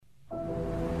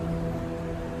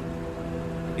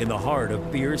in the heart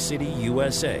of Beer City,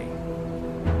 USA.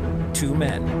 Two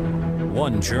men,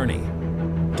 one journey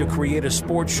to create a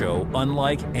sports show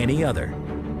unlike any other.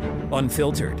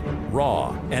 Unfiltered,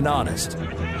 raw, and honest.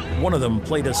 One of them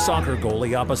played a soccer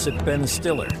goalie opposite Ben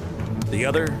Stiller. The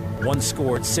other once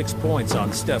scored 6 points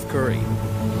on Steph Curry.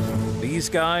 These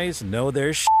guys know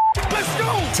their shit. Let's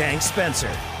go! Tank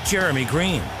Spencer, Jeremy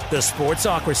Greene, the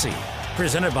Sportsocracy.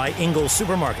 Presented by Ingles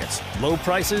Supermarkets. Low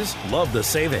prices, love the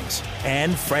savings.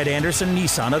 And Fred Anderson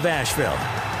Nissan of Asheville.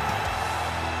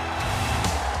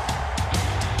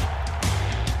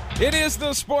 It is the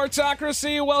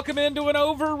Sportsocracy. Welcome into an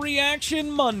Overreaction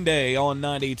Monday on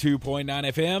 92.9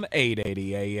 FM,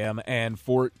 880 AM, and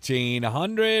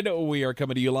 1400. We are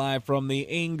coming to you live from the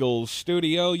Ingles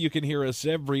studio. You can hear us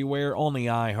everywhere on the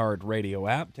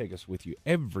iHeartRadio app. Take us with you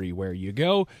everywhere you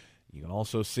go. You can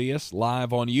also see us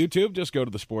live on YouTube. Just go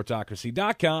to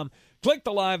thesportsocracy.com, click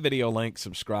the live video link,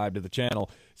 subscribe to the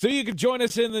channel so you can join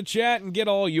us in the chat and get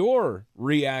all your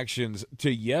reactions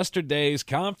to yesterday's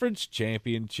conference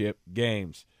championship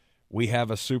games. We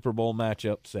have a Super Bowl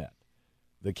matchup set.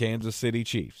 The Kansas City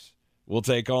Chiefs will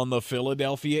take on the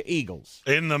Philadelphia Eagles.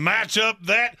 In the matchup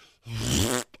that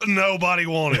nobody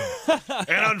wanted.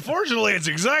 And unfortunately, it's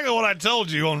exactly what I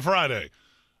told you on Friday.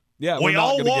 Yeah, we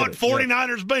all want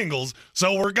 49ers Bengals,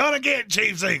 so we're going to get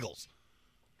Chiefs Eagles.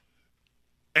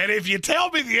 And if you tell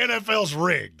me the NFL's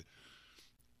rigged,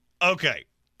 okay,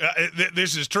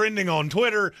 this is trending on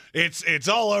Twitter. It's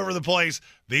all over the place.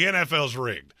 The NFL's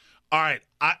rigged. All right,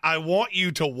 I want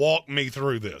you to walk me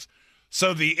through this.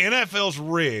 So the NFL's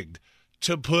rigged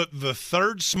to put the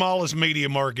third smallest media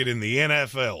market in the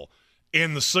NFL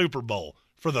in the Super Bowl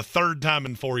for the third time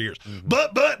in 4 years. Mm-hmm.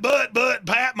 But,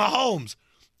 Pat Mahomes.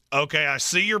 Okay, I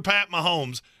see your Pat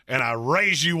Mahomes, and I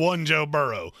raise you one Joe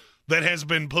Burrow that has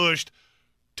been pushed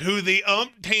to the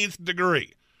umpteenth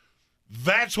degree.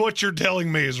 That's what you're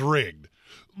telling me is rigged.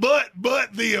 But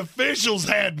the officials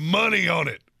had money on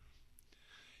it.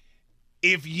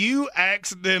 If you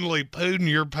accidentally pooed in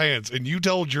your pants and you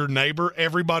told your neighbor,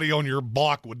 everybody on your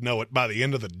block would know it by the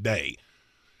end of the day.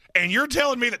 And you're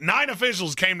telling me that 9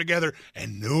 officials came together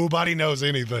and nobody knows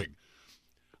anything.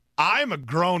 I'm a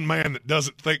grown man that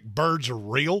doesn't think birds are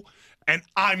real, and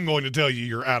I'm going to tell you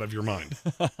you're out of your mind.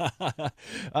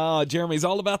 Jeremy's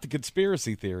all about the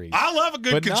conspiracy theories. I love a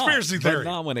good conspiracy theory. But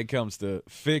not when it comes to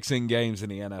fixing games in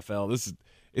the NFL.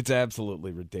 It's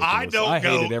absolutely ridiculous. I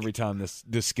hate it every time this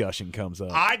discussion comes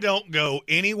up. I don't go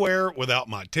anywhere without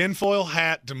my tinfoil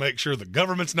hat to make sure the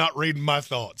government's not reading my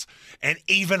thoughts. And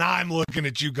even I'm looking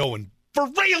at you going, for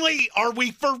really? Are we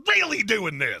for really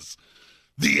doing this?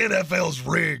 The NFL's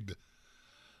rigged.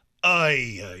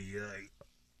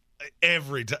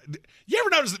 Every time. You ever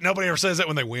notice that nobody ever says that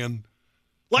when they win?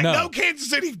 Like, no Kansas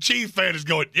City Chief fan is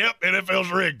going, yep,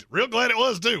 NFL's rigged. Real glad it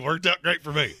was, too. Worked out great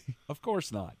for me. Of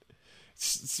course not.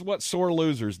 It's what sore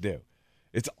losers do.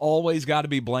 It's always got to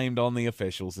be blamed on the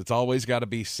officials. It's always got to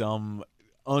be some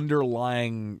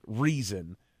underlying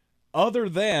reason other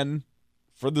than,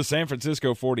 for the San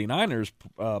Francisco 49ers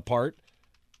part,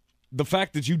 the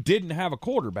fact that you didn't have a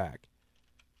quarterback.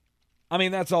 I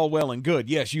mean, that's all well and good.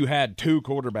 Yes, you had 2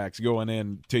 quarterbacks going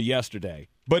into yesterday,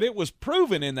 but it was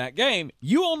proven in that game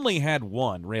you only had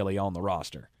one really on the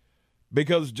roster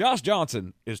because Josh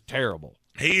Johnson is terrible.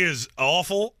 He is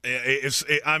awful.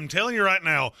 I'm telling you right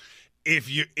now, if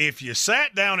you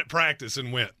sat down at practice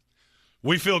and went,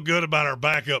 we feel good about our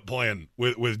backup plan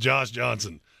with Josh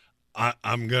Johnson,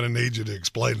 I'm going to need you to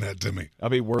explain that to me. I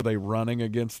mean, were they running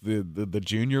against the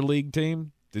junior league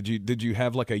team? Did you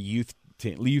have like a youth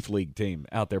league team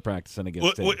out there practicing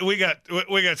against? We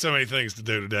got so many things to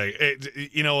do today.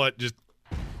 You know what? Just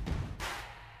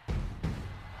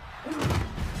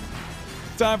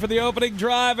time for the opening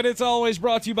drive, and it's always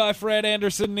brought to you by Fred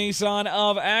Anderson Nissan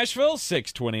of Asheville.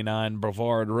 629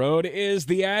 Brevard Road is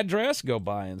the address. Go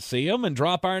by and see them and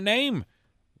drop our name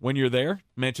when you're there.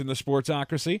 Mention the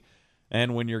Sportsocracy.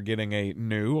 And when you're getting a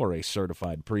new or a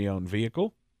certified pre-owned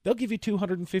vehicle, they'll give you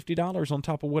 $250 on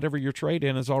top of whatever your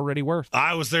trade-in is already worth.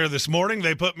 I was there this morning.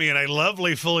 They put me in a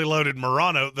lovely, fully loaded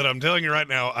Murano that I'm telling you right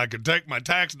now, I could take my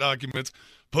tax documents,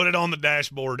 put it on the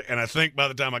dashboard, and I think by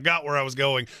the time I got where I was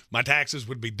going, my taxes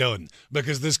would be done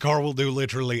because this car will do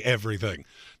literally everything.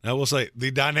 Now, we'll say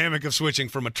the dynamic of switching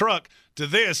from a truck to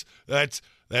this, that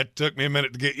took me a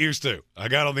minute to get used to. I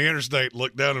got on the interstate,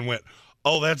 looked down, and went,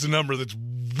 oh, that's a number that's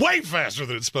way faster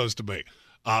than it's supposed to be.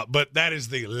 But that is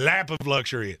the lap of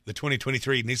luxury, the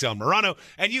 2023 Nissan Murano.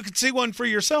 And you can see one for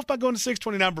yourself by going to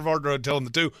 629 Brevard Road, tell them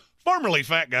the formerly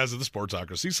Fat Guys of the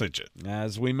Sportsocracy, sent you.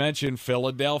 As we mentioned,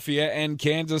 Philadelphia and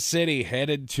Kansas City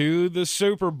headed to the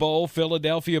Super Bowl.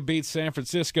 Philadelphia beat San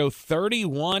Francisco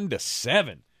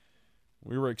 31-7.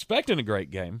 We were expecting a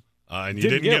great game. And you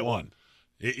didn't get one.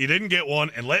 You didn't get one,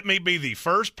 and let me be the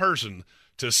first person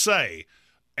to say,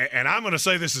 and I'm going to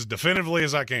say this as definitively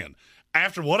as I can,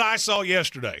 after what I saw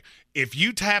yesterday, if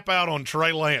you tap out on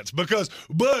Trey Lance, but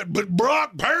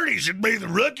Brock Purdy should be the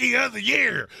rookie of the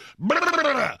year.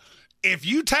 If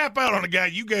you tap out on a guy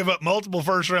you gave up multiple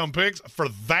first-round picks for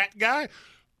that guy,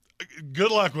 good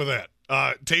luck with that.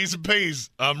 T's and P's,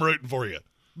 I'm rooting for you.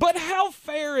 But how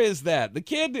fair is that? The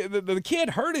kid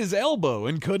hurt his elbow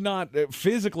and could not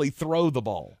physically throw the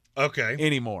ball. Okay.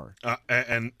 Anymore.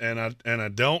 And I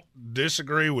don't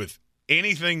disagree with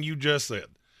anything you just said.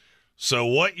 So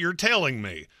what you're telling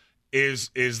me is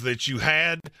that you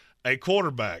had a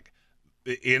quarterback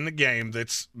in the game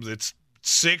that's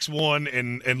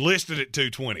 6'1" and listed at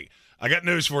 220. I got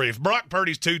news for you. If Brock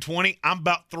Purdy's 220, I'm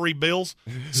about $3 bills.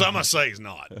 So I'm going to say he's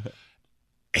not.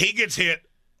 He gets hit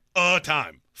a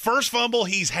time. First fumble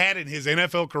he's had in his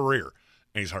NFL career,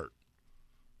 and he's hurt.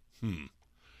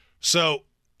 So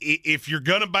if you're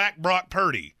going to back Brock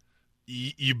Purdy,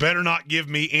 you better not give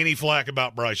me any flack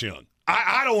about Bryce Young.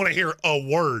 I don't want to hear a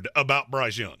word about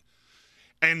Bryce Young.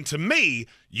 And to me,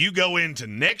 you go into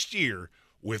next year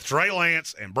with Trey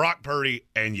Lance and Brock Purdy,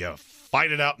 and you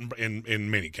fight it out in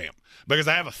minicamp. Because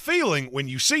I have a feeling when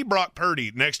you see Brock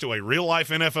Purdy next to a real-life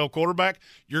NFL quarterback,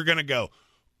 you're going to go,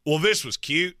 well, this was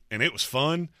cute and it was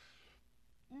fun,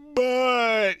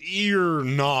 but you're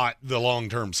not the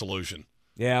long-term solution.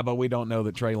 Yeah, but we don't know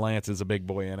that Trey Lance is a big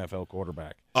boy NFL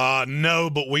quarterback.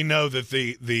 No, but we know that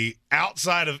the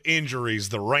outside of injuries,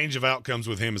 the range of outcomes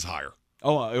with him is higher.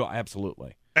 Oh,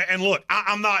 absolutely. And look,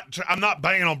 I'm not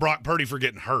banging on Brock Purdy for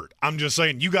getting hurt. I'm just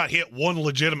saying you got hit one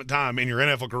legitimate time in your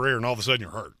NFL career, and all of a sudden you're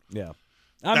hurt. Yeah.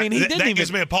 I mean, that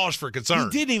gives me a pause for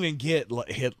concern. He didn't even get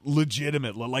hit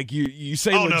legitimate, like you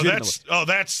say. Oh legitimately. No,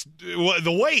 that's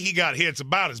the way he got hit. It's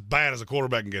about as bad as a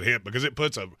quarterback can get hit because it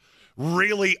puts a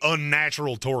really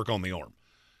unnatural torque on the arm.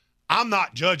 I'm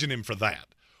not judging him for that.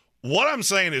 What I'm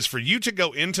saying is for you to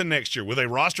go into next year with a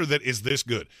roster that is this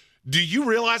good, do you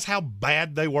realize how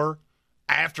bad they were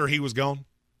after he was gone?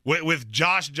 With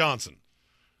Josh Johnson.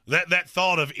 That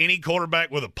thought of any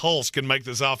quarterback with a pulse can make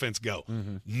this offense go.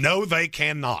 Mm-hmm. No, they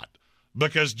cannot,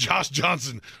 because Josh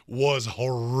Johnson was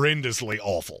horrendously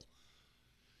awful.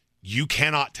 You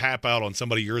cannot tap out on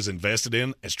somebody you're as invested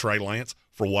in as Trey Lance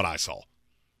for what I saw.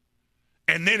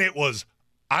 And then it was,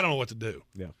 I don't know what to do.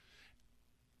 Yeah.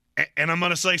 And I'm going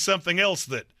to say something else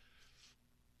that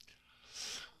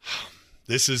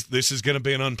this is going to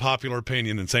be an unpopular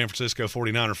opinion, and San Francisco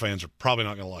 49er fans are probably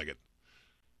not going to like it.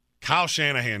 Kyle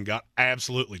Shanahan got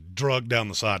absolutely drugged down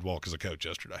the sidewalk as a coach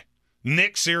yesterday.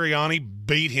 Nick Sirianni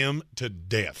beat him to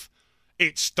death.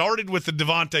 It started with the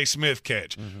Devontae Smith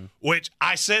catch, which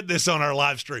I said this on our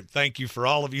live stream. Thank you for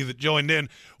all of you that joined in.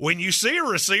 When you see a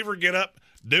receiver get up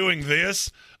doing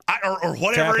this, or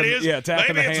whatever tapping, it is,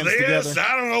 tapping maybe the it's hands this. together.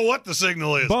 I don't know what the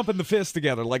signal is. Bumping the fists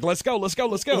together, like let's go.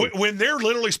 When they're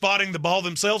literally spotting the ball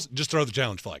themselves, just throw the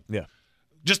challenge flag. Yeah,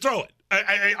 just throw it.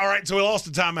 All right, so we lost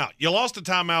a timeout. You lost a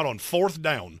timeout on fourth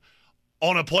down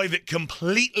on a play that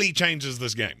completely changes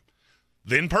this game.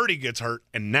 Then Purdy gets hurt,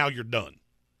 and now you're done.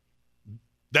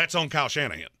 That's on Kyle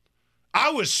Shanahan.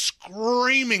 I was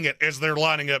screaming it as they're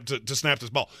lining up to snap this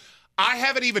ball. I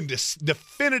haven't even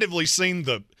definitively seen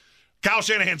the – Kyle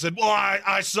Shanahan said, well,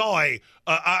 I saw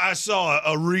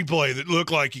a replay that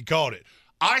looked like he caught it.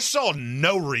 I saw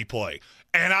no replay,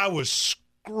 and I was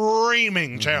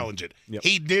screaming challenge it. Yep.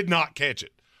 He did not catch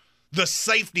it. The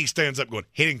safety stands up going,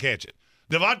 he didn't catch it.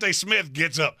 Devontae Smith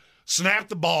gets up, snap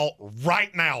the ball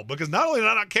right now, because not only did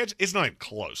I not catch it, it's not even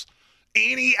close.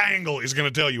 Any angle is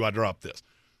going to tell you I dropped this.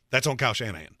 That's on Kyle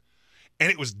Shanahan.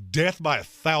 And it was death by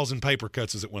 1,000 paper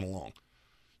cuts as it went along.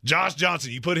 Josh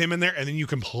Johnson, you put him in there, and then you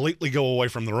completely go away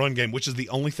from the run game, which is the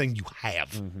only thing you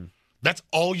have. That's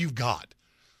all you've got.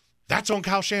 That's on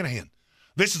Kyle Shanahan.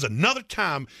 This is another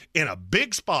time in a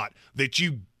big spot that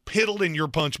you piddled in your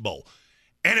punch bowl.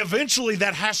 And eventually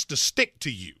that has to stick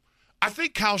to you. I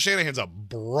think Kyle Shanahan's a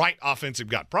bright offensive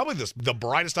guy, probably the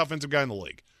brightest offensive guy in the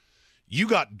league. You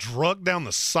got drugged down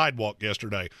the sidewalk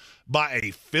yesterday by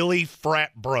a Philly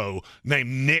frat bro named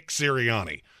Nick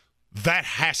Sirianni. That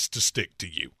has to stick to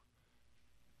you.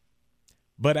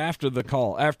 But after the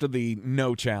call, after the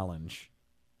no challenge,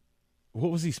 what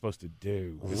was he supposed to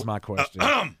do is my question.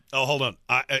 Hold on.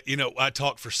 I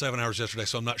talked for 7 hours yesterday,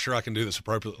 so I'm not sure I can do this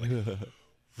appropriately.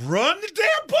 Run the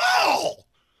damn ball!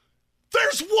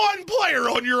 There's one player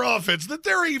on your offense that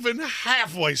they're even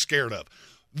halfway scared of.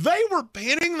 They were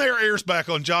pinning their ears back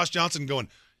on Josh Johnson going,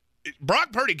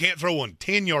 Brock Purdy can't throw one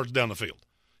 10 yards down the field.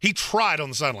 He tried on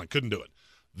the sideline, couldn't do it.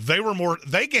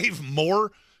 They gave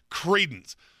more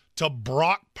credence to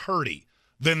Brock Purdy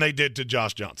than they did to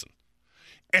Josh Johnson.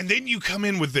 And then you come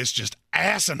in with this just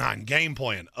asinine game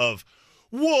plan of,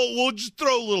 we'll just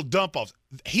throw little dump-offs.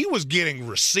 He was getting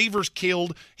receivers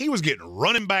killed. He was getting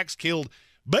running backs killed.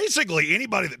 Basically,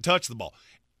 anybody that touched the ball.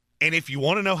 And if you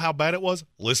want to know how bad it was,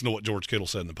 listen to what George Kittle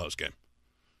said in the postgame.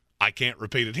 I can't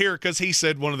repeat it here because he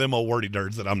said one of them old wordy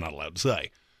nerds that I'm not allowed to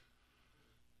say.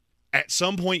 At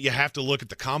some point, you have to look at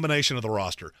the combination of the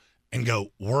roster and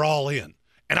go, we're all in.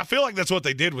 And I feel like that's what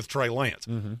they did with Trey Lance.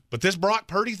 Mm-hmm. But this Brock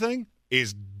Purdy thing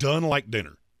is done like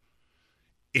dinner.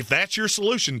 If that's your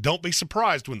solution, don't be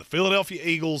surprised when the Philadelphia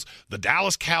Eagles, the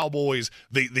Dallas Cowboys,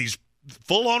 these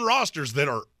full-on rosters that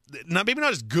are maybe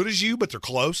not as good as you, but they're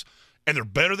close, and they're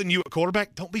better than you at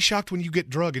quarterback, don't be shocked when you get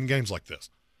drug in games like this.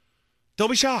 Don't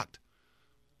be shocked.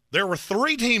 There were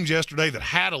 3 teams yesterday that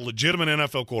had a legitimate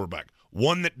NFL quarterback.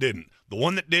 One that didn't. The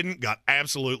one that didn't got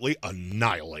absolutely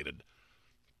annihilated.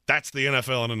 That's the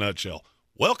NFL in a nutshell.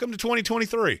 Welcome to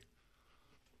 2023.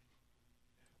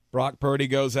 Brock Purdy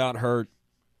goes out hurt,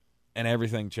 and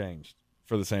everything changed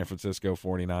for the San Francisco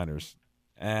 49ers.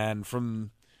 And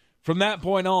from that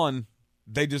point on,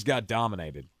 they just got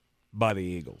dominated by the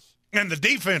Eagles. And the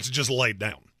defense just laid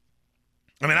down.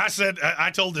 I mean,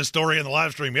 I told this story in the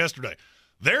live stream yesterday.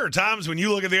 There are times when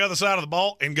you look at the other side of the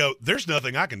ball and go, there's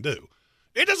nothing I can do.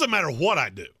 It doesn't matter what I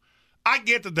do. I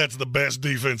get that that's the best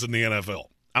defense in the NFL.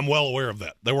 I'm well aware of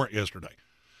that. They weren't yesterday.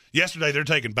 Yesterday, they're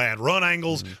taking bad run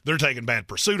angles. Mm-hmm. They're taking bad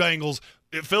pursuit angles.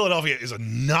 Philadelphia is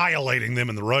annihilating them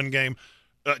in the run game.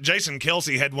 Jason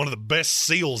Kelce had one of the best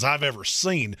seals I've ever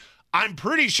seen. I'm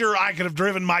pretty sure I could have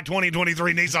driven my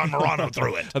 2023 Nissan Murano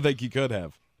through it. I think you could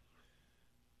have.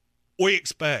 We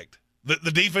expect.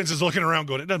 The defense is looking around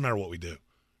going, it doesn't matter what we do.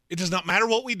 It does not matter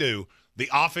what we do. The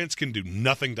offense can do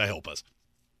nothing to help us.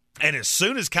 And as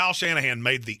soon as Kyle Shanahan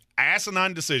made the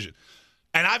asinine decision,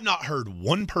 and I've not heard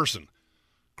one person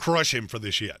crush him for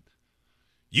this yet.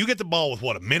 You get the ball with,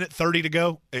 1:30 to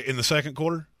go in the second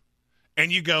quarter,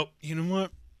 and you go, you know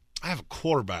what? I have a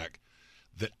quarterback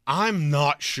that I'm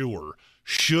not sure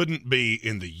shouldn't be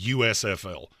in the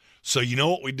USFL. So you know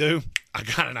what we do? I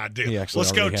got an idea.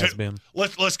 Let's go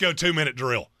 2-minute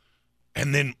drill.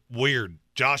 And then weird,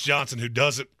 Josh Johnson, who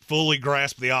doesn't fully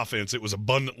grasp the offense, it was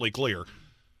abundantly clear,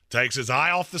 takes his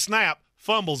eye off the snap,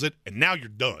 fumbles it, and now you're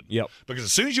done. Yep. Because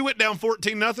as soon as you went down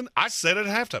 14-0, I said it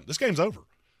at halftime, this game's over.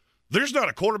 There's not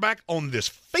a quarterback on this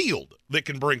field that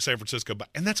can bring San Francisco back,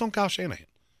 and that's on Kyle Shanahan.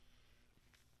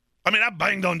 I mean, I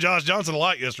banged on Josh Johnson a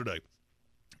lot yesterday.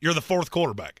 You're the 4th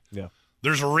quarterback. Yeah.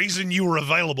 There's a reason you were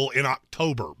available in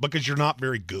October, because you're not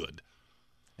very good.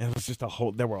 And it was just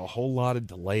there were a whole lot of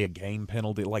delay of game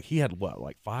penalty. Like he had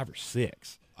 5 or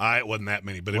 6? It wasn't that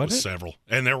many, but it was several.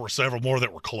 And there were several more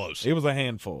that were close. It was a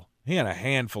handful. He had a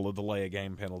handful of delay of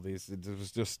game penalties. It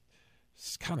was just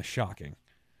kind of shocking.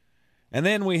 And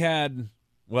then we had,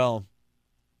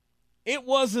 it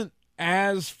wasn't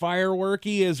as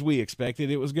fireworky as we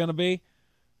expected it was going to be,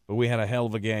 but we had a hell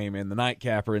of a game in the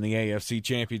nightcapper in the AFC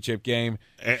Championship game.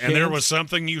 And there was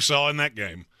something you saw in that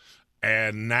game.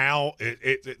 And now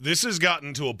this has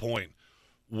gotten to a point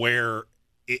where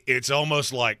it's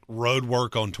almost like road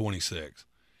work on 26.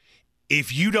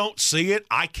 If you don't see it,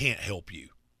 I can't help you.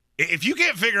 If you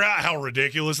can't figure out how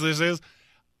ridiculous this is,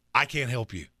 I can't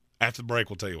help you. After the break,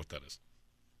 we'll tell you what that is.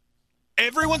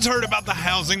 Everyone's heard about the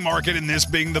housing market and this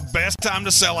being the best time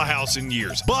to sell a house in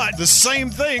years. But the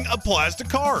same thing applies to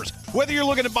cars. Whether you're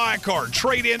looking to buy a car,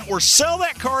 trade in, or sell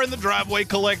that car in the driveway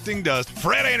collecting dust,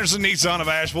 Fred Anderson Nissan of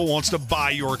Asheville wants to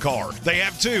buy your car. They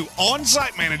have 2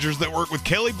 on-site managers that work with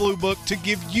Kelley Blue Book to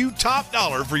give you top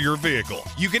dollar for your vehicle.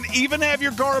 You can even have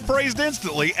your car appraised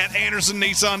instantly at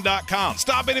AndersonNissan.com.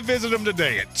 Stop in and visit them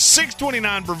today at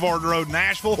 629 Brevard Road in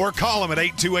Asheville, or call them at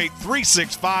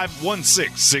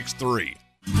 828-365-1663.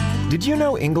 Did you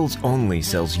know Ingalls only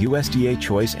sells USDA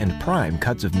Choice and Prime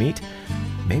cuts of meat?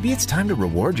 Maybe it's time to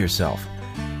reward yourself.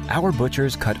 Our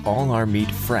butchers cut all our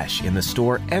meat fresh in the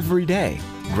store every day.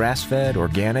 Grass-fed,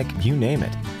 organic, you name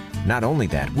it. Not only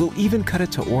that, we'll even cut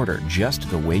it to order just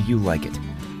the way you like it.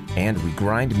 And we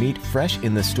grind meat fresh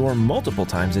in the store multiple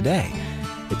times a day.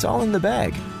 It's all in the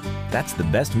bag. That's the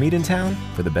best meat in town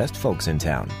for the best folks in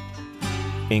town.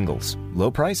 Ingalls.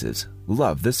 Low prices.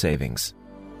 Love the savings.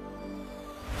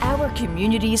 Our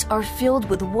communities are filled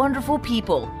with wonderful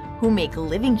people who make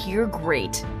living here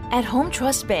great. At Home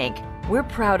Trust Bank, we're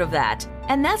proud of that.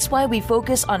 And that's why we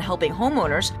focus on helping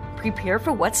homeowners prepare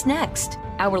for what's next.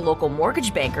 Our local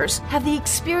mortgage bankers have the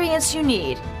experience you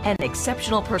need and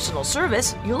exceptional personal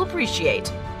service you'll appreciate.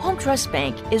 Home Trust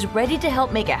Bank is ready to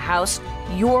help make a house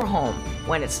your home.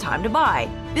 When it's time to buy,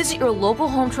 visit your local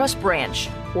Home Trust branch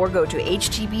or go to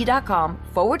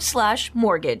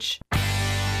htb.com/mortgage.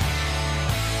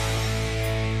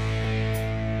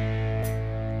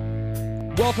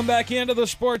 Welcome back into the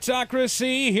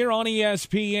Sportsocracy here on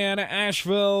ESPN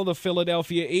Asheville. The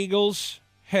Philadelphia Eagles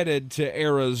headed to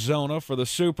Arizona for the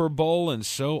Super Bowl, and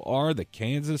so are the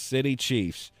Kansas City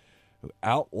Chiefs, who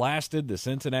outlasted the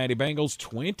Cincinnati Bengals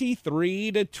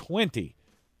 23-20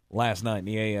 last night in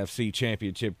the AFC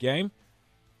Championship game.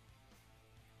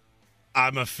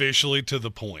 I'm officially to the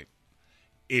point.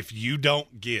 If you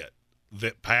don't get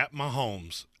that Pat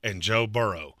Mahomes and Joe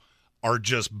Burrow are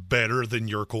just better than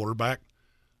your quarterback,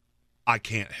 I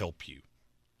can't help you.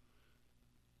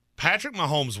 Patrick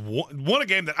Mahomes won a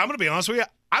game that, I'm going to be honest with you,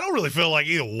 I don't really feel like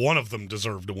either one of them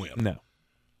deserved to win. No.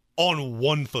 On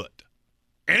one foot.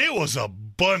 And it was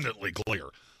abundantly clear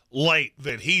late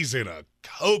that he's in a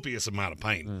copious amount of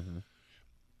pain.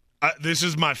 Mm-hmm. This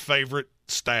is my favorite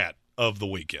stat of the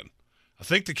weekend. I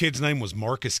think the kid's name was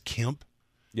Marcus Kemp.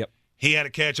 Yep. He had a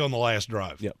catch on the last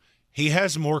drive. Yep. He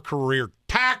has more career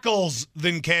tackles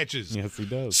than catches. Yes, he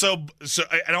does. So,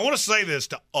 and I want to say this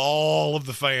to all of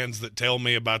the fans that tell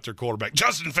me about their quarterback,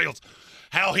 Justin Fields,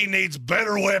 how he needs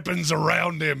better weapons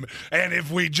around him, and if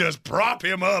we just prop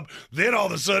him up, then all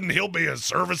of a sudden he'll be a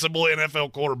serviceable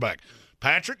NFL quarterback.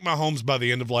 Patrick Mahomes, by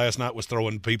the end of last night, was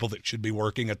throwing people that should be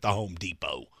working at the Home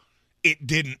Depot. It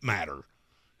didn't matter.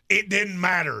 It didn't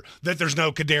matter that there's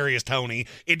no Kadarius Toney.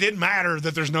 It didn't matter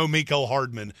that there's no Mecole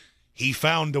Hardman. He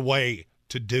found a way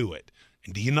to do it.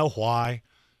 And do you know why?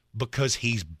 Because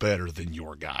he's better than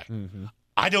your guy. Mm-hmm.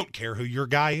 I don't care who your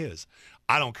guy is.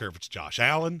 I don't care if it's Josh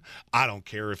Allen. I don't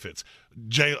care if it's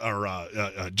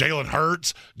Jalen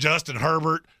Hurts, Justin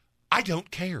Herbert. I don't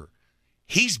care.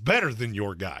 He's better than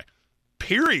your guy.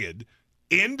 Period.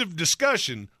 End of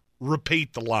discussion.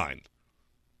 Repeat the line.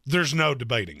 There's no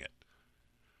debating it.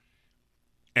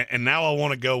 And now I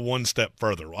want to go one step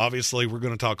further. Obviously, we're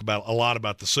going to talk about a lot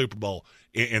about the Super Bowl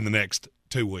in the next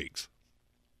 2 weeks.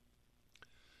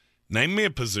 Name me a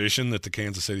position that the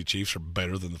Kansas City Chiefs are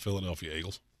better than the Philadelphia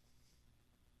Eagles.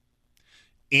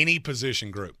 Any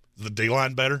position group. The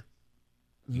D-line better?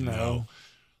 No.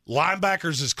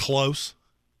 Linebackers is close.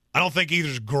 I don't think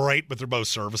either's great, but they're both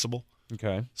serviceable.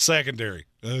 Okay. Secondary.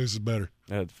 This is better.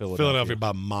 Philadelphia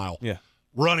by a mile. Yeah.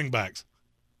 Running backs.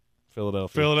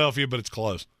 Philadelphia, but it's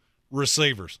close.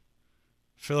 Receivers.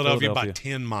 Philadelphia. By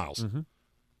 10 miles. Mm-hmm.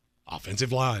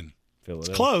 Offensive line. It's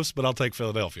close, but I'll take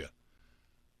Philadelphia.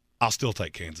 I'll still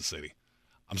take Kansas City.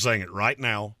 I'm saying it right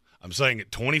now. I'm saying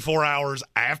it 24 hours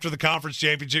after the conference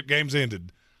championship games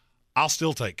ended. I'll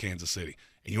still take Kansas City.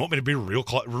 And you want me to be real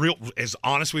as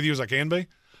honest with you as I can be?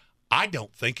 I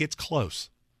don't think it's close.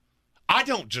 I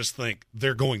don't just think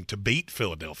they're going to beat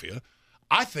Philadelphia.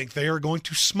 I think they are going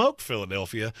to smoke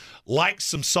Philadelphia like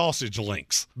some sausage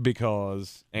links.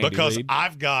 Because Reed?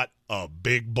 I've got a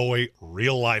big boy,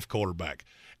 real-life quarterback.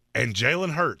 And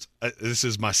Jalen Hurts, this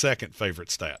is my second favorite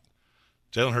stat.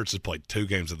 Jalen Hurts has played 2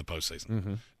 games in the postseason.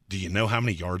 Mm-hmm. Do you know how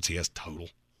many yards he has total?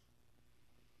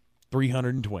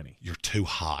 320. You're too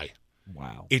high.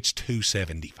 Wow. It's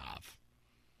 275.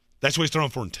 That's what he's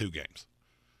throwing for in 2 games.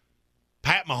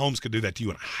 Pat Mahomes could do that to you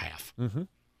in a half. Mm-hmm.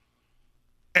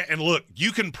 And look,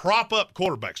 you can prop up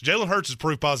quarterbacks. Jalen Hurts is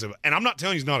proof positive, and I'm not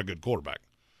telling you he's not a good quarterback.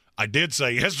 I did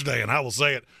say yesterday, and I will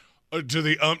say it to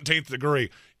the umpteenth degree,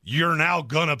 you're now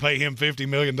going to pay him $50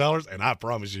 million, and I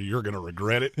promise you're going to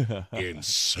regret it in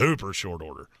super short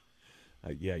order.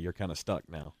 Yeah, you're kind of stuck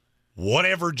now.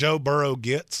 Whatever Joe Burrow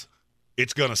gets,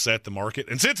 it's going to set the market.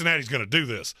 And Cincinnati's going to do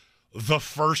this the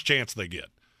first chance they get.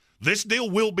 This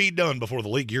deal will be done before the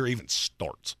league year even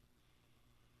starts.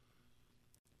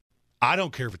 I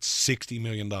don't care if it's $60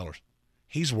 million.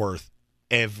 He's worth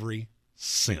every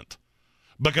cent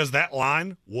because that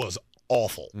line was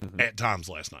awful at times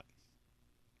last night.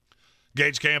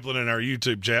 Gage Camplin in our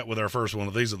YouTube chat with our first one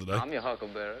of these of the day. I'm your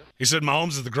huckleberry. He said,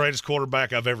 Mahomes is the greatest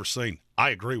quarterback I've ever seen.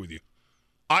 I agree with you.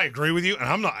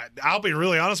 And I'll be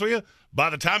really honest with you. By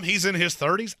the time he's in his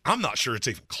 30s, I'm not sure it's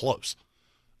even close.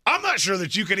 I'm not sure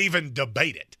that you can even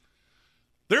debate it.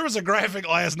 There was a graphic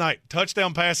last night,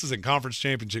 touchdown passes in conference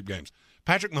championship games.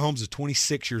 Patrick Mahomes is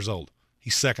 26 years old.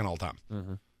 He's second all time.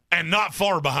 Mm-hmm. And not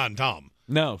far behind Tom.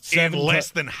 No. In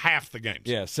less than half the games.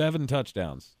 Yeah, 7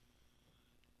 touchdowns.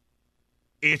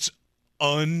 It's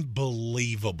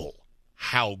unbelievable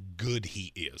how good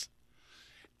he is.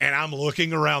 And I'm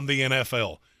looking around the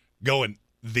NFL going,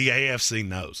 the AFC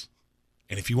knows.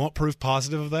 And if you want proof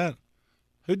positive of that,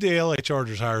 Who did the LA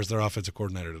Chargers hire as their offensive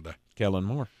coordinator today? Kellen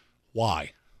Moore.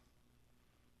 Why?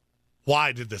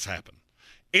 Why did this happen?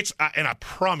 And I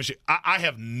promise you, I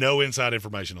have no inside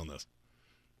information on this,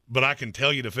 but I can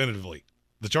tell you definitively,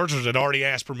 the Chargers had already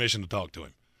asked permission to talk to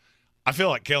him. I feel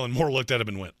like Kellen Moore looked at him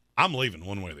and went, I'm leaving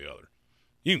one way or the other.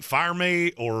 You can fire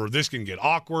me or this can get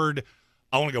awkward.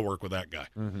 I want to go work with that guy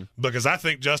because I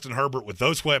think Justin Herbert with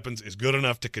those weapons is good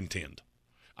enough to contend.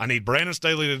 I need Brandon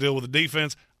Staley to deal with the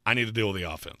defense. I need to deal with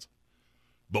the offense.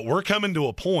 But we're coming to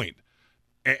a point,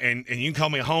 and you can call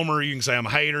me a homer, you can say I'm a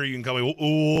hater, you can call me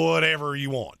whatever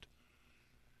you want.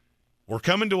 We're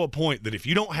coming to a point that if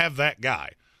you don't have that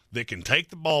guy that can take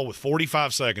the ball with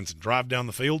 45 seconds and drive down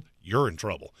the field, you're in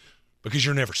trouble because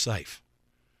you're never safe.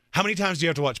 How many times do you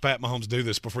have to watch Pat Mahomes do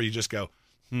this before you just go,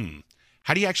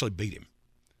 how do you actually beat him?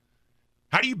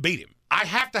 How do you beat him? I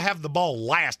have to have the ball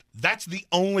last. That's the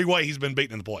only way he's been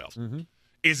beaten in the playoffs,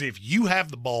 is if you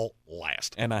have the ball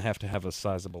last. And I have to have a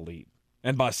sizable lead.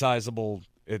 And by sizable,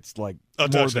 it's like A more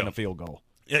touchdown. than a field goal.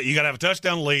 Yeah, you got to have a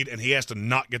touchdown lead, and he has to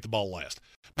not get the ball last.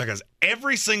 Because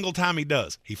every single time he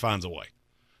does, he finds a way.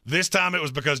 This time it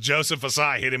was because Joseph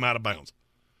Asai hit him out of bounds.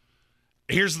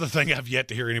 Here's the thing I've yet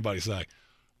to hear anybody say.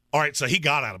 All right, so he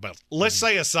got out of bounds. Let's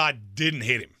say Asai didn't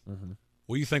hit him.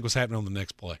 What do you think was happening on the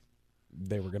next play?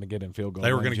 They were going to get in field goal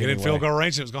They were range going to get in anyway. field goal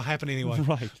range, and it was going to happen anyway.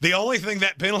 Right. The only thing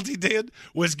that penalty did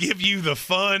was give you the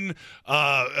fun,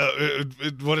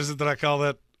 what is it that I call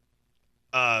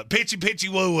that? Pitchy, pitchy,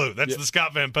 woo, woo. That's the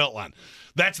Scott Van Pelt line.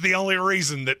 That's the only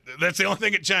reason that's the only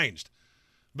thing it changed.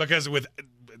 Because with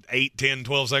 8, 10,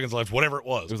 12 seconds left, whatever it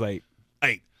was. It was 8.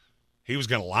 8. He was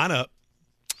going to line up,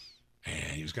 and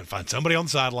he was going to find somebody on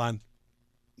the sideline,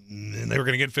 and they were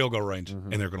going to get field goal range,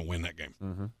 and they were going to win that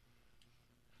game.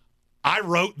 I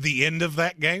wrote the end of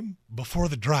that game before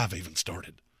the drive even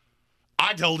started.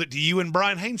 I told it to you and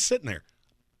Brian Haynes sitting there.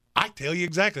 I tell you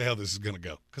exactly how this is going to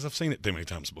go because I've seen it too many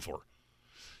times before.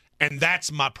 And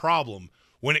that's my problem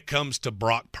when it comes to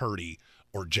Brock Purdy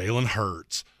or Jalen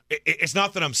Hurts. It's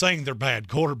not that I'm saying they're bad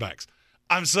quarterbacks.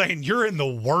 I'm saying you're in the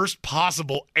worst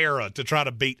possible era to try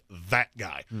to beat that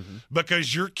guy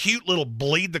because your cute little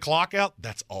bleed the clock out,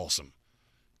 that's awesome.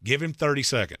 Give him 30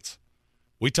 seconds.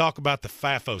 We talk about the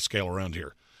FAFO scale around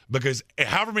here because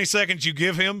however many seconds you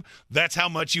give him, that's how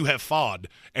much you have fawed,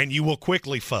 and you will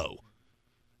quickly foe.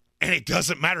 And it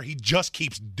doesn't matter. He just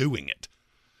keeps doing it.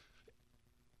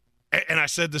 And I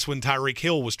said this when Tyreek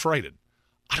Hill was traded.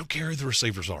 I don't care who the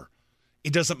receivers are.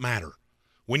 It doesn't matter.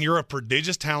 When you're a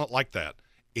prodigious talent like that,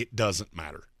 it doesn't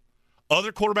matter.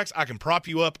 Other quarterbacks, I can prop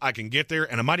you up, I can get there,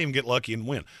 and I might even get lucky and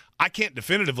win. I can't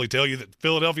definitively tell you that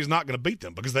Philadelphia's not going to beat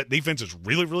them because that defense is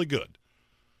really, really good.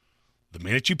 The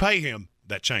minute you pay him,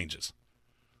 that changes.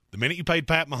 The minute you paid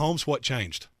Pat Mahomes, what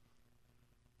changed?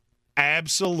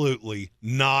 Absolutely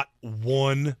not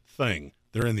one thing.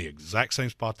 They're in the exact same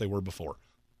spot they were before.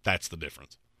 That's the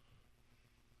difference.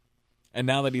 And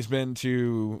now that he's been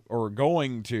to, or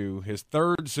going to, his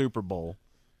third Super Bowl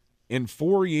in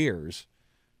 4 years,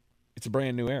 it's a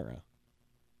brand new era.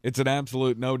 It's an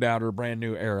absolute no-doubter brand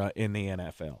new era in the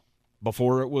NFL.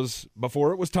 Before it was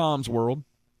Tom's world.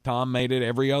 Tom made it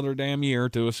every other damn year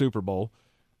to a Super Bowl,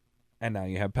 and now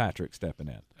you have Patrick stepping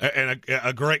in. And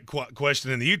a great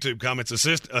question in the YouTube comments,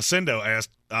 Ascendo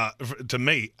asked to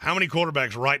me, how many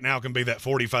quarterbacks right now can be that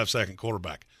 45-second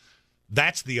quarterback?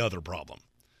 That's the other problem.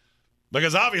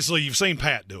 Because obviously you've seen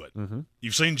Pat do it.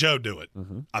 You've seen Joe do it.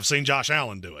 I've seen Josh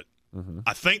Allen do it.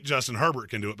 I think Justin Herbert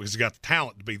can do it because he's got the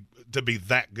talent to be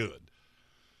that good.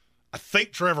 I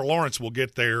think Trevor Lawrence will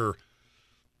get there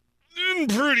in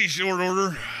pretty short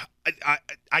order.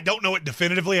 I don't know it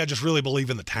definitively. I just really believe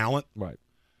in the talent. Right.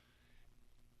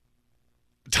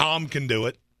 Tom can do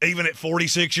it. Even at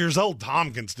 46 years old,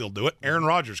 Tom can still do it. Aaron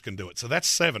Rodgers can do it. So that's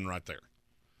 7 right there.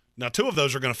 Now, 2 of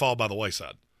those are going to fall by the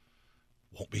wayside.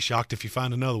 Won't be shocked if you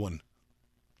find another one.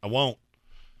 I won't.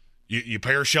 You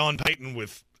pair Sean Payton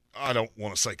with, I don't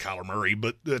want to say Kyler Murray,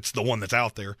 but it's the one that's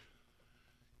out there.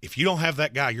 If you don't have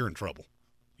that guy, you're in trouble.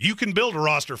 You can build a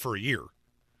roster for a year.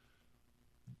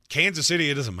 Kansas City,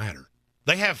 it doesn't matter.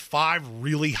 They have 5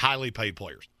 really highly paid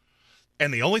players.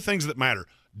 And the only things that matter,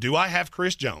 do I have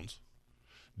Chris Jones?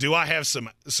 Do I have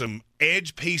some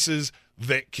edge pieces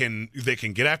that can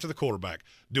get after the quarterback?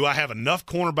 Do I have enough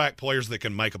cornerback players that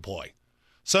can make a play?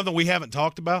 Something we haven't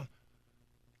talked about,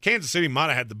 Kansas City might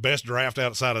have had the best draft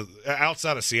outside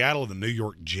of Seattle and the New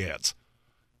York Jets.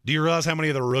 Do you realize how many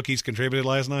of the rookies contributed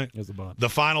last night? It was a bunch. The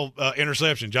final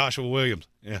interception, Joshua Williams.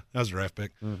 Yeah, that was a draft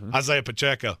pick. Isaiah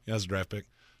Pacheco. Yeah, that was a draft pick.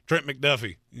 Trent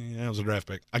McDuffie. Yeah, that was a draft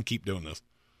pick. I can keep doing this.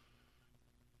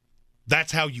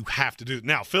 That's how you have to do it.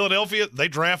 Now, Philadelphia, they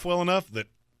draft well enough that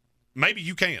maybe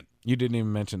you can. You didn't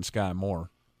even mention Sky Moore,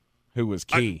 who was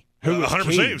key. 100%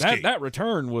 key. it was key. That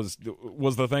return was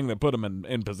the thing that put him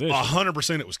in position.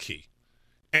 100% it was key.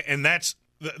 And that's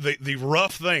the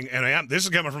rough thing. And this is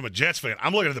coming from a Jets fan.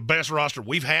 I'm looking at the best roster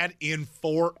we've had in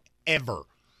forever.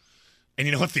 And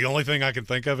you know what the only thing I can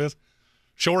think of is?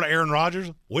 Short of Aaron Rodgers,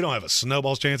 we don't have a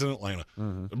snowball's chance in Atlanta.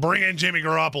 Mm-hmm. Bring in Jimmy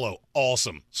Garoppolo.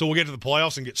 Awesome. So we'll get to the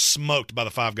playoffs and get smoked by the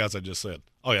 5 guys I just said.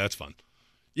 Oh, yeah, that's fun.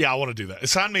 Yeah, I want to do that.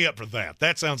 Sign me up for that.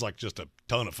 That sounds like just a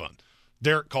ton of fun.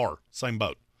 Derek Carr, same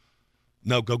boat.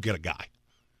 No, go get a guy.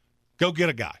 Go get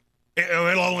a guy.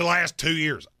 It'll only last 2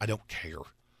 years. I don't care.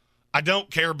 I don't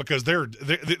care because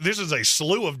this is a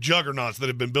slew of juggernauts that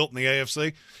have been built in the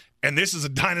AFC, and this is a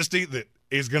dynasty that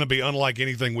is going to be unlike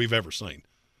anything we've ever seen.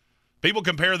 People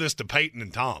compare this to Peyton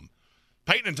and Tom.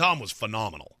 Peyton and Tom was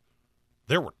phenomenal.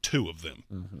 There were 2 of them.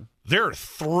 Mm-hmm. There are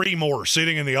 3 more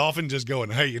sitting in the offense just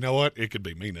going, hey, you know what? It could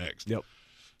be me next. Yep.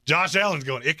 Josh Allen's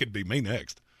going, it could be me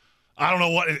next. I don't know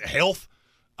what – health.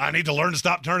 I need to learn to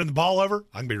stop turning the ball over.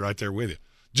 I can be right there with you.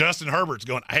 Justin Herbert's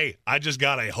going, hey, I just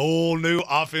got a whole new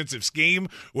offensive scheme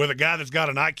with a guy that's got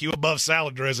an IQ above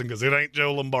salad dressing because it ain't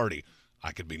Joe Lombardi.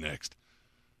 I could be next.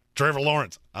 Trevor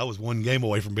Lawrence, I was 1 game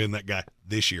away from being that guy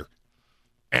this year,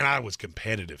 and I was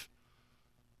competitive.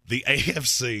 The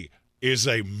AFC is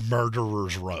a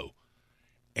murderer's row,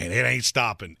 and it ain't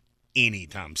stopping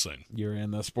anytime soon. You're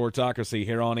in the Sportsocracy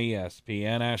here on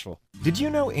ESPN Asheville. Did you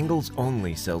know Ingalls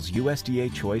only sells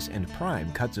USDA Choice and Prime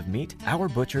cuts of meat? Our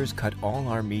butchers cut all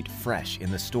our meat fresh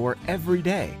in the store every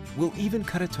day. We'll even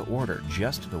cut it to order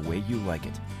just the way you like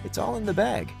it. It's all in the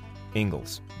bag.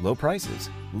 Ingalls. Low prices.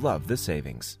 Love the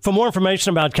savings. For more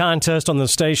information about contests on the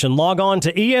station, log on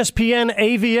to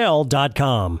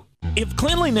espnavl.com. If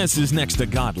cleanliness is next to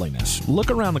godliness,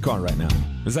 look around the car right now.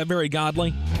 Is that very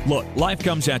godly? Look, life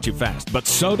comes at you fast, but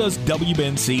so does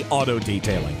WBNC Auto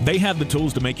Detailing. They have the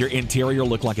tools to make your interior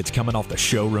look like it's coming off the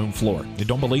showroom floor. You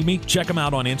don't believe me? Check them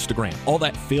out on Instagram. All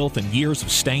that filth and years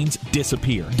of stains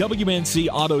disappear. WBNC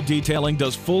Auto Detailing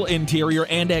does full interior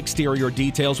and exterior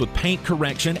details with paint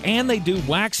correction, and they do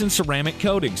wax and ceramic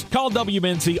coatings. Call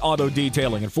WBNC Auto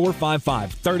Detailing at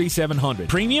 455-3700.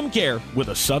 Premium care with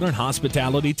a Southern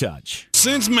hospitality touch.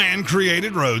 Since man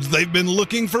created roads, they've been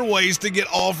looking for ways to get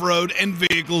off-road and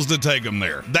vehicles to take them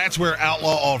there. That's where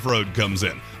Outlaw Off-Road comes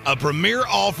in. A premier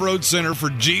off-road center for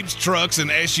Jeeps, trucks, and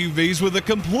SUVs with a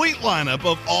complete lineup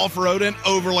of off-road and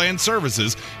overland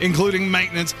services, including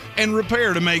maintenance and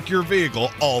repair to make your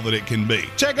vehicle all that it can be.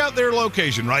 Check out their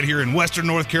location right here in Western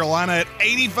North Carolina at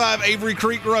 85 Avery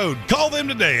Creek Road. Call them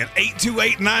today at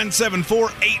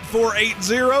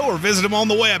 828-974-8480 or visit them on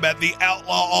the web at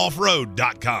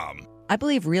theoutlawoffroad.com. I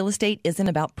believe real estate isn't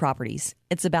about properties.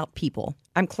 It's about people.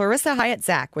 I'm Clarissa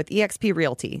Hyatt-Zach with eXp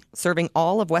Realty, serving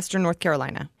all of Western North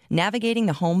Carolina. Navigating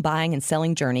the home buying and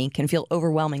selling journey can feel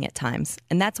overwhelming at times,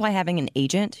 and that's why having an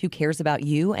agent who cares about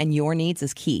you and your needs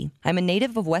is key. I'm a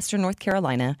native of Western North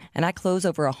Carolina, and I close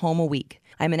over a home a week.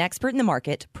 I'm an expert in the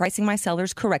market, pricing my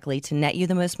sellers correctly to net you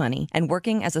the most money, and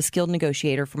working as a skilled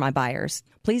negotiator for my buyers.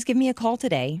 Please give me a call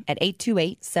today at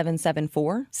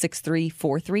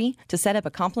 828-774-6343 to set up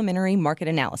a complimentary market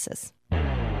analysis.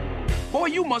 Boy,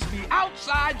 you must be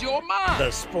outside your mind. The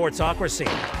Sportsocracy.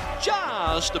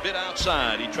 Just a bit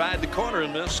outside. He tried the corner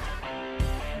and missed.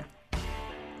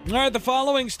 All right, the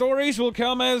following stories will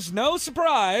come as no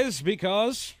surprise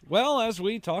because, well, as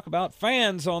we talk about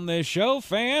fans on this show,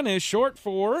 fan is short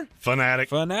for... Fanatic.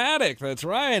 Fanatic, that's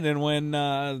right. And when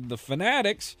the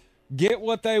Fanatics get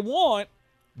what they want,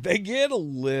 they get a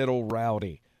little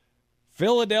rowdy.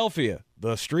 Philadelphia,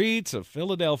 the streets of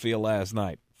Philadelphia last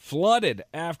night, flooded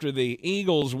after the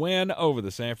Eagles win over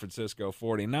the San Francisco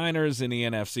 49ers in the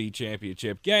NFC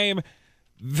Championship game.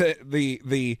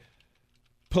 The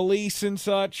police and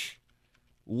such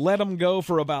let them go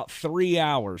for about 3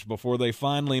 hours before they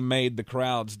finally made the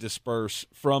crowds disperse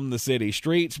from the city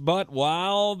streets. But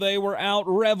while they were out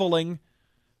reveling,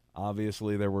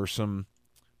 obviously there were some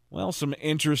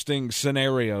interesting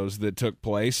scenarios that took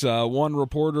place. One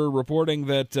reporter reporting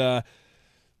that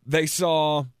they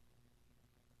saw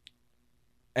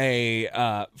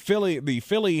the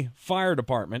Philly Fire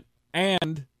Department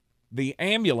and the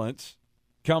ambulance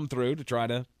come through to try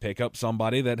to pick up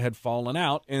somebody that had fallen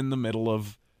out in the middle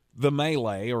of the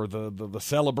melee or the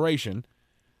celebration.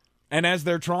 And as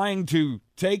they're trying to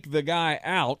take the guy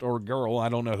out, or girl, I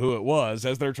don't know who it was,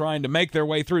 as they're trying to make their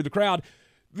way through the crowd,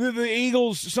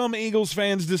 some Eagles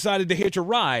fans decided to hitch a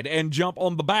ride and jump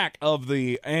on the back of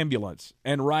the ambulance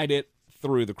and ride it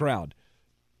through the crowd.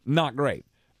 Not great.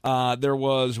 There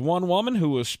was one woman who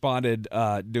was spotted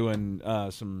doing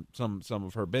some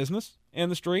of her business in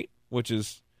the street, which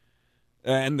is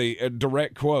And the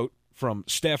direct quote from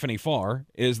Stephanie Farr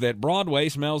is that Broadway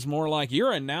smells more like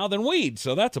urine now than weed,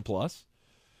 so that's a plus.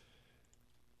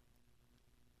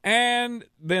 And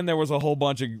then there was a whole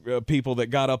bunch of people that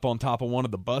got up on top of one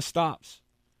of the bus stops.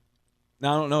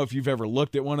 Now, I don't know if you've ever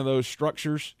looked at one of those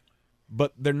structures,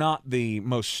 but they're not the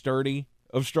most sturdy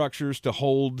of structures to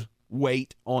hold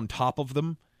weight on top of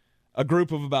them. A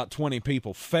group of about 20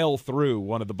 people fell through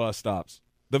one of the bus stops.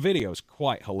 The video is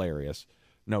quite hilarious.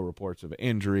 No reports of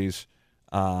injuries.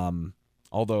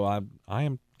 Although I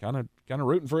am kind of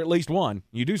rooting for at least one.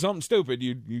 You do something stupid,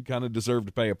 you kind of deserve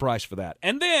to pay a price for that.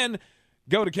 And then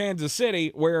go to Kansas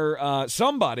City, where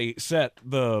somebody set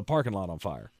the parking lot on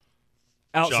fire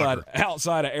outside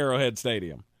of Arrowhead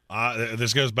Stadium.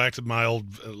 This goes back to my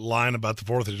old line about the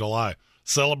 4th of July.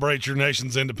 Celebrate your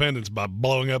nation's independence by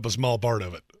blowing up a small part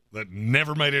of it. That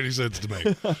never made any sense to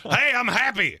me. Hey, I'm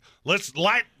happy. Let's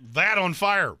light that on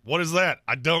fire. What is that?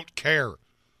 I don't care.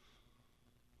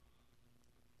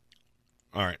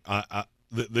 All right.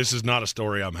 This is not a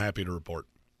story I'm happy to report.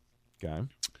 Okay.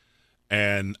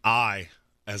 And I,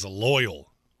 as a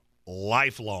loyal,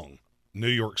 lifelong New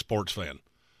York sports fan,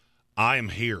 I am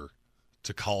here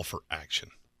to call for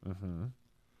action. Mm-hmm. I'm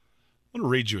going to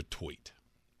read you a tweet.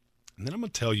 And then I'm going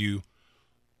to tell you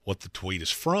what the tweet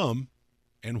is from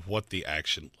and what the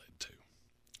action led to.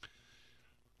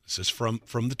 This is from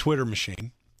the Twitter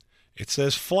machine. It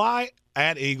says, "Fly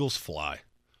at Eagles fly.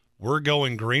 We're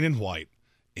going green and white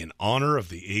in honor of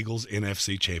the Eagles'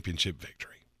 NFC Championship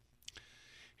victory."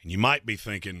 And you might be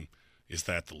thinking, is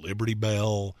that the Liberty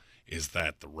Bell? Is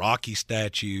that the Rocky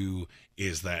statue?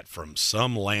 Is that from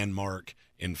some landmark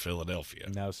in Philadelphia?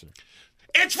 No, sir.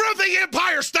 It's from the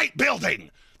Empire State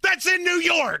Building. That's in New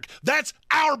York. That's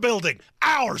our building.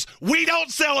 Ours. We don't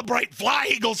celebrate Fly,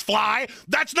 Eagles, Fly.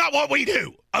 That's not what we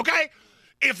do, okay?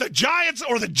 If the Giants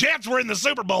or the Jets were in the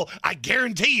Super Bowl, I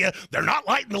guarantee you they're not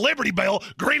lighting the Liberty Bell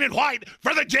green and white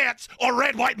for the Jets or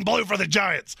red, white, and blue for the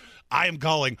Giants. I am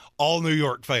calling all New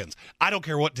York fans. I don't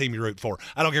care what team you root for.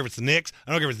 I don't care if it's the Knicks.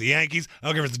 I don't care if it's the Yankees. I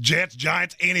don't care if it's the Jets,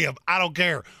 Giants, any of them. I don't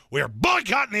care. We are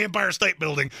boycotting the Empire State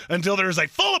Building until there is a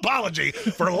full apology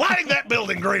for lighting that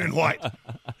building green and white.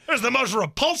 It's the most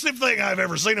repulsive thing I've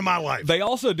ever seen in my life. They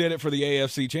also did it for the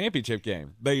AFC Championship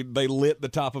game. They lit the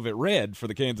top of it red for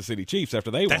the Kansas City Chiefs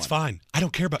after they won. That's fine. I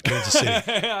don't care about Kansas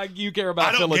City. You care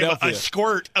about Philadelphia. I don't give a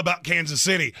squirt about Kansas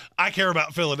City. I care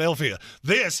about Philadelphia.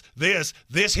 This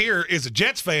here is a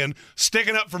Jets fan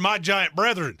sticking up for my Giant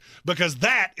brethren, because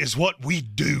that is what we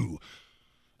do.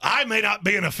 I may not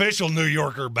be an official New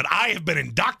Yorker, but I have been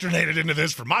indoctrinated into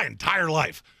this for my entire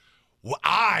life.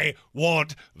 I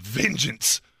want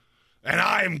vengeance. And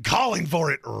I am calling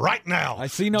for it right now.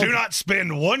 Do not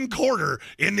spend one quarter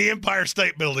in the Empire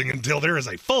State Building until there is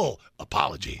a full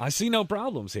apology. I see no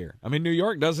problems here. I mean, New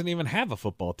York doesn't even have a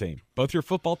football team. Both your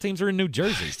football teams are in New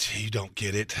Jersey. You don't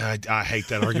get it. I hate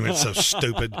that argument. It's so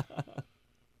stupid.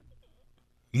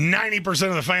 90%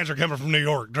 of the fans are coming from New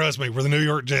York. Trust me. We're the New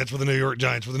York Jets. We're the New York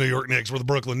Giants. We're the New York Knicks. We're the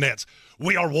Brooklyn Nets.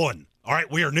 We are one. All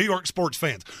right, we are New York sports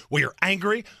fans. We are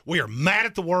angry. We are mad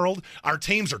at the world. Our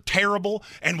teams are terrible,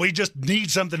 and we just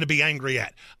need something to be angry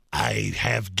at. I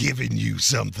have given you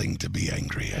something to be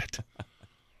angry at.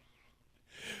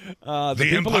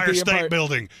 The Empire State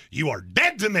Building, you are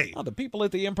dead to me. The people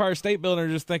at the Empire State Building are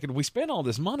just thinking, we spend all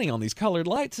this money on these colored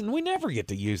lights, and we never get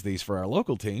to use these for our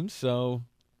local teams, so...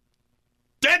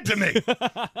 Dead to me.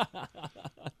 I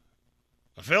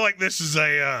feel like this is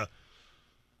a...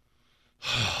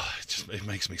 It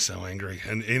makes me so angry.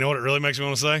 And you know what it really makes me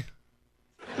want to say?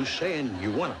 You saying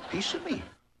you want a piece of me?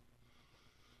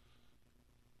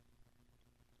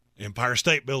 Empire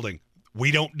State Building.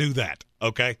 We don't do that,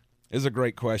 okay? This is a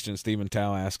great question Stephen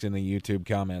Tao asked in the YouTube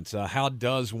comments. How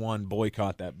does one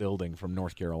boycott that building from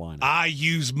North Carolina? I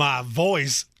use my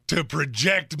voice to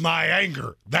project my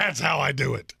anger. That's how I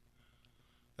do it.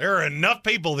 There are enough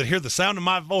people that hear the sound of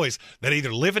my voice that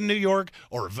either live in New York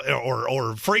or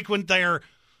frequent there.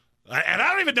 And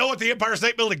I don't even know what the Empire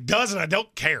State Building does, and I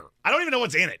don't care. I don't even know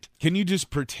what's in it. Can you just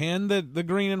pretend that the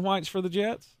green and white's for the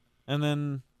Jets? And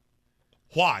then...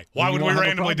 Why? Why would we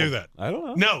randomly do that? I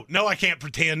don't know. No, I can't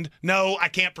pretend. No, I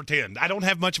can't pretend. I don't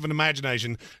have much of an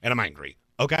imagination, and I'm angry.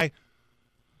 Okay?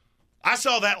 I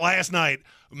saw that last night.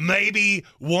 Maybe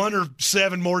 1 or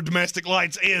 7 more domestic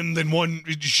lights in than one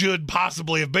should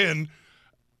possibly have been,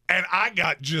 and I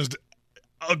got just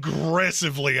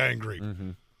aggressively angry.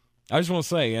 Mm-hmm. I just want to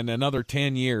say, in another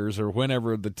 10 years or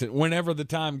whenever the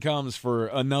time comes for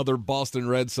another Boston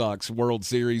Red Sox World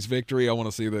Series victory, I want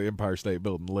to see the Empire State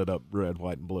Building lit up red,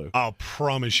 white, and blue. I'll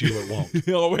promise you it won't.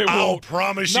 No, it I'll won't.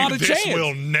 promise Not you a this chance.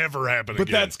 will never happen But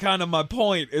again. that's kind of my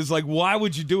point, is like, why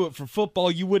would you do it for football?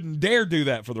 You wouldn't dare do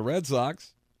that for the Red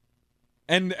Sox.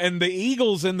 And the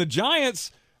Eagles and the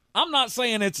Giants, I'm not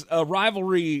saying it's a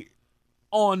rivalry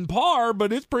on par,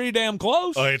 but it's pretty damn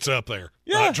close. It's up there.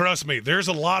 Yeah. Trust me, there's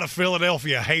a lot of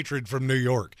Philadelphia hatred from New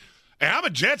York. And I'm a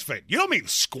Jets fan. You don't mean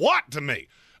squat to me.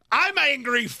 I'm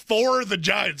angry for the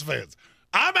Giants fans.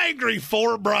 I'm angry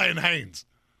for Brian Haynes.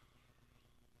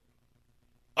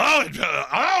 Oh,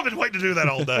 I've been waiting to do that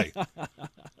all day.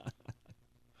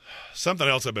 Something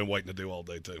else I've been waiting to do all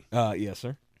day, too. Yes,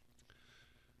 sir.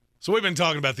 So we've been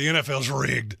talking about the NFL's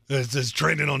rigged. It's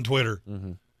trending on Twitter.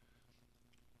 Mm-hmm.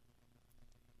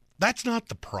 That's not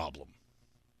the problem.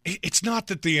 It's not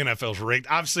that the NFL's rigged.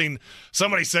 I've seen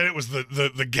somebody said it was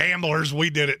the gamblers. We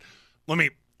did it. Let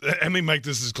me make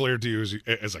this as clear to you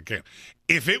as I can.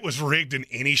 If it was rigged in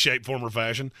any shape, form, or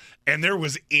fashion, and there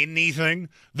was anything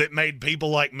that made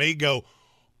people like me go,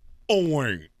 oh,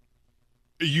 wait,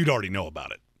 you'd already know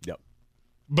about it. Yep.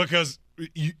 Because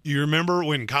you remember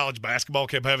when college basketball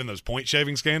kept having those point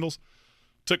shaving scandals?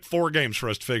 Took 4 games for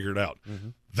us to figure it out. Mm-hmm.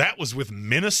 That was with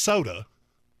Minnesota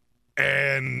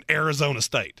and Arizona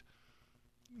State.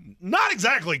 Not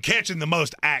exactly catching the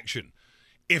most action.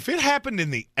 If it happened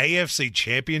in the AFC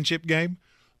Championship game,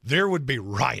 there would be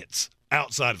riots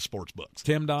outside of sports books.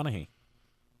 Tim Donaghy.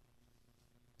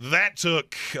 That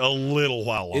took a little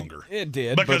while longer. It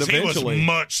did, because but eventually, he was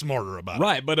much smarter about it.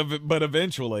 Right, but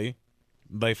eventually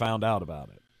they found out about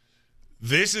it.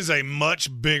 This is a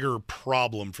much bigger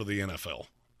problem for the NFL.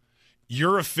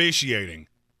 Your officiating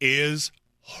is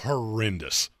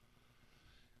horrendous.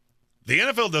 The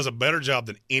NFL does a better job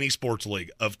than any sports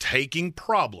league of taking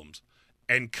problems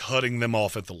and cutting them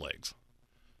off at the legs.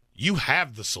 You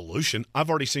have the solution. I've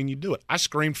already seen you do it. I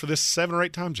screamed for this 7 or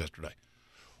 8 times yesterday.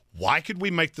 Why could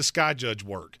we make the Sky Judge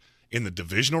work in the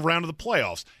divisional round of the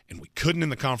playoffs and we couldn't in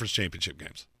the conference championship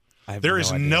games? There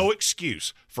is no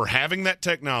excuse for having that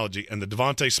technology and the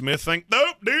Devontae Smith thing.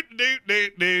 Nope,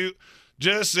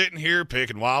 just sitting here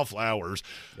picking wildflowers.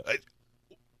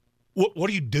 What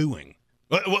are you doing?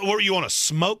 What were you on a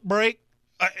smoke break?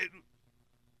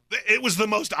 It was the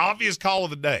most obvious call of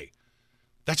the day.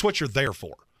 That's what you're there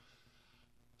for.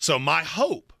 So my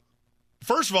hope,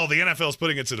 first of all, the NFL is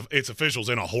putting its officials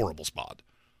in a horrible spot.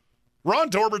 Ron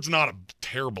Torbert's not a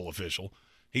terrible official.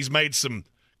 He's made some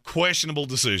questionable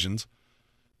decisions,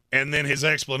 and then his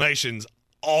explanations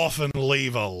often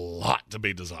leave a lot to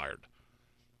be desired.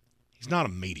 He's not a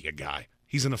media guy.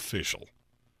 He's an official.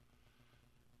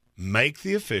 Make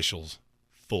the officials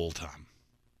full-time.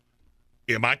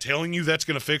 Am I telling you that's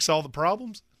going to fix all the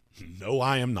problems? No,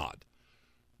 I am not.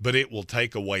 But it will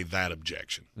take away that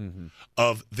objection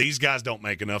of these guys don't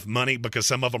make enough money because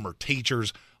some of them are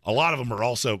teachers. A lot of them are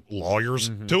also lawyers.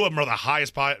 2 of them are the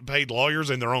highest paid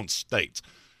lawyers in their own states.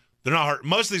 They're not hurt.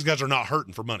 Most of these guys are not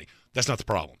hurting for money. That's not the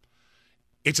problem.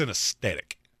 It's an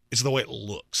aesthetic. It's the way it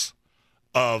looks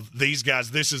of these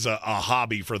guys. This is a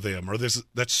hobby for them, or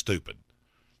that's stupid.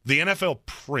 The NFL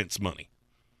prints money.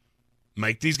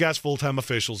 Make these guys full-time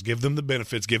officials, give them the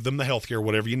benefits, give them the health care,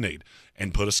 whatever you need,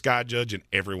 and put a Sky Judge in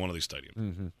every one of these stadiums.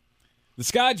 Mm-hmm. The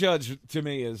Sky Judge, to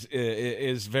me,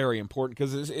 is very important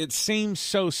because it seems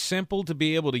so simple to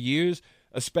be able to use,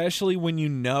 especially when you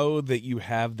know that you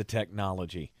have the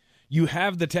technology. You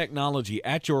have the technology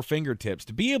at your fingertips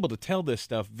to be able to tell this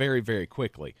stuff very, very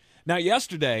quickly. Now,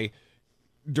 yesterday,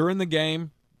 during the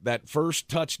game, that first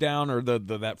touchdown or that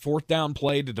 4th down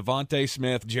play to Devontae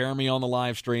Smith, Jeremy on the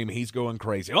live stream, he's going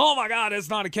crazy. Oh, my God,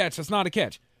 it's not a catch. It's not a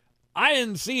catch. I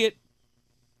didn't see it.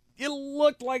 It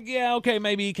looked like, yeah, okay,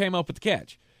 maybe he came up with the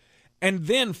catch. And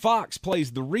then Fox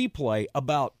plays the replay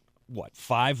about,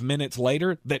 5 minutes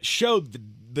later that showed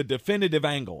the definitive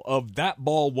angle of that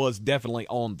ball was definitely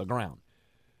on the ground.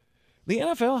 The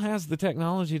NFL has the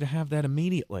technology to have that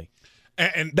immediately.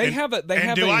 And do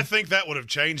I think that would have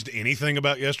changed anything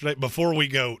about yesterday before we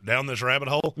go down this rabbit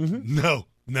hole? Mm-hmm.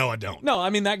 No, I don't. No, I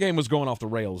mean, that game was going off the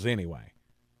rails anyway.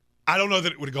 I don't know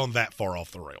that it would have gone that far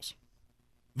off the rails.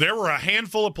 There were a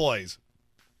handful of plays.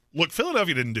 Look,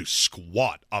 Philadelphia didn't do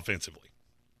squat offensively.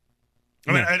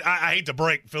 I mean, I hate to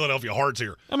break Philadelphia hearts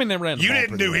here. I mean, they ran the ball You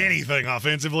didn't do well. anything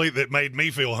offensively that made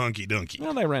me feel hunky-dunky.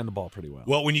 Well, they ran the ball pretty well.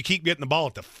 Well, when you keep getting the ball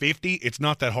at the 50, it's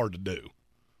not that hard to do.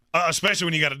 Especially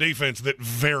when you got a defense that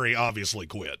very obviously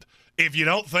quit. If you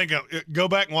don't think go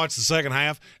back and watch the second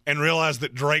half and realize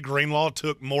that Dre Greenlaw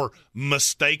took more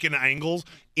mistaken angles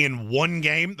in one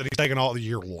game than he's taken all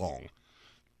year long.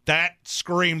 That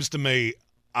screams to me,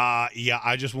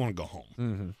 I just want to go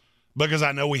home because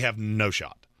I know we have no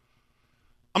shot.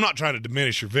 I'm not trying to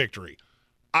diminish your victory.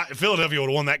 Philadelphia would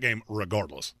have won that game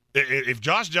regardless. If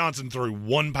Josh Johnson threw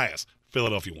one pass,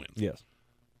 Philadelphia wins. Yes.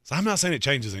 So I'm not saying it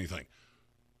changes anything.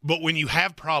 But when you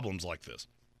have problems like this,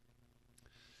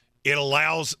 it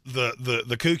allows the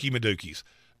kooky madookies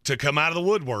to come out of the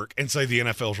woodwork and say the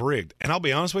NFL's rigged. And I'll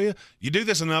be honest with you, you do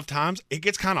this enough times, it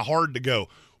gets kind of hard to go,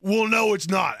 well, no, it's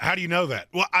not. How do you know that?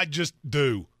 Well, I just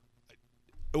do.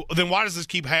 Then why does this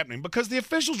keep happening? Because the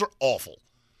officials are awful.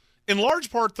 In large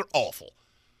part, they're awful.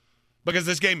 Because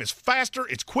this game is faster,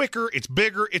 it's quicker, it's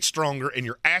bigger, it's stronger, and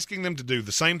you're asking them to do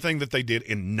the same thing that they did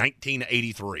in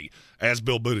 1983, as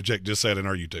Bill Buttigieg just said in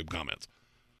our YouTube comments.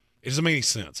 It doesn't make any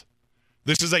sense.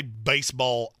 This is a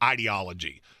baseball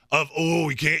ideology of,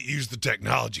 we can't use the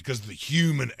technology because of the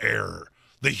human error,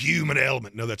 the human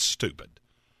element. No, that's stupid.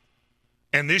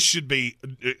 And this should be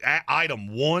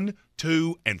item 1,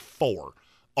 2, and 4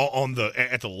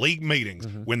 at the league meetings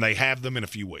when they have them in a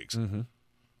few weeks.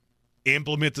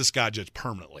 Implement the Sky Judge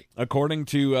permanently. According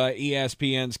to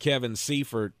ESPN's Kevin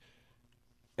Seifert,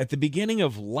 at the beginning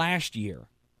of last year,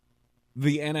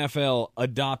 the NFL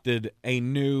adopted a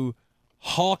new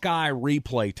Hawkeye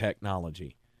replay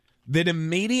technology that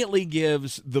immediately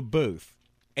gives the booth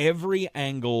every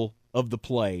angle of the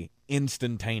play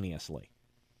instantaneously.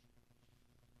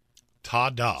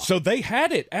 Ta-da. So they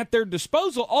had it at their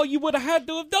disposal. All you would have had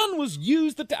to have done was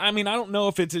use the I don't know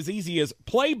if it's as easy as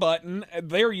play button,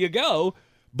 there you go,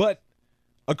 but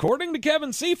according to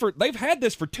Kevin Seifert, they've had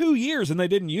this for 2 years and they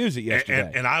didn't use it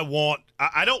yesterday. And I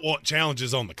don't want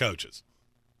challenges on the coaches.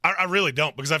 I really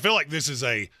don't, because I feel like this is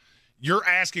you're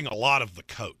asking a lot of the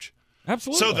coach.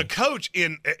 Absolutely. So the coach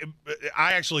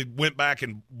I actually went back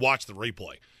and watched the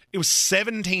replay. It was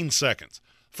 17 seconds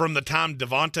from the time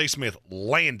Devontae Smith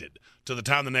landed to the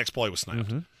time the next play was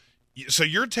snapped. So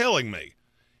you're telling me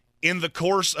in the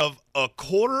course of a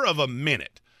quarter of a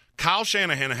minute, Kyle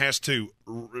Shanahan has to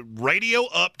radio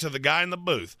up to the guy in the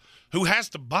booth who has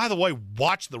to, by the way,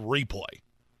 watch the replay.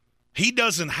 He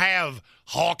doesn't have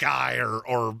Hawkeye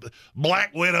or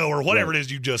Black Widow or whatever it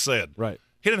is you just said. Right.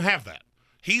 He doesn't have that.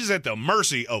 He's at the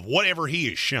mercy of whatever he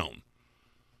is shown.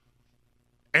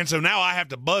 And so now I have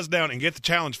to buzz down and get the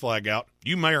challenge flag out.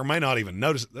 You may or may not even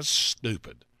notice it. That's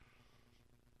stupid.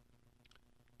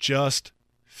 Just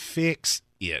fix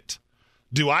it.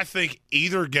 Do I think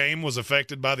either game was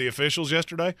affected by the officials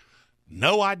yesterday?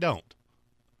 No, I don't.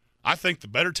 I think the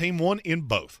better team won in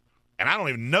both. And I don't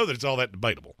even know that it's all that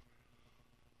debatable.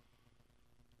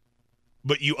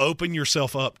 But you open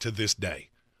yourself up to this day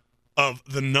of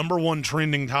the number one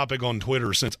trending topic on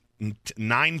Twitter since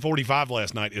 9:45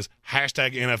 last night is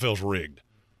hashtag NFL's rigged.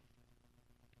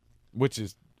 Which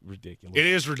is ridiculous. It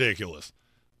is ridiculous.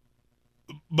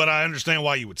 But I understand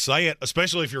why you would say it,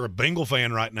 especially if you're a Bengal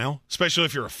fan right now, especially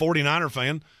if you're a 49er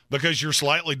fan, because you're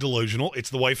slightly delusional. It's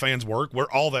the way fans work.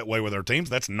 We're all that way with our teams.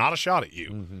 That's not a shot at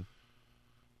you.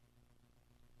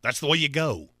 That's the way you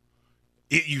go.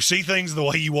 You see things the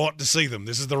way you want to see them.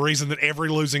 This is the reason that every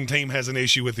losing team has an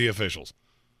issue with the officials.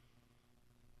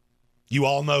 You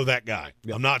all know that guy.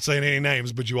 Yep. I'm not saying any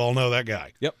names, but you all know that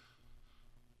guy. Yep.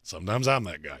 Sometimes I'm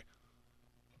that guy.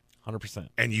 100%.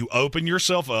 And you open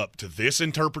yourself up to this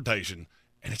interpretation,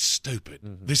 and it's stupid.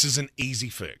 This is an easy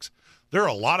fix. There are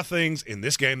a lot of things in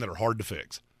this game that are hard to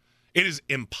fix. It is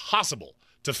impossible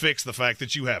to fix the fact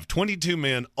that you have 22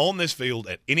 men on this field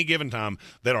at any given time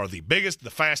that are the biggest, the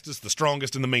fastest, the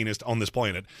strongest, and the meanest on this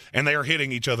planet, and they are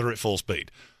hitting each other at full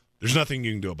speed. There's nothing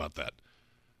you can do about that.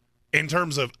 In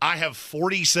terms of, I have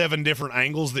 47 different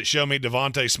angles that show me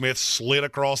Devontae Smith slid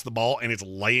across the ball and it's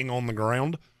laying on the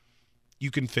ground, you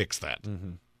can fix that.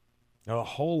 A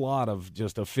whole lot of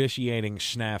just officiating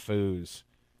snafus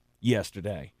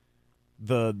yesterday.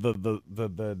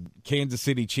 The Kansas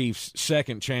City Chiefs'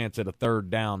 second chance at a third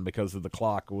down because of the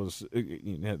clock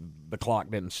the clock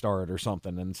didn't start or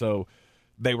something, and so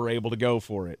they were able to go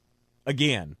for it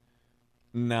again.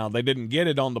 Now, they didn't get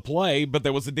it on the play, but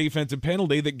there was a defensive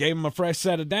penalty that gave them a fresh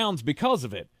set of downs because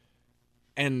of it.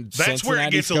 And that's where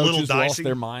it gets a little dicey. Lost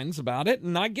their minds about it,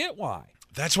 and I get why.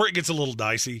 That's where it gets a little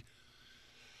dicey.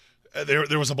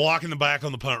 There was a block in the back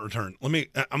on the punt return. I'm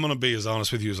going to be as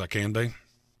honest with you as I can be. I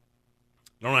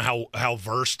don't know how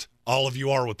versed all of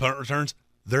you are with punt returns.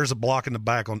 There's a block in the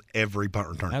back on every punt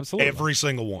return. Absolutely. Every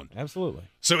single one. Absolutely.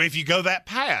 So if you go that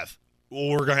path,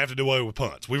 we're going to have to do away with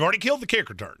punts. We've already killed the kick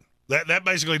return. That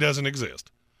basically doesn't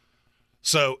exist.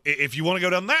 So if you want to go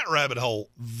down that rabbit hole,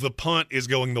 the punt is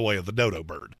going the way of the dodo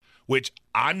bird, which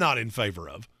I'm not in favor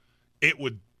of. It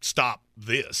would stop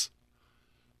this.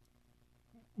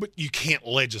 But you can't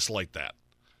legislate that.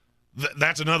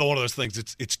 That's another one of those things.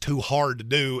 It's too hard to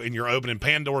do, and you're opening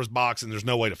Pandora's box, and there's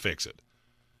no way to fix it.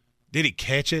 Did he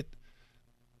catch it?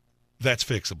 That's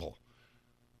fixable.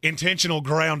 Intentional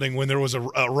grounding when there was a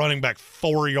running back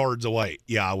 4 yards away.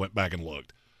 Yeah, I went back and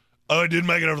looked. Oh, it didn't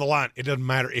make it over the line. It doesn't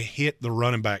matter. It hit the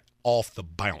running back off the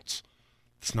bounce.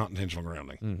 It's not intentional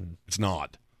grounding. Mm-hmm. It's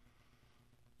not.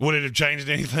 Would it have changed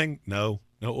anything? No,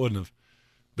 it wouldn't have.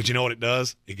 But you know what it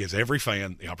does? It gives every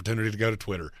fan the opportunity to go to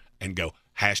Twitter and go,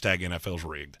 #NFL's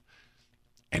rigged.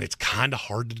 And it's kind of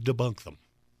hard to debunk them.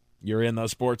 You're in the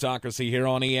Sportsocracy here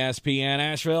on ESPN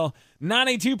Asheville,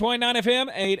 92.9 FM,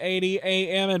 880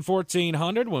 AM, and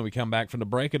 1400. When we come back from the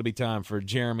break, it'll be time for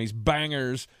Jeremy's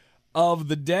Bangers of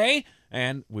the Day.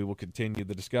 And we will continue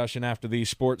the discussion after the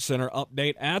Sports Center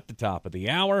update at the top of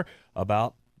the hour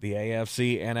about the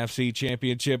AFC NFC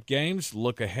Championship games.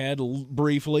 Look ahead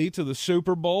briefly to the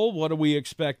Super Bowl. What do we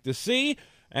expect to see?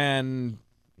 And,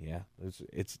 yeah,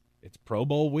 it's Pro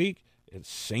Bowl week. It's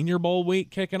Senior Bowl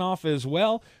week kicking off as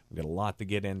well. We've got a lot to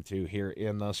get into here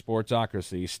in the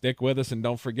Sportsocracy. Stick with us, and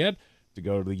don't forget to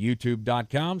go to the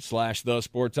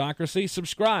youtube.com/thesportsocracy.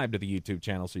 Subscribe to the YouTube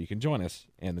channel so you can join us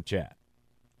in the chat.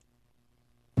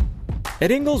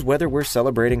 At Ingles, whether we're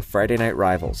celebrating Friday night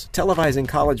rivals, televising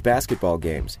college basketball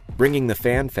games, bringing the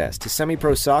Fan Fest to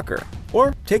semi-pro soccer,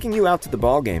 or taking you out to the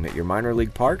ball game at your minor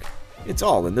league park, it's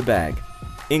all in the bag.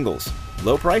 Ingles,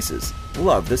 low prices,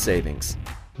 love the savings.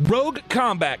 Rogue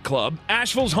Combat Club,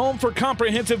 Asheville's home for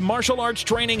comprehensive martial arts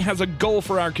training, has a goal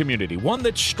for our community, one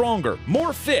that's stronger,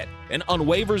 more fit, and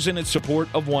unwavers in its support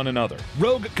of one another.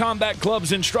 Rogue Combat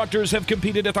Club's instructors have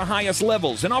competed at the highest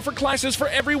levels and offer classes for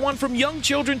everyone from young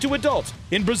children to adults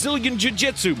in Brazilian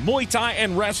Jiu-Jitsu, Muay Thai,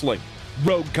 and wrestling.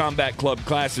 Rogue Combat Club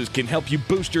classes can help you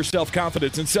boost your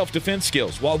self-confidence and self-defense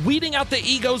skills while weeding out the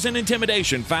egos and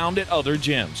intimidation found at other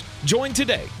gyms. Join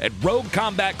today at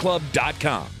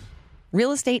roguecombatclub.com.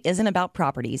 Real estate isn't about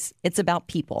properties, it's about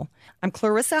people. I'm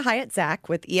Clarissa Hyatt Zach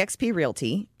with eXp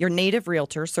Realty, your native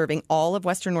realtor serving all of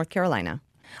Western North Carolina.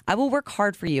 I will work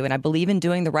hard for you, and I believe in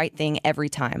doing the right thing every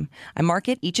time. I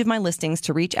market each of my listings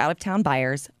to reach out-of-town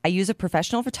buyers. I use a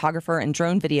professional photographer and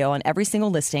drone video on every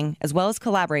single listing, as well as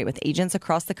collaborate with agents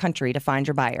across the country to find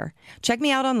your buyer. Check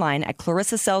me out online at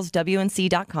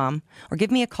clarissasellswnc.com or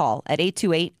give me a call at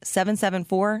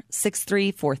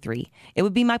 828-774-6343. It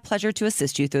would be my pleasure to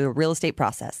assist you through the real estate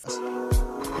process.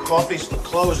 Coffee's the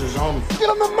closer's only. Get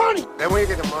him the money! Then when you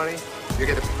get the money, you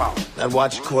get the power. That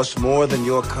watch costs more than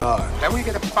your car. Then when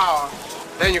you get the power,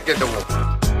 then you get the woman.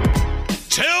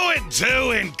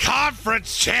 2-2 in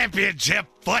conference championship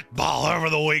football over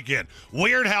the weekend.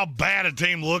 Weird how bad a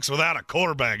team looks without a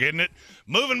quarterback, isn't it?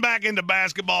 Moving back into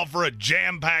basketball for a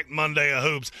jam-packed Monday of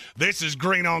hoops. This is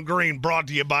Green on Green, brought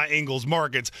to you by Ingles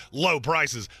Markets. Low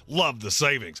prices, love the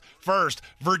savings. First,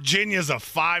 Virginia's a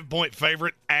 5-point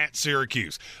favorite at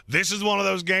Syracuse. This is one of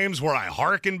those games where I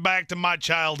hearken back to my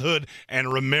childhood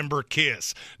and remember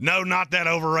Kiss. No, not that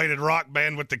overrated rock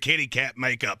band with the kitty cat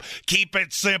makeup. Keep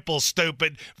it simple,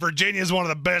 stupid. Virginia's one of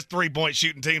the best three-point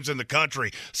shooting teams in the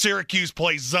country. Syracuse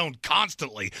plays zone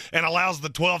constantly and allows the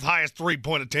 12th highest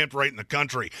three-point attempt rate in the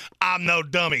country. I'm no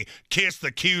dummy. Kiss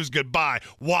the Q's goodbye.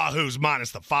 Wahoo's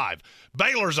minus the 5.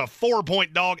 Baylor's a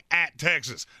 4-point dog at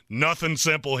Texas. Nothing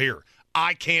simple here.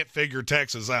 I can't figure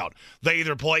Texas out. They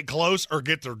either play close or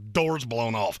get their doors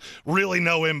blown off. Really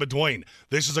no in between.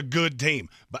 This is a good team,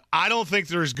 but I don't think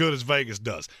they're as good as Vegas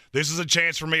does. This is a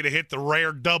chance for me to hit the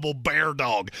rare double bear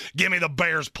dog. Give me the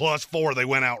Bears +4. They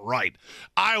went out right.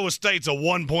 Iowa State's a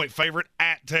 1-point favorite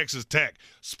at Texas Tech.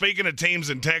 Speaking of teams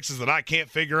in Texas that I can't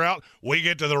figure out, we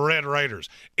get to the Red Raiders.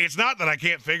 It's not that I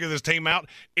can't figure this team out.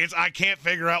 It's I can't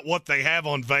figure out what they have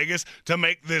on Vegas to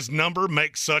make this number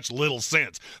make such little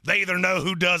sense. They either know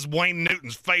who does Wayne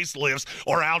Newton's facelifts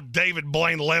or how David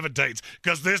Blaine levitates,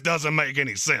 because this doesn't make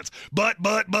any sense. But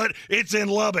it's in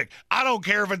Lubbock. I don't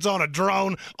care if it's on a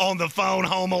drone, on the phone,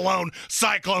 home alone.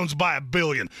 Cyclones by 1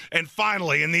 billion. And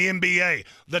finally, in the NBA,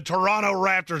 the Toronto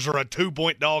Raptors are a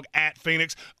 2-point dog at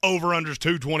Phoenix. Over-unders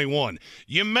 221.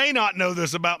 You may not know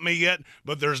this about me yet,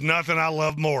 but there's nothing I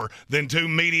love more than two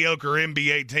mediocre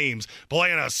NBA teams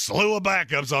playing a slew of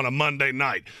backups on a Monday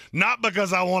night. Not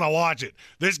because I want to watch it.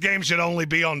 This game should only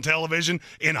be on television,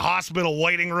 in hospital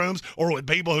waiting rooms, or with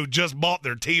people who just bought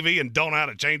their TV and don't know how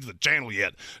to change the channel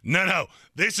yet. No.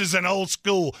 This is an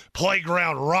old-school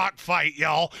playground rock fight,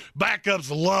 y'all.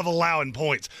 Backups love allowing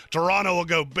points. Toronto will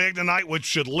go big tonight, which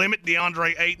should limit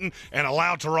DeAndre Ayton and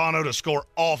allow Toronto to score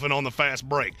often on the fast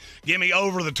break. Give me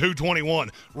over the 221.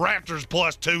 Raptors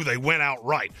 +2. They went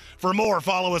outright. For more,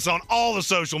 follow us on all the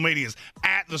social medias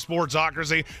at The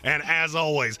Sportsocracy. And as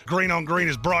always, Green on Green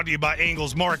is brought to you by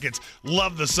Ingles Markets.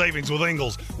 Love the savings with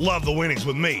Ingles. Love the winnings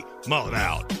with me. Mull it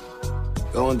out.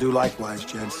 Go and do likewise,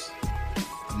 gents.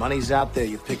 The money's out there.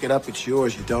 You pick it up, it's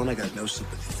yours. You don't, I got no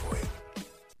sympathy for you.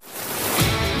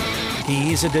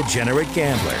 He's a degenerate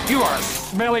gambler. You are a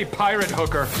smelly pirate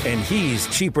hooker. And he's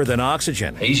cheaper than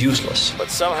oxygen. He's useless. But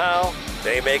somehow,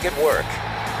 they make it work.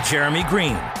 Jeremy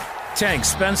Greene, Tank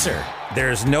Spencer.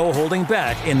 There's no holding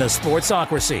back in the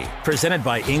Sportsocracy. Presented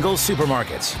by Ingles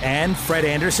Supermarkets and Fred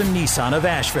Anderson Nissan of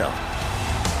Asheville.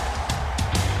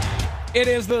 It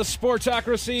is the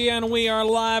Sportsocracy, and we are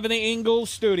live in the Ingles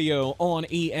studio on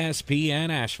ESPN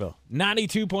Asheville.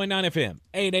 92.9 FM,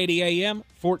 880 AM,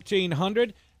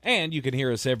 1400. And you can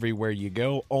hear us everywhere you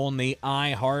go on the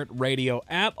iHeartRadio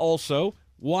app. Also,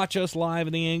 watch us live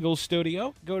in the Ingles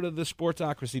studio. Go to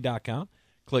thesportsocracy.com.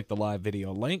 Click the live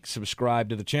video link. Subscribe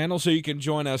to the channel so you can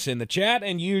join us in the chat.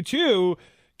 And you, too,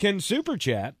 can super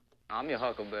chat. I'm your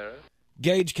huckleberry.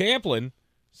 Gage Camplin.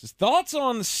 His thoughts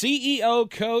on CEO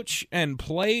coach and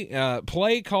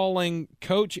play calling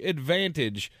coach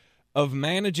advantage of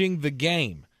managing the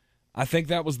game. I think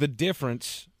that was the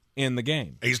difference in the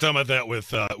game. He's talking about that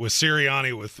with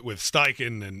Sirianni, with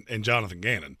Steichen, and Jonathan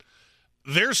Gannon.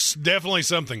 There's definitely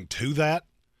something to that.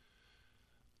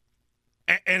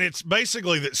 And it's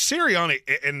basically that Sirianni,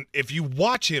 and if you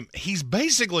watch him, he's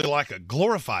basically like a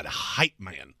glorified hype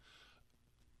man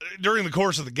during the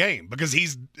course of the game because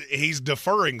he's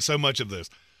deferring so much of this.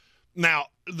 Now,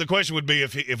 the question would be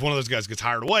if one of those guys gets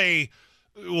hired away,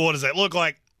 what does that look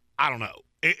like? I don't know.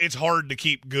 It's hard to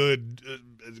keep good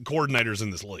coordinators in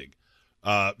this league.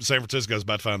 San Francisco's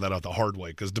about to find that out the hard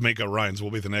way because D'Amico Ryans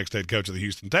will be the next head coach of the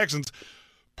Houston Texans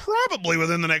probably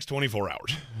within the next 24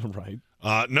 hours. Right.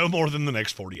 No more than the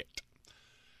next 48.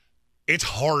 It's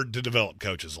hard to develop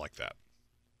coaches like that.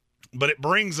 But it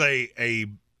brings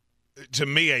to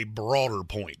me, a broader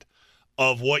point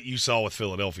of what you saw with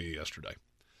Philadelphia yesterday.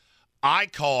 I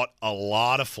caught a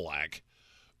lot of flack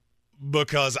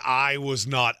because I was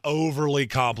not overly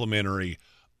complimentary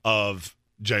of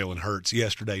Jalen Hurts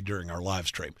yesterday during our live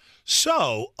stream.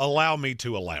 So, allow me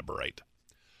to elaborate.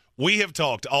 We have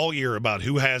talked all year about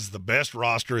who has the best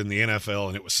roster in the NFL,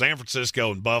 and it was San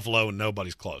Francisco and Buffalo, and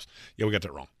nobody's close. Yeah, we got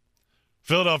that wrong.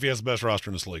 Philadelphia has the best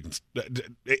roster in this league.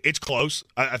 It's close.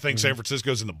 I think San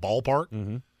Francisco's in the ballpark.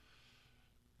 Mm-hmm.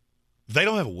 They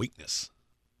don't have a weakness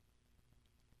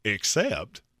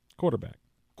except quarterback.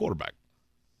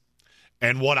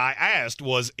 And what I asked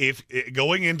was if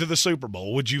going into the Super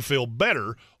Bowl, would you feel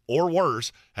better or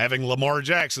worse having Lamar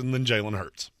Jackson than Jalen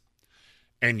Hurts?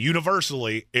 And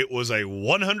universally, it was a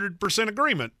 100%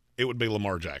 agreement it would be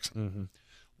Lamar Jackson.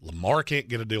 Mm-hmm. Lamar can't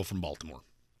get a deal from Baltimore.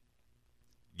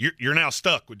 You're now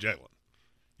stuck with Jalen.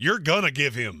 You're going to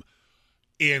give him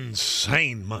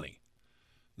insane money.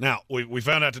 Now, we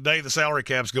found out today the salary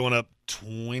cap's going up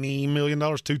 $20 million,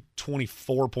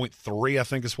 $224.3, I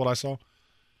think is what I saw.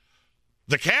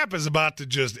 The cap is about to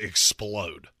just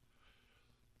explode.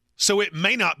 So it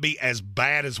may not be as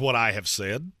bad as what I have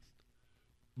said,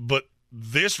 but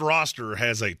this roster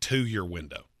has a 2-year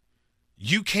window.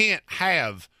 You can't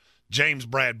have James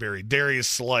Bradbury, Darius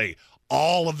Slay,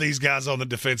 all of these guys on the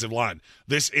defensive line,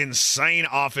 this insane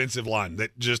offensive line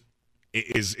that just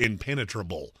is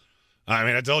impenetrable. I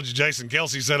mean, I told you Jason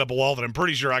Kelsey set up a wall that I'm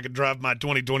pretty sure I could drive my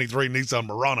 2023 Nissan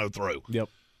Murano through. Yep.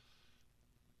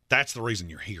 That's the reason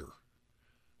you're here.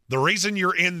 The reason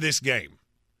you're in this game,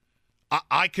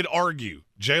 I could argue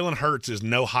Jalen Hurts is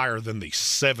no higher than the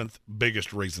 7th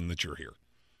biggest reason that you're here.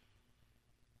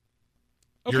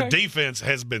 Okay. Your defense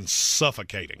has been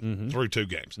suffocating through 2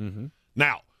 games. Mm-hmm.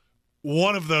 Now,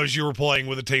 one of those you were playing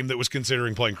with a team that was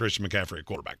considering playing Christian McCaffrey at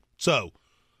quarterback. So,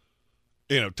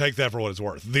 take that for what it's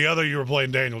worth. The other you were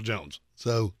playing Daniel Jones.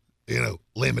 So,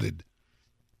 limited.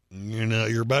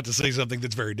 You're about to see something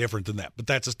that's very different than that. But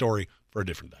that's a story for a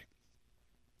different day.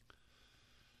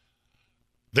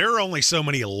 There are only so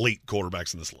many elite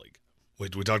quarterbacks in this league. We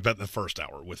talked about in the first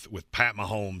hour with Pat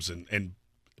Mahomes and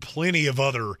plenty of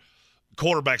other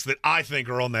quarterbacks that I think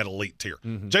are on that elite tier.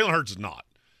 Mm-hmm. Jalen Hurts is not.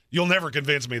 You'll never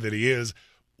convince me that he is.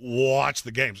 Watch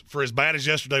the games. For as bad as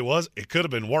yesterday was, it could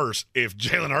have been worse if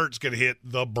Jalen Hurts could hit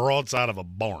the broadside of a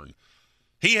barn.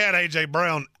 He had A.J.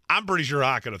 Brown. I'm pretty sure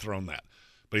I could have thrown that.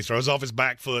 But he throws off his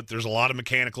back foot. There's a lot of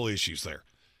mechanical issues there.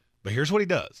 But here's what he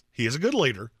does. He is a good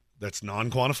leader. That's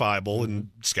non-quantifiable,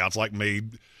 and scouts like me,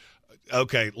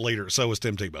 okay, leader. So was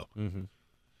Tim Tebow.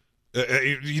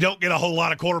 Mm-hmm. You don't get a whole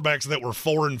lot of quarterbacks that were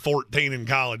 4-14 in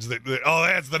college.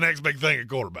 That's the next big thing at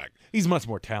quarterback. He's much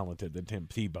more talented than Tim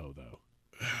Tebow, though.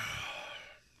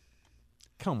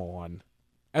 Come on.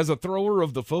 as a thrower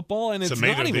of the football, and it's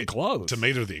not even close. To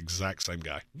me, they're the exact same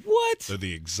guy. What? They're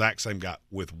the exact same guy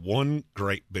with one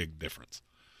great big difference.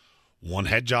 One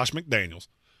had Josh McDaniels.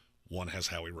 One has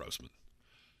Howie Roseman.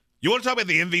 You want to talk about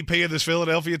the MVP of this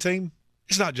Philadelphia team?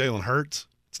 It's not Jalen Hurts.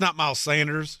 It's not Miles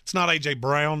Sanders. It's not A.J.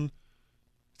 Brown.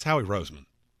 It's Howie Roseman.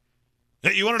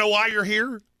 You want to know why you're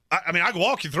here? I mean, I can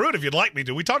walk you through it if you'd like me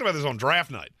to. We talked about this on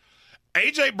draft night.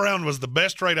 A.J. Brown was the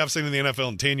best trade I've seen in the NFL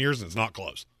in 10 years, and it's not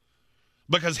close.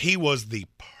 Because he was the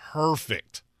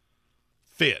perfect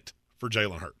fit for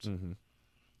Jalen Hurts. Mm-hmm.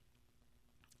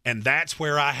 And that's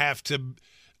where I have to,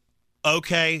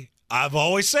 okay, I've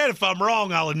always said if I'm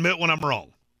wrong, I'll admit when I'm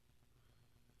wrong.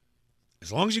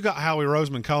 As long as you got Howie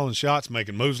Roseman calling shots,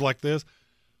 making moves like this,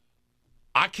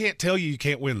 I can't tell you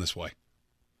can't win this way.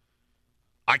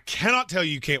 I cannot tell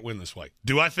you can't win this way.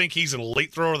 Do I think he's an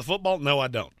elite thrower of the football? No, I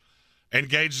don't. And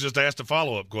Gage just asked a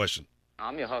follow-up question.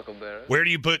 I'm your huckleberry. Where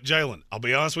do you put Jalen? I'll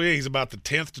be honest with you, he's about the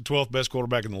 10th to 12th best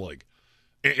quarterback in the league.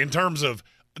 In terms of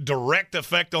direct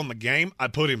effect on the game, I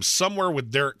put him somewhere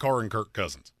with Derek Carr and Kirk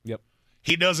Cousins. Yep.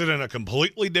 He does it in a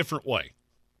completely different way.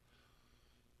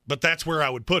 But that's where I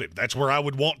would put him. That's where I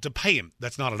would want to pay him.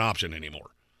 That's not an option anymore.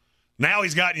 Now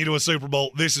he's gotten you to a Super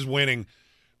Bowl. This is winning.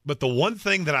 But the one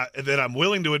thing that I'm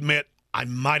willing to admit, I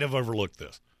might have overlooked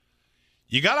this.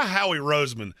 You got a Howie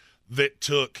Roseman that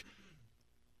took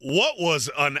what was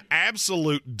an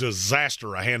absolute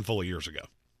disaster a handful of years ago.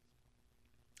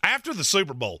 After the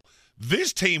Super Bowl,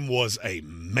 this team was a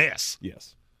mess.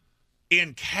 Yes.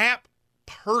 In cap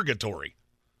purgatory.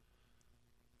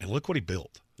 And look what he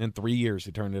built. In 3 years,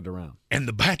 he turned it around. And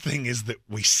the bad thing is that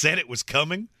we said it was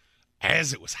coming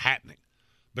as it was happening.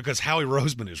 Because Howie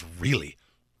Roseman is really,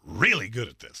 really good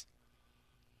at this.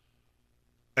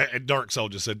 And Dark Soul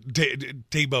just said,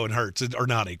 Tebow and Hurts are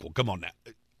not equal. Come on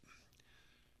now.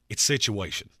 It's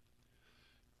situation.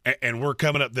 And we're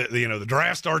coming up, the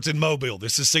draft starts in Mobile.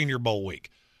 This is Senior Bowl week.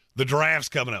 The draft's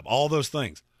coming up. All those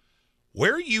things.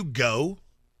 Where you go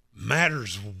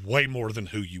matters way more than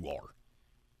who you are.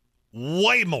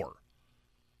 Way more.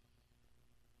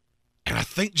 And I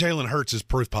think Jalen Hurts is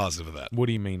proof positive of that. What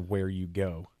do you mean, where you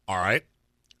go? All right.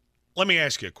 Let me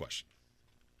ask you a question.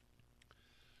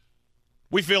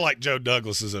 We feel like Joe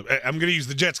Douglas is I'm going to use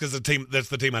the Jets because that's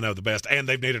the team I know the best, and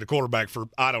they've needed a quarterback for,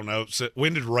 I don't know,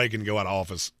 when did Reagan go out of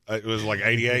office? It was like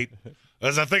 88?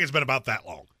 I think it's been about that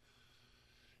long.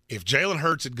 If Jalen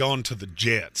Hurts had gone to the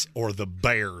Jets or the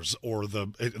Bears or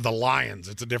the Lions,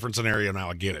 it's a different scenario now,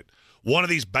 I get it. One of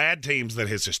these bad teams that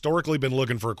has historically been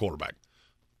looking for a quarterback,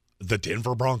 the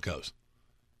Denver Broncos.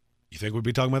 You think we'd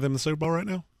be talking about them in the Super Bowl right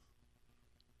now?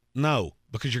 No,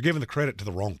 because you're giving the credit to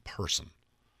the wrong person.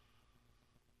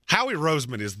 Howie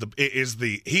Roseman is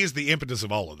the impetus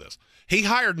of all of this. He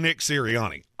hired Nick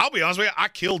Sirianni. I'll be honest with you, I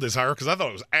killed this hire because I thought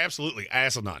it was absolutely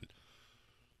asinine.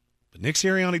 But Nick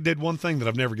Sirianni did one thing that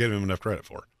I've never given him enough credit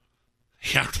for.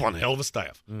 He hired one hell of a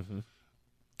staff. Mm-hmm.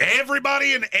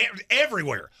 Everybody and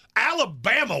everywhere.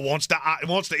 Alabama wants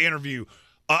to interview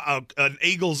an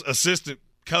Eagles assistant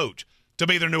coach to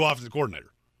be their new offensive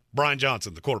coordinator. Brian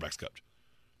Johnson, the quarterback's coach.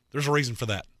 There's a reason for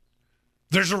that.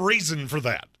 There's a reason for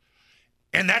that.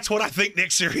 And that's what I think Nick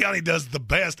Sirianni does the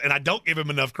best, and I don't give him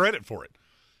enough credit for it.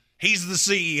 He's the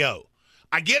CEO.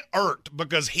 I get irked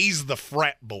because he's the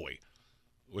frat boy,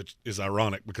 which is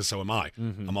ironic because so am I.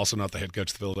 Mm-hmm. I'm also not the head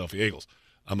coach of the Philadelphia Eagles.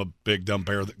 I'm a big dumb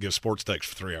bear that gives sports takes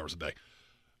for 3 hours a day.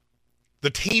 The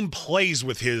team plays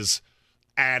with his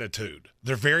attitude.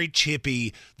 They're very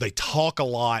chippy. They talk a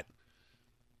lot.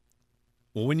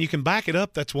 Well, when you can back it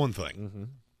up, that's one thing. Mm-hmm.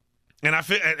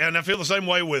 And I feel the same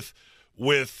way with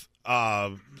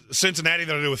Cincinnati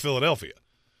that I do with Philadelphia.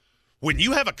 When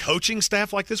you have a coaching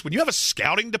staff like this, when you have a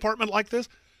scouting department like this,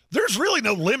 there's really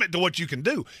no limit to what you can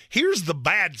do. Here's the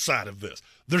bad side of this.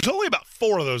 There's only about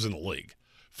 4 of those in the league.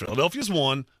 Philadelphia's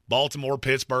one, Baltimore,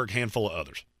 Pittsburgh, handful of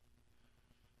others.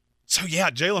 So,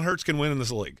 yeah, Jalen Hurts can win in this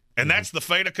league. And that's the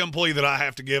fait accompli that I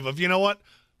have to give of, you know what?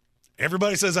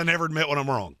 Everybody says I never admit when I'm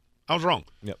wrong. I was wrong.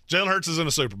 Yep. Jalen Hurts is in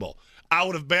a Super Bowl. I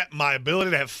would have bet my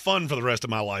ability to have fun for the rest of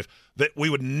my life that we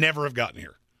would never have gotten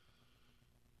here.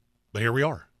 But here we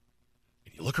are.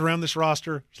 And you look around this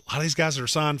roster, there's a lot of these guys that are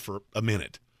signed for a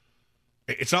minute.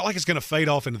 It's not like it's going to fade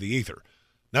off into the ether.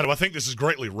 Now, do I think this is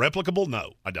greatly replicable?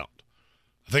 No, I don't.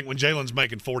 I think when Jalen's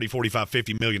making $40, $45,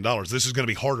 $50 million, this is going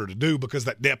to be harder to do because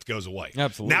that depth goes away.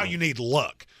 Absolutely. Now you need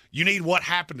luck. You need what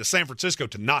happened to San Francisco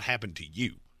to not happen to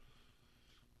you.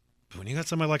 But when you got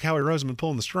somebody like Howie Roseman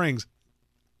pulling the strings,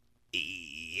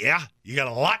 yeah, you got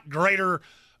a lot greater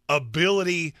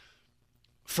ability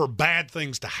for bad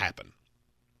things to happen.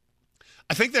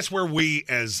 I think that's where we,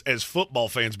 as football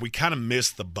fans, we kind of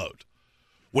miss the boat.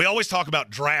 We always talk about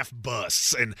draft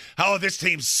busts and, oh, this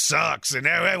team sucks, and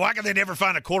why can they never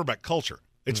find a quarterback? Culture.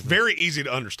 It's very easy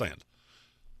to understand.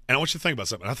 And I want you to think about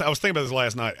something. I was thinking about this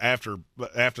last night after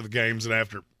the games and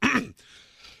after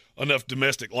enough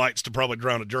domestic lights to probably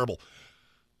drown a gerbil.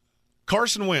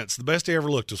 Carson Wentz, the best he ever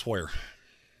looked is where?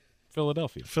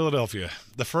 Philadelphia.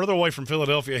 The further away from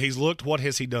Philadelphia he's looked, what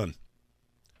has he done?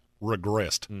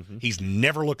 Regressed. He's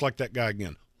never looked like that guy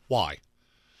again. Why?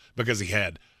 Because he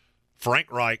had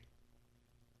Frank Reich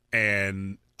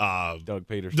and Doug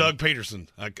Peterson.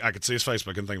 I could see his face,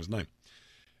 but I couldn't think of his name.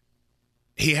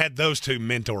 He had those two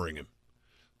mentoring him.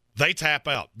 They tap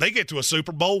out. They get to a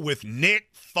Super Bowl with Nick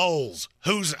Foles,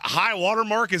 whose high water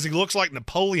mark is he looks like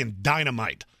Napoleon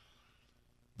Dynamite.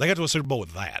 They got to a Super Bowl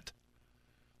with that.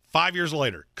 5 years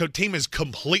later, team is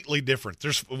completely different.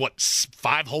 There's,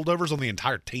 5 holdovers on the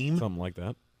entire team? Something like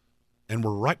that. And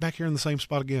we're right back here in the same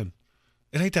spot again.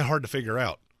 It ain't that hard to figure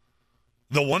out.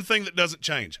 The one thing that doesn't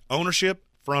change, ownership,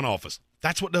 front office.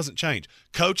 That's what doesn't change.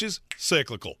 Coaches,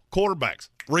 cyclical. Quarterbacks,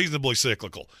 reasonably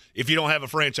cyclical if you don't have a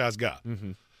franchise guy.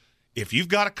 If you've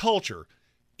got a culture,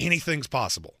 anything's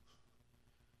possible.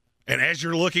 And as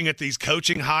you're looking at these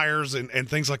coaching hires and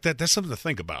things like that, that's something to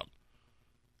think about.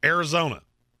 Arizona.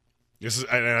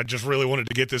 And I just really wanted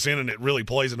to get this in, and it really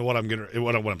plays into what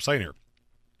I'm saying here.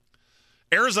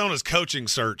 Arizona's coaching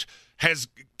search has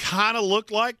kind of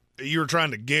looked like you were trying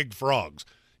to gig frogs.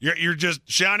 You're just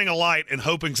shining a light and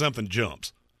hoping something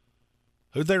jumps.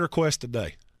 Who'd they request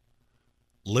today?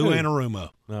 Lou Anarumo.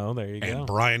 Oh, there you go. And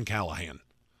Brian Callahan.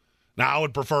 Now, I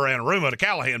would prefer Anarumo to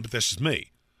Callahan, but this is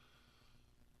me.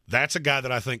 That's a guy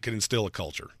that I think can instill a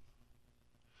culture.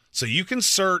 So you can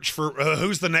search for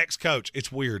who's the next coach.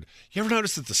 It's weird. You ever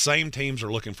notice that the same teams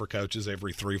are looking for coaches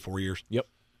every 3 or 4 years? Yep.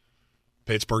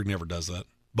 Pittsburgh never does that.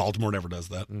 Baltimore never does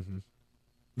that.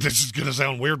 This is going to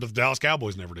sound weird, but the Dallas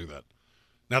Cowboys never do that.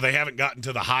 Now, they haven't gotten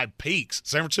to the high peaks.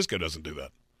 San Francisco doesn't do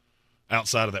that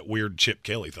outside of that weird Chip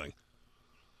Kelly thing.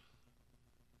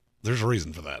 There's a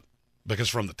reason for that. Because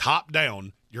from the top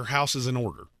down, your house is in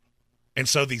order. And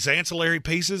so these ancillary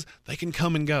pieces, they can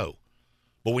come and go.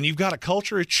 But when you've got a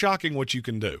culture, it's shocking what you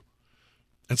can do.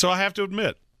 And so I have to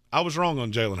admit, I was wrong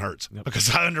on Jalen Hurts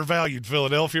because I undervalued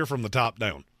Philadelphia from the top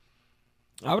down.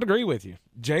 I would agree with you.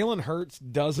 Jalen Hurts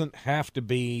doesn't have to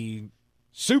be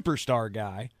superstar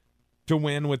guy to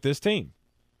win with this team.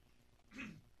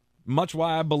 Much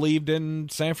why I believed in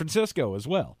San Francisco as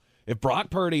well. If Brock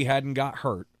Purdy hadn't got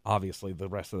hurt, obviously the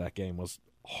rest of that game was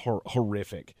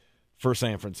horrific for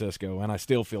San Francisco, and I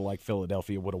still feel like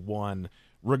Philadelphia would have won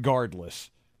regardless,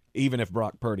 even if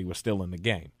Brock Purdy was still in the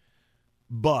game.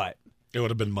 But it would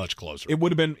have been much closer. It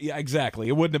would have been, yeah, exactly.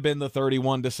 It wouldn't have been the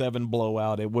 31-7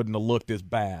 blowout. It wouldn't have looked as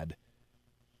bad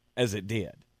as it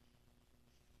did.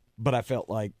 But I felt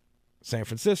like San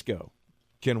Francisco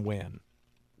can win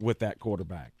with that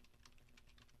quarterback.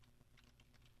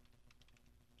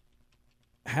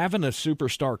 Having a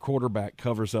superstar quarterback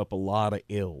covers up a lot of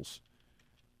ills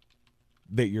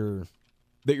that your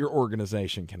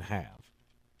organization can have.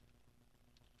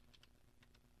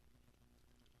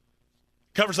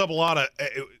 Covers up a lot of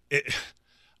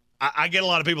I get a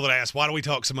lot of people that ask, why do we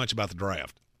talk so much about the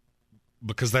draft?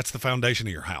 Because that's the foundation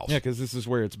of your house. Yeah, because this is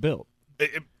where it's built.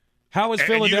 How is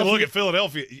Philadelphia? And you can look at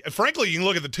Philadelphia. Frankly, you can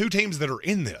look at the two teams that are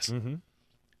in this.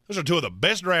 Those are two of the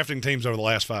best drafting teams over the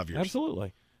last 5 years.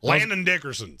 Absolutely. Landon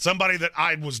Dickerson, somebody that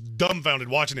I was dumbfounded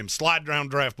watching him slide down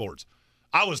draft boards.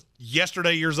 I was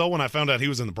yesterday years old when I found out he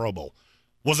was in the Pro Bowl.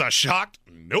 Was I shocked?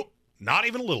 Nope, not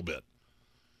even a little bit.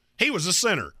 He was a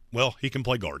center. Well, he can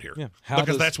play guard here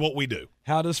because that's what we do.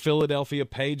 How does Philadelphia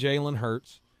pay Jalen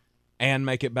Hurts and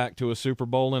make it back to a Super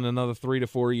Bowl in another 3 to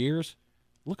 4 years?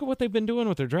 Look at what they've been doing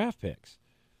with their draft picks.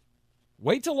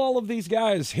 Wait till all of these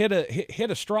guys hit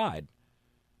a stride.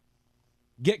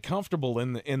 Get comfortable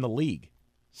in the league.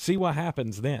 See what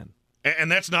happens then.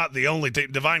 And that's not the only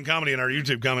team. Divine Comedy in our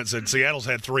YouTube comment said Seattle's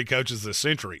had 3 coaches this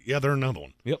century. Yeah, they're another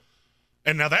one. Yep.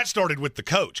 And now that started with the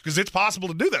coach because it's possible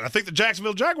to do that. I think the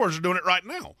Jacksonville Jaguars are doing it right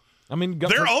now. I mean,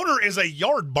 their owner is a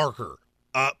yard barker.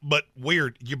 But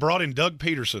weird, you brought in Doug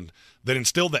Peterson that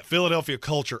instilled that Philadelphia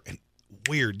culture. And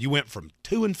weird, you went from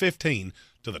 2-15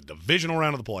 to the divisional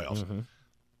round of the playoffs.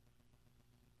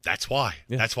 That's why.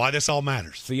 Yeah. That's why this all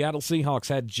matters. Seattle Seahawks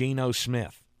had Geno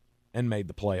Smith and made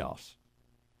the playoffs.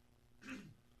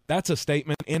 That's a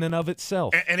statement in and of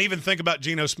itself. And even think about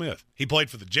Geno Smith. He played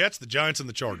for the Jets, the Giants, and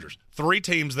the Chargers. 3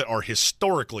 teams that are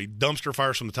historically dumpster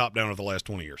fires from the top down over the last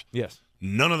 20 years. Yes.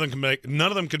 None of them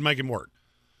could make him work.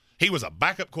 He was a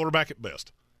backup quarterback at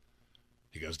best.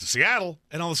 He goes to Seattle,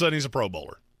 and all of a sudden he's a Pro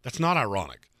Bowler. That's not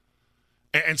ironic.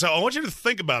 And so I want you to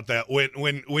think about that.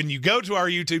 When you go to our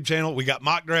YouTube channel, we got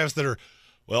mock drafts that are,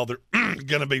 well, they're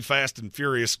going to be fast and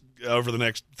furious over the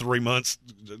next 3 months,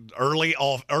 early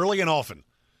and often.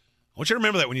 I want you to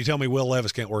remember that when you tell me Will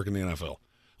Levis can't work in the NFL.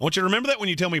 I want you to remember that when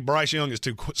you tell me Bryce Young is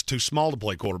too small to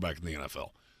play quarterback in the NFL.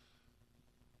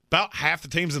 About half the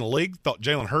teams in the league thought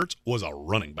Jalen Hurts was a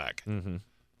running back. Mm-hmm.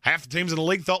 Half the teams in the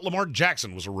league thought Lamar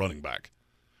Jackson was a running back.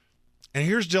 And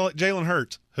here's Jalen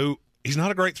Hurts, who he's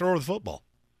not a great thrower of the football.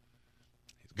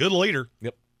 He's a good leader.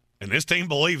 Yep. And this team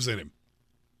believes in him.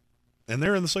 And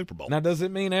they're in the Super Bowl. Now, does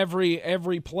it mean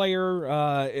every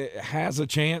player has a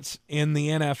chance in the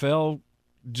NFL,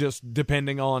 just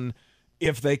depending on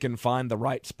if they can find the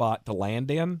right spot to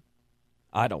land in?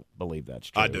 I don't believe that's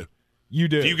true. I do. You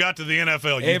do. If you got to the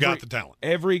NFL, you got the talent.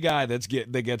 Every guy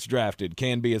that gets drafted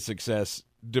can be a success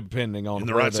depending on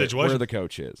where the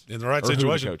coach is. In the right or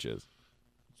situation. Who the coach is.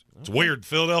 It's weird.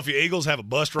 Philadelphia Eagles have a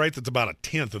bust rate that's about a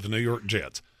tenth of the New York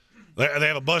Jets. They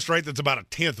have a bust rate that's about a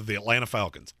tenth of the Atlanta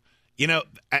Falcons. You know,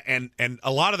 and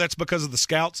a lot of that's because of the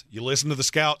scouts. You listen to the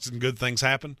scouts and good things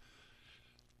happen.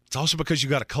 It's also because you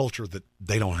got a culture that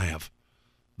they don't have.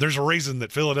 There's a reason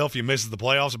that Philadelphia misses the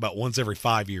playoffs about once every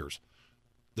 5 years.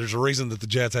 There's a reason that the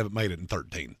Jets haven't made it in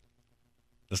 13.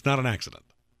 That's not an accident.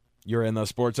 You're in the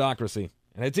Sportsocracy,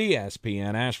 and it's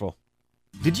ESPN Asheville.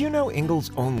 Did you know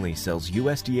Ingalls only sells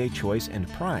USDA choice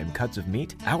and prime cuts of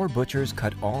meat? Our butchers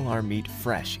cut all our meat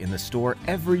fresh in the store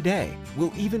every day.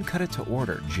 We'll even cut it to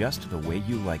order just the way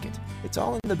you like it. It's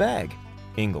all in the bag.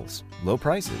 Ingalls. Low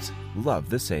prices. Love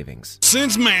the savings.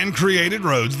 Since man created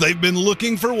roads, they've been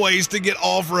looking for ways to get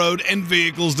off-road and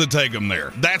vehicles to take them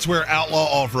there. That's where Outlaw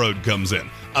Off-Road comes in.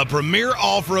 A premier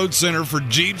off-road center for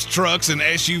Jeeps, trucks, and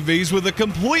SUVs with a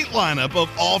complete lineup of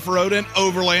off-road and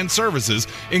overland services,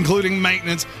 including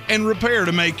maintenance and repair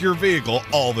to make your vehicle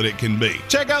all that it can be.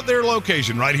 Check out their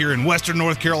location right here in Western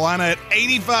North Carolina at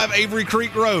 85 Avery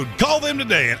Creek Road. Call them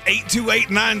today at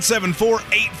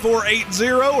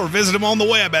 828-974-8480 or visit them on the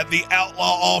web at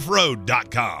theoutlawoffroad.com.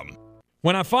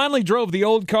 When I finally drove the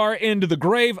old car into the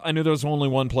grave, I knew there was only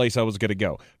one place I was going to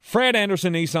go. Fred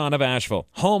Anderson Nissan of Asheville,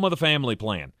 home of the family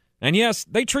plan. And yes,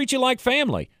 they treat you like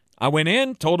family. I went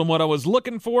in, told them what I was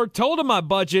looking for, told them my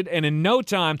budget, and in no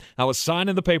time, I was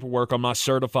signing the paperwork on my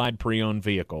certified pre-owned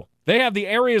vehicle. They have the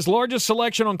area's largest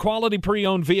selection on quality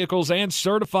pre-owned vehicles and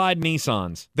certified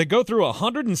Nissans. They go through a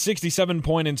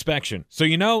 167-point inspection, so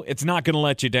you know it's not going to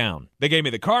let you down. They gave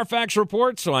me the Carfax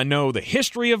report, so I know the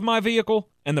history of my vehicle.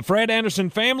 And the Fred Anderson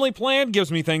family plan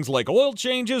gives me things like oil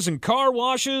changes and car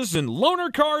washes and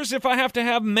loaner cars if I have to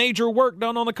have major work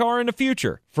done on the car in the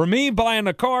future. For me, buying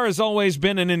a car has always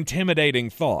been an intimidating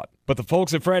thought. But the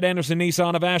folks at Fred Anderson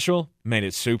Nissan of Asheville made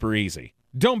it super easy.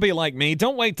 Don't be like me.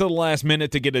 Don't wait till the last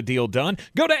minute to get a deal done.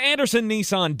 Go to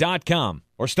AndersonNissan.com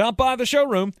or stop by the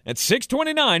showroom at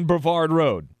 629 Brevard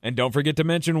Road. And don't forget to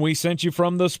mention we sent you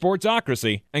from the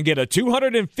Sportsocracy and get a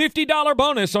 $250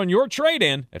 bonus on your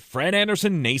trade-in at Fred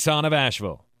Anderson Nissan of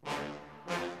Asheville.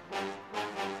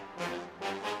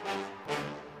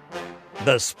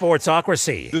 The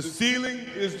Sportsocracy. The ceiling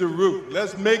is the roof.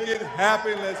 Let's make it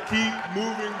happen. Let's keep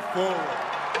moving forward.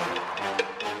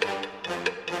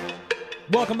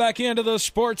 Welcome back into the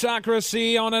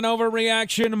Sportsocracy on an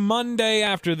Overreaction Monday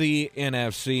after the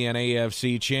NFC and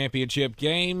AFC championship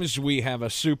games. We have a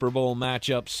Super Bowl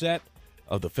matchup set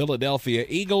of the Philadelphia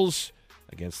Eagles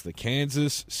against the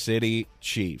Kansas City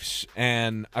Chiefs.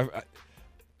 And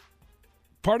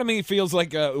part of me feels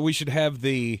like we should have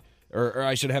the, or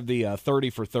I should have the 30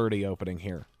 for 30 opening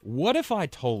here. What if I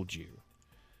told you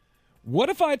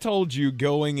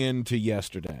going into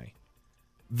yesterday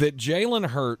that Jalen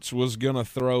Hurts was going to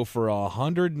throw for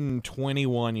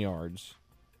 121 yards.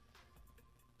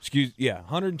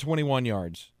 121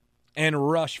 yards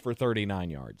and rush for 39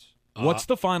 yards. What's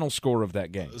the final score of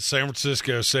that game? San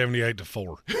Francisco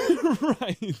 78-4.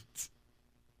 Right.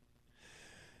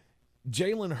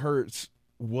 Jalen Hurts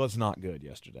was not good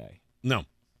yesterday. No.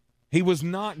 He was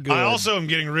not good. I also am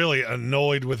getting really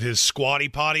annoyed with his squatty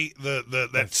potty,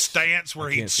 that stance where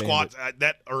he squats.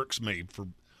 That irks me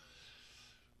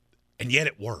and yet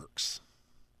it works.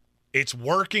 It's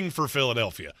working for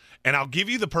Philadelphia. And I'll give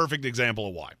you the perfect example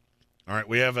of why. All right,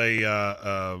 we have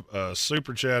a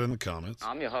super chat in the comments.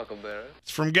 I'm your huckleberry.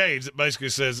 It's from Gage. It basically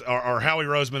says, are Howie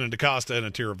Roseman and DaCosta in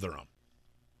a tier of their own?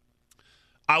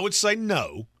 I would say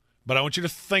no, but I want you to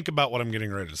think about what I'm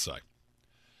getting ready to say.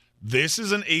 This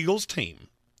is an Eagles team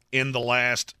in the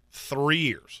last 3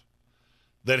 years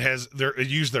that has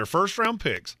used their first-round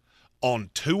picks on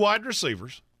 2 wide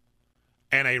receivers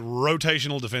and a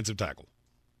rotational defensive tackle.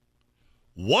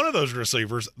 One of those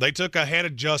receivers they took ahead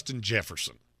of Justin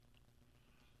Jefferson.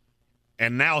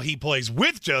 And now he plays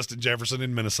with Justin Jefferson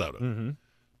in Minnesota. Mm-hmm.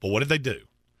 But what did they do?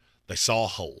 They saw a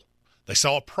hole. They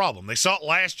saw a problem. They saw it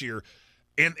last year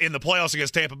in the playoffs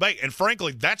against Tampa Bay. And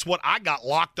frankly, that's what I got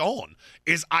locked on,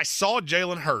 is I saw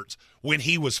Jalen Hurts when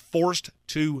he was forced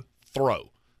to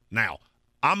throw. Now,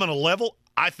 I'm going to level.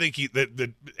 I think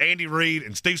that Andy Reid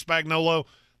and Steve Spagnuolo,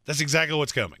 that's exactly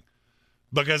what's coming.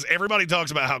 Because everybody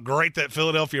talks about how great that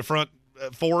Philadelphia front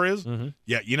four is. Mm-hmm.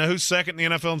 Yeah, you know who's second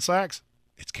in the NFL in sacks?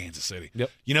 It's Kansas City. Yep.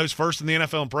 You know who's first in the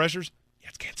NFL in pressures? Yeah,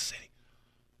 it's Kansas City.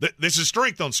 This is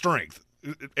strength on strength.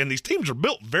 And these teams are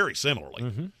built very similarly.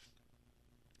 Mm-hmm.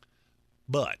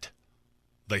 But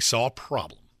they saw a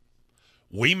problem.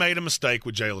 We made a mistake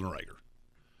with Jalen Reagor.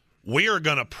 We are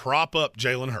going to prop up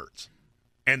Jalen Hurts,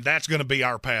 and that's going to be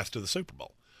our path to the Super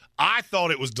Bowl. I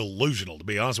thought it was delusional, to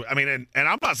be honest with you. I mean, and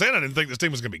I'm not saying I didn't think this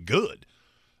team was going to be good.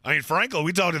 I mean, frankly,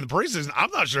 we talked in the preseason,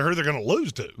 I'm not sure who they're going to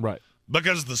lose to. Right.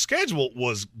 Because the schedule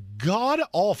was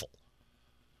god-awful.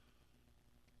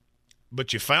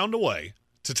 But you found a way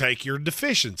to take your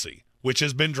deficiency, which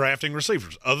has been drafting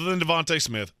receivers. Other than Devontae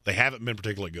Smith, they haven't been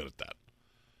particularly good at that.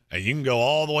 And you can go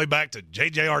all the way back to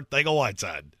J.J.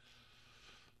 Arcega-Whiteside.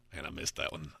 And I missed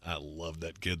that one. I love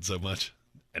that kid so much.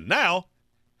 And now,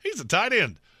 he's a tight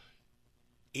end.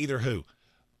 Either who.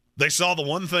 They saw the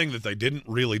one thing that they didn't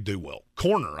really do well.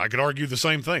 Corner, I could argue the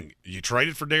same thing. You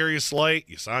traded for Darius Slay.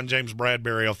 You signed James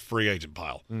Bradbury off the free agent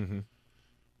pile. Mm-hmm.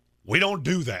 We don't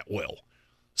do that well.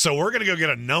 So we're going to go get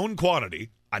a known quantity.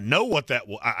 I know what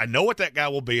that guy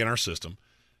will be in our system,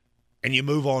 and you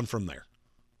move on from there.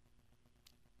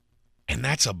 And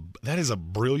that is a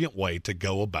brilliant way to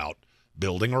go about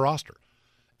building a roster.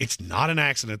 It's not an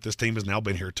accident this team has now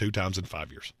been here 2 times in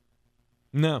 5 years.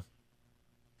 No.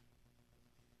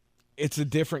 It's a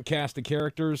different cast of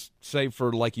characters, save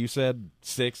for, like you said,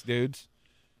 6 dudes.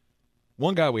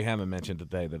 One guy we haven't mentioned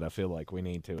today that I feel like we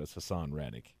need to is Hassan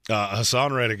Reddick.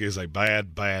 Hassan Reddick is a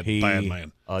bad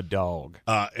man. A dog.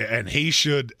 And he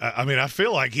should, I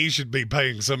feel like he should be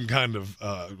paying some kind of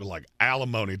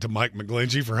alimony to Mike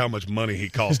McGlinchey for how much money he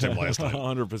cost him last night.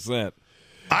 100%.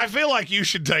 I feel like you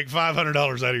should take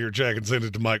 $500 out of your check and send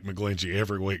it to Mike McGlinchey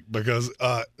every week because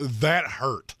that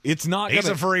hurt. He's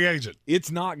a free agent. It's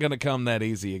not going to come that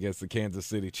easy against the Kansas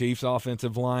City Chiefs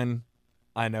offensive line.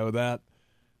 I know that.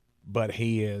 But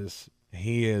he is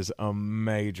a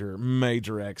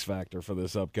major X factor for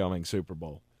this upcoming Super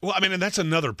Bowl. Well, and that's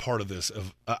another part of this.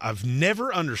 I've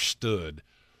never understood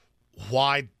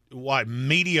why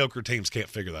mediocre teams can't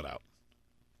figure that out.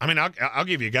 I'll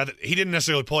give you a guy that he didn't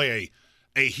necessarily play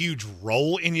a huge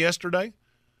role in yesterday,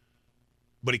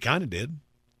 but he kind of did.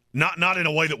 Not in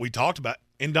a way that we talked about.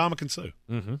 Ndamukong Suh.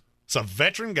 Mm-hmm. It's a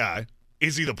veteran guy.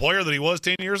 Is he the player that he was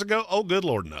 10 years ago? Oh, good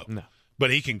Lord, no. No. But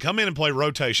he can come in and play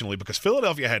rotationally because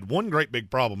Philadelphia had one great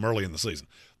big problem early in the season.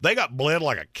 They got bled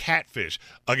like a catfish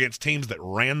against teams that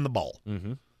ran the ball.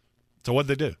 Mm-hmm. So what'd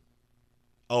they do?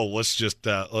 Oh, let's just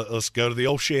let's go to the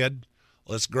old shed.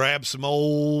 Let's grab some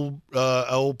old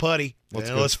putty.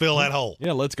 Let's fill that hole.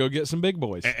 Yeah, let's go get some big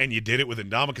boys. And you did it with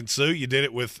Ndamukong Suh. You did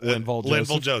it with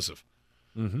Linval Joseph.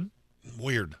 Mm-hmm.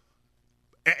 Weird.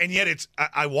 And yet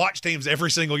I watch teams every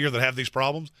single year that have these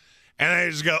problems, and I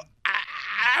just go,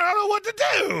 I don't know what to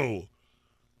do.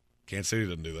 Kansas City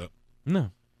didn't do that.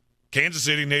 No. Kansas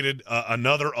City needed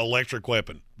another electric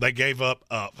weapon. They gave up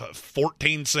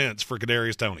 14 cents for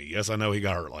Kadarius Toney. Yes, I know he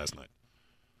got hurt last night.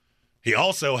 He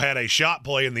also had a shot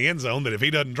play in the end zone that if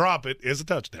he doesn't drop it is a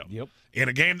touchdown. Yep. In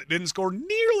a game that didn't score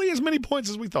nearly as many points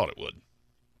as we thought it would.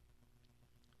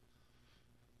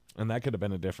 And that could have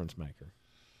been a difference maker.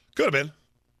 Could have been.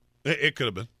 It could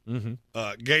have been.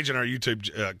 Mm-hmm. Gage in our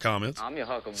YouTube comments I'm your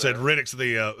huckleberry. said Riddick's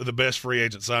the best free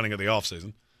agent signing of the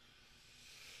offseason.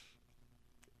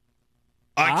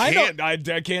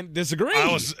 I can't disagree.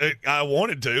 I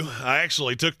wanted to. I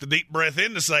actually took the deep breath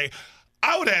in to say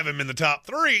I would have him in the top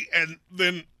 3, and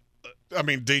then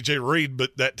DJ Reed,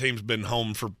 but that team's been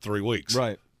home for 3 weeks,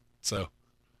 right? So,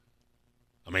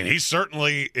 he's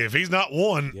certainly, if he's not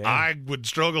 1, yeah. I would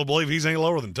struggle to believe he's any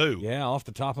lower than 2. Yeah, off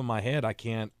the top of my head, I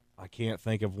can't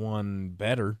think of one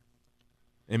better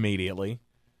immediately.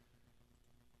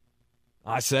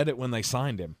 I said it when they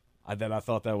signed him. I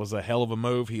thought that was a hell of a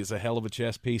move. He is a hell of a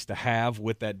chess piece to have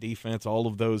with that defense, all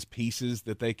of those pieces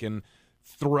that they can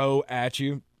throw at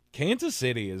you. Kansas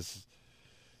City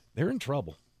they're in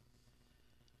trouble.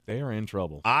 They are in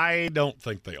trouble. I don't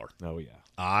think they are. Oh, yeah.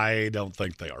 I don't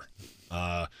think they are.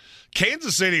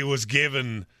 Kansas City was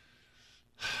given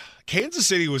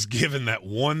that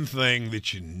one thing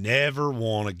that you never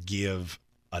want to give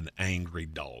an angry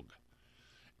dog,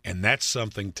 and that's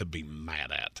something to be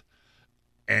mad at.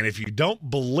 And if you don't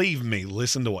believe me,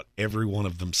 listen to what every one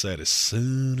of them said as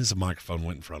soon as the microphone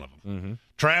went in front of them. Mm-hmm.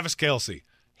 Travis Kelce,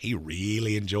 he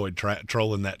really enjoyed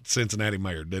trolling that Cincinnati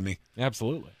mayor, didn't he?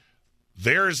 Absolutely.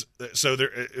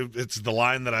 It's the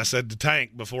line that I said to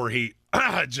Tank before he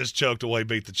just choked away,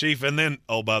 beat the Chief. And then,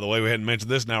 oh, by the way, we hadn't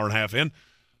mentioned this an hour and a half in.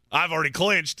 I've already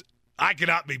clinched. I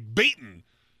cannot be beaten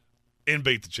in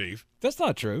Beat the Chief. That's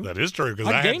not true. That is true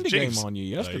because I gained had the a Chiefs. game on you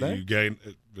yesterday. You gained,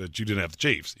 but you didn't have the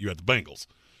Chiefs. You had the Bengals.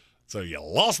 So you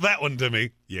lost that one to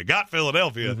me. You got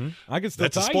Philadelphia. Mm-hmm. I can still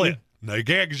That's a tie split. you. No, you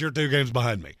can't because you're 2 games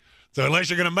behind me. So unless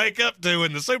you're going to make up 2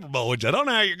 in the Super Bowl, which I don't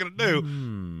know how you're going to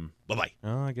do, bye-bye.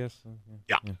 Oh, I guess.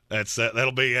 Yeah. That's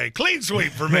that'll be a clean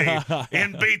sweep for me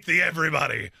and beat the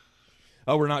everybody.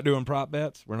 Oh, we're not doing prop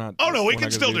bets? We're not. Oh, no, we we're can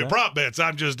not still do do that? prop bets.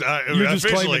 I'm just You're just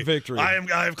claiming victory.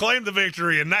 I have claimed the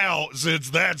victory, and now since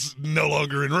that's no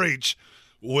longer in reach,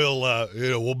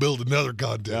 we'll build another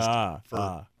contest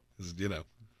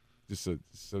just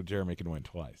so Jeremy can win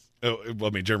twice. Well, I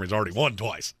mean, Jeremy's already won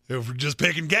twice. If we're just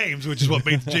picking games, which is what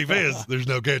Beat the Chief is, there's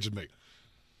no catching me.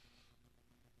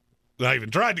 I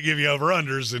even tried to give you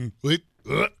over-unders, and we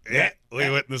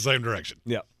went in the same direction.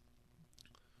 Yep.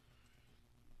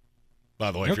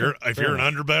 By the way, if you're an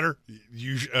under-better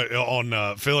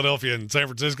on Philadelphia and San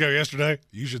Francisco yesterday,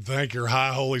 you should thank your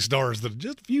high holy stars that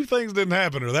just a few things didn't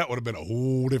happen, or that would have been a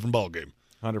whole different ballgame.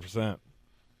 100%.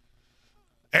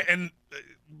 And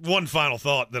one final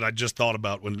thought that I just thought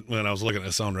about when I was looking at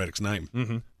Hassan Reddick's name.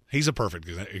 Mm-hmm. He's a perfect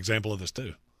example of this,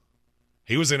 too.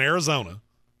 He was in Arizona,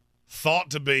 thought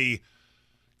to be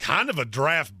kind of a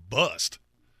draft bust.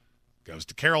 Goes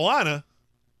to Carolina.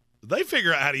 They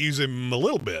figure out how to use him a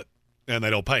little bit, and they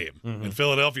don't pay him. Mm-hmm. And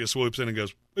Philadelphia swoops in and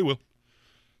goes, we will.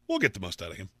 We'll get the most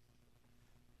out of him.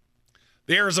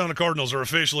 The Arizona Cardinals are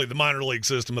officially the minor league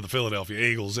system of the Philadelphia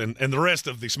Eagles and the rest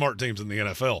of the smart teams in the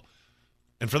NFL.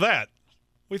 And for that,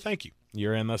 we thank you.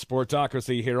 You're in the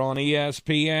Sportsocracy here on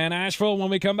ESPN Asheville. When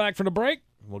we come back from the break,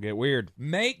 we'll get weird.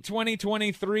 Make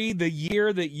 2023 the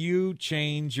year that you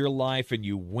change your life and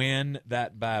you win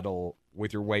that battle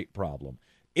with your weight problem.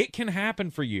 It can happen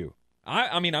for you.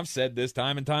 I mean, I've said this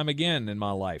time and time again in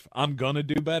my life. I'm going to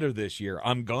do better this year.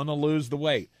 I'm going to lose the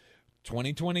weight.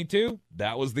 2022,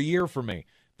 that was the year for me.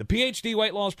 The PhD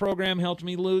weight loss program helped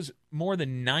me lose more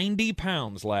than 90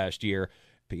 pounds last year.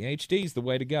 PhD's the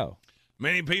way to go.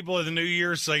 Many people in the new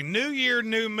year say, new year,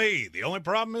 new me. The only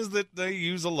problem is that they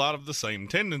use a lot of the same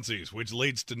tendencies, which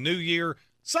leads to new year,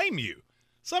 same you.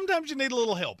 Sometimes you need a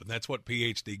little help, and that's what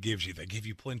PhD gives you. They give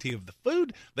you plenty of the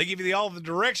food. They give you all the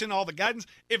direction, all the guidance.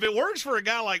 If it works for a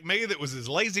guy like me that was as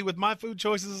lazy with my food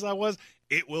choices as I was,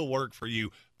 it will work for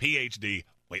you. PhD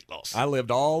weight loss. I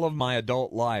lived all of my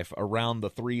adult life around the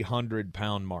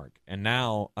 300-pound mark, and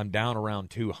now I'm down around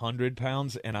 200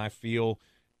 pounds, and I feel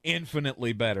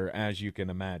infinitely better, as you can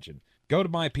imagine. Go to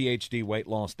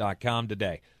myphdweightloss.com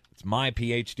today. It's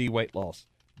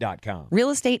myphdweightloss.com. Real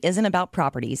estate isn't about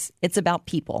properties. It's about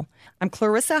people. I'm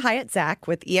Clarissa Hyatt Zach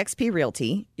with eXp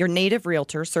Realty, your native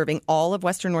realtor serving all of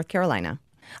Western North Carolina.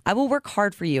 I will work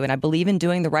hard for you, and I believe in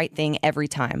doing the right thing every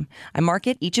time. I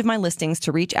market each of my listings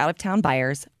to reach out-of-town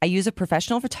buyers. I use a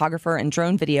professional photographer and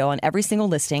drone video on every single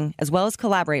listing, as well as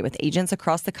collaborate with agents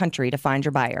across the country to find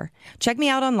your buyer. Check me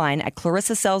out online at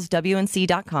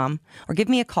clarissasellswnc.com or give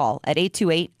me a call at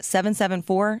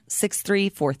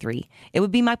 828-774-6343. It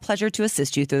would be my pleasure to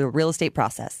assist you through the real estate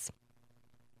process.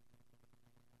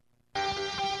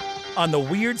 On the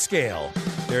weird scale,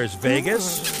 there's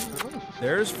Vegas,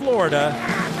 there's Florida,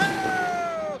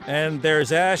 and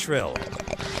there's Asheville.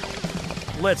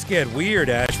 Let's get weird,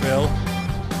 Asheville.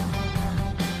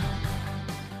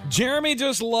 Jeremy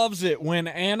just loves it when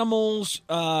animals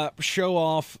show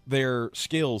off their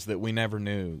skills that we never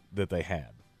knew that they had.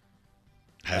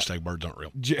 Hashtag birds aren't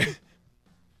real.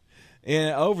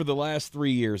 Over the last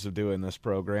 3 years of doing this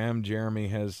program, Jeremy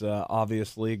has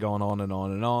obviously gone on and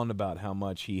on and on about how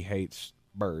much he hates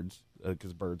birds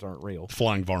because birds aren't real.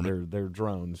 Flying varmint. They're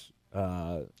drones.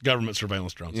 Government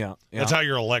surveillance drones. Yeah. That's how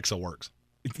your Alexa works.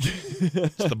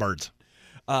 It's the birds.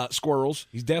 Squirrels.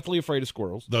 He's deathly afraid of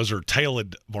squirrels. Those are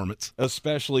tailed varmints.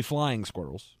 Especially flying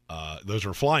squirrels. Those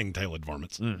are flying tailed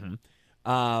varmints.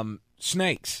 Mm-hmm.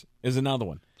 Snakes is another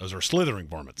one. Those are slithering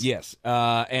varmints. Yes.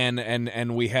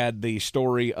 And we had the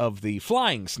story of the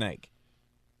flying snake.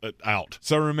 Out.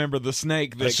 So remember the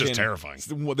snake that's just terrifying.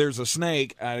 There's a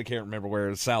snake, I can't remember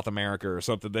where, South America or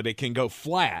something, that it can go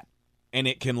flat and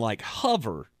it can like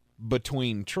hover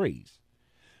between trees.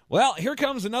 Well, here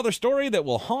comes another story that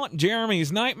will haunt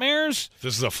Jeremy's nightmares. If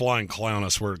this is a flying clown, I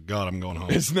swear to God I'm going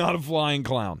home. It's not a flying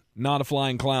clown. Not a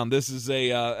flying clown. This is a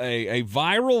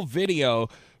viral video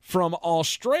from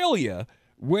Australia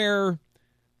where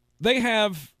they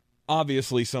have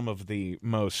obviously some of the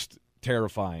most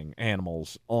terrifying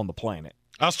animals on the planet.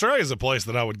 Australia is a place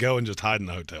that I would go and just hide in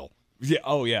the hotel. Yeah.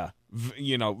 Oh, yeah.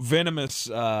 Venomous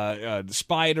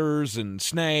spiders and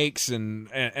snakes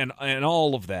and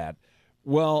all of that.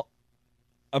 Well,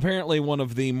 apparently one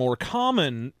of the more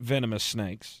common venomous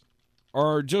snakes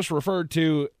are just referred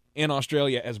to in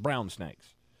Australia as brown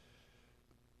snakes.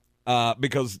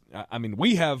 Because,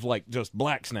 we have, just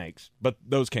black snakes, but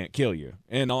those can't kill you.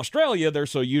 In Australia, they're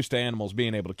so used to animals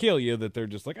being able to kill you that they're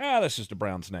just like, that's just a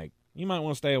brown snake. You might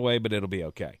want to stay away, but it'll be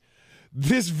okay.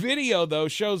 This video, though,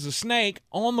 shows a snake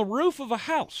on the roof of a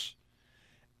house.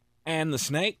 And the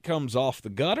snake comes off the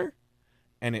gutter,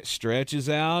 and it stretches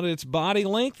out its body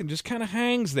length and just kind of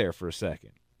hangs there for a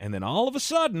second. And then all of a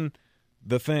sudden,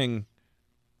 the thing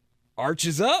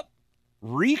arches up,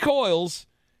 recoils,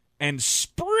 and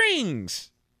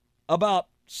springs about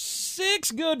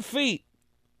 6 good feet.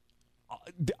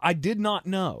 I did not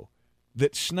know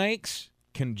that snakes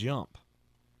can jump.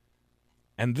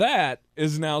 And that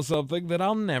is now something that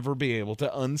I'll never be able to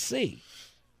unsee.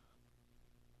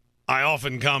 I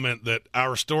often comment that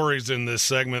our stories in this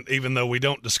segment, even though we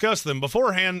don't discuss them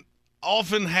beforehand,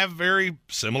 often have very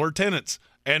similar tenets.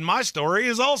 And my story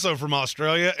is also from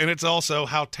Australia, and it's also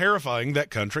how terrifying that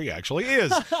country actually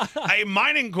is. A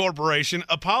mining corporation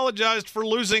apologized for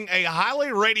losing a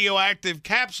highly radioactive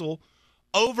capsule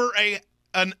over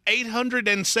an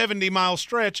 870-mile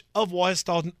stretch of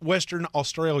Western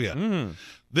Australia.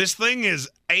 This thing is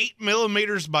 8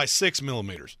 millimeters by 6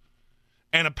 millimeters.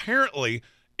 And apparently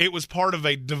it was part of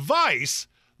a device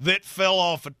that fell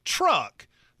off a truck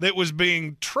that was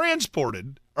being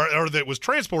transported, or that was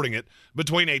transporting it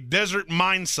between a desert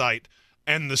mine site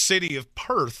and the city of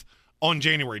Perth on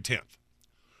January 10th.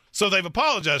 So they've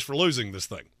apologized for losing this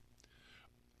thing.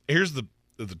 Here's the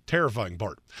terrifying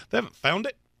part. They haven't found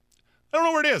it. I don't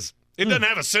know where it is. It doesn't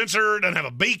have a sensor. It doesn't have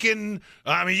a beacon.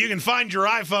 You can find your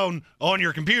iPhone on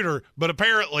your computer, but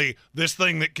apparently this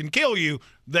thing that can kill you,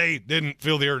 they didn't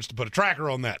feel the urge to put a tracker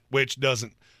on that, which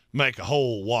doesn't make a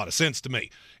whole lot of sense to me.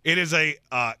 It is a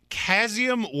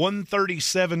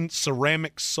Caesium-137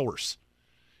 ceramic source.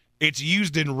 It's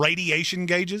used in radiation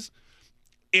gauges.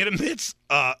 It emits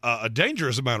a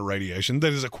dangerous amount of radiation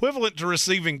that is equivalent to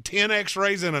receiving 10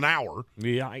 X-rays in an hour.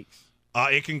 Yikes.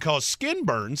 It can cause skin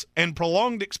burns, and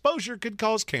prolonged exposure could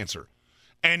cause cancer.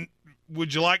 And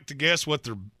would you like to guess what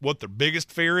their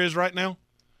biggest fear is right now?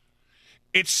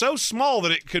 It's so small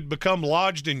that it could become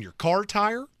lodged in your car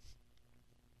tire.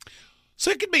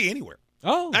 So it could be anywhere.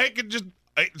 Oh. It could just,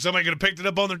 somebody could have picked it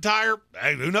up on their tire.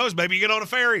 Hey, who knows? Maybe you get on a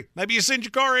ferry. Maybe you send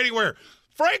your car anywhere.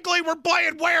 Frankly, we're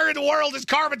playing where in the world is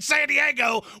Carmen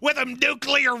Sandiego with a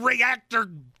nuclear reactor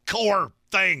core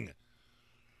thing?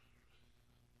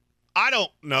 I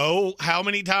don't know how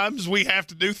many times we have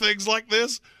to do things like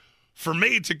this for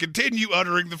me to continue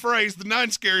uttering the phrase, the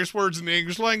 9 scariest words in the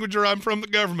English language are I'm from the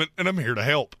government and I'm here to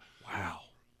help. Wow.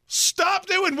 Stop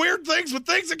doing weird things with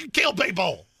things that can kill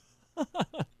people.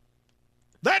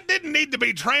 That didn't need to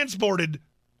be transported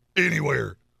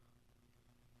anywhere.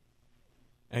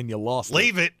 And you lost it.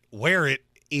 Leave it where it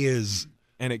is.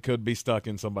 And it could be stuck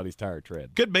in somebody's tire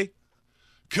tread. Could be.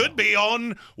 Could be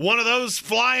on one of those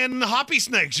flying hoppy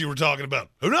snakes you were talking about.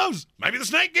 Who knows? Maybe the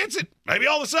snake gets it. Maybe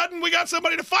all of a sudden we got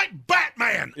somebody to fight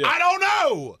Batman. Yeah. I don't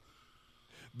know.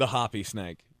 The hoppy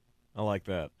snake. I like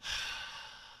that.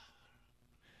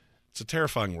 It's a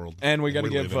terrifying world. And we got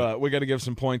to give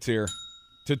some points here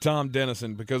to Tom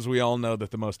Dennison, because we all know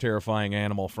that the most terrifying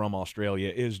animal from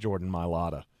Australia is Jordan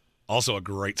Mailata. Also a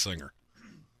great singer.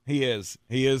 He is.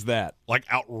 He is that.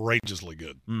 Like outrageously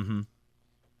good. Mm-hmm.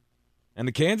 And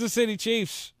the Kansas City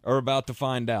Chiefs are about to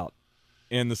find out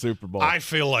in the Super Bowl. I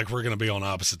feel like we're going to be on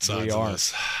opposite sides of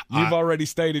this. You've already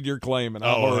stated your claim, and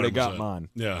I've already 100%. got mine.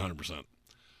 Yeah, 100%.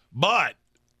 But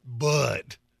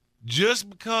just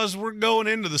because we're going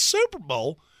into the Super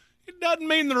Bowl, it doesn't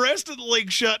mean the rest of the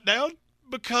league shut down,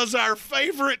 because our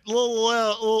favorite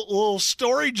little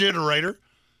story generator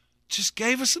just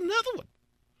gave us another one.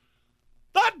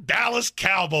 The Dallas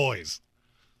Cowboys.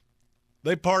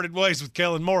 They parted ways with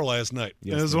Kellen Moore last night.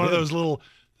 Yes, it was one of those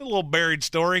little buried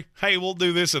story. Hey, we'll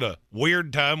do this at a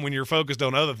weird time when you're focused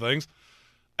on other things.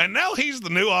 And now he's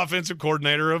the new offensive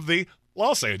coordinator of the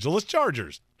Los Angeles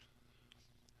Chargers.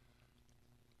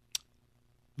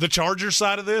 The Chargers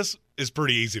side of this is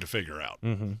pretty easy to figure out.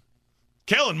 Mm-hmm.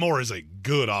 Kellen Moore is a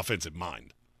good offensive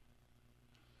mind.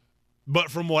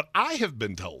 But from what I have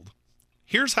been told,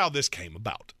 here's how this came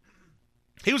about.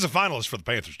 He was a finalist for the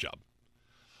Panthers job.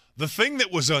 The thing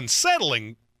that was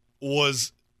unsettling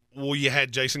was, well, you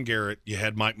had Jason Garrett, you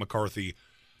had Mike McCarthy.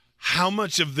 How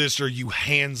much of this are you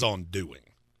hands-on doing?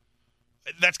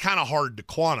 that's kind of hard to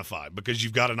quantify because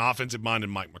you've got an offensive mind in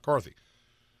Mike McCarthy.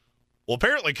 Well,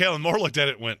 apparently Kellen Moore looked at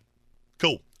it and went,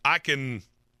 cool, I can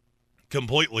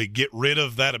completely get rid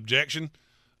of that objection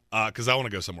because I want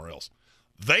to go somewhere else.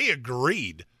 They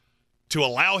agreed to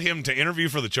allow him to interview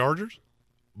for the Chargers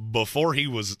before he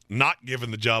was not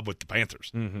given the job with the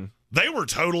Panthers. Mm-hmm. They were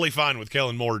totally fine with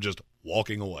Kellen Moore just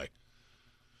walking away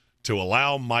to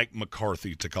allow Mike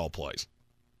McCarthy to call plays.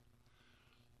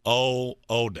 Oh,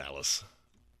 Dallas.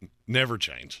 Never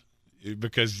change.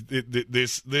 Because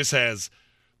this has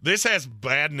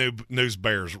bad news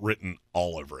bears written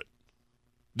all over it.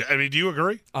 I mean, do you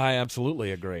agree? I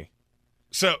absolutely agree.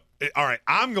 So, all right,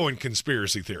 I'm going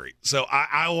conspiracy theory. So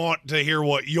I want to hear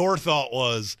what your thought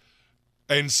was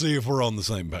and see if we're on the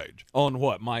same page. On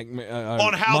what, Mike?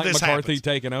 On how Mike this McCarthy happens.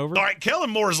 taking over? All right, Kellen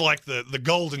Moore is like the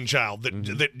golden child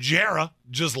that Jarrah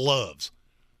just loves.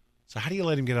 So how do you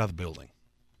let him get out of the building?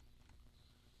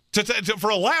 For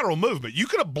a lateral movement, you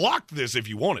could have blocked this if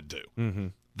you wanted to. Mm-hmm.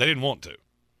 They didn't want to.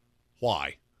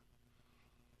 Why?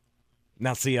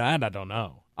 Now, see, I don't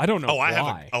know. I don't know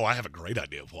why. I have a great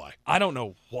idea of why. I don't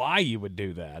know why you would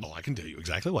do that. Oh, I can tell you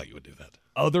exactly why you would do that.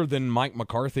 Other than Mike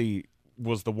McCarthy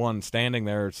was the one standing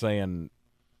there saying,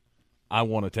 I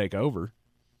want to take over.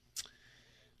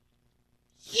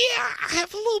 Yeah, I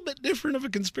have a little bit different of a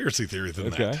conspiracy theory than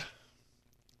that.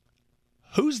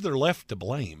 Who's there left to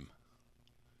blame?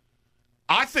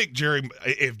 I think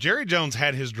if Jerry Jones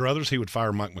had his druthers, he would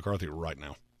fire Mike McCarthy right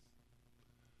now.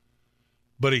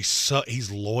 But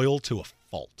he's loyal to a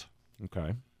fault.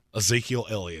 Okay. Ezekiel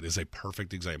Elliott is a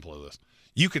perfect example of this.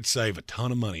 You could save a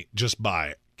ton of money just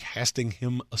by casting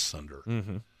him asunder,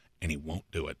 and he won't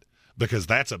do it because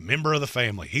that's a member of the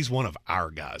family. He's one of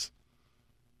our guys.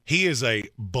 He is a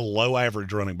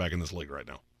below-average running back in this league right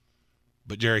now.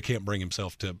 But Jerry can't bring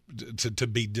himself to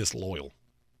be disloyal.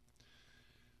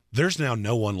 There's now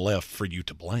no one left for you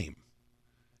to blame.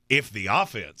 If the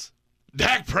offense,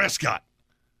 Dak Prescott,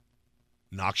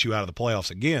 knocks you out of the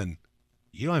playoffs again,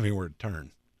 you don't have anywhere to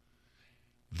turn.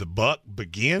 The buck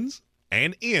begins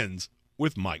and ends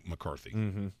with Mike McCarthy.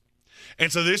 Mm-hmm.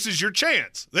 And so this is your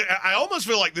chance. I almost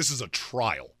feel like this is a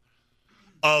trial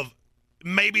of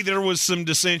maybe there was some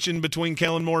dissension between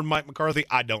Kellen Moore and Mike McCarthy.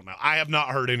 I don't know. I have not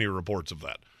heard any reports of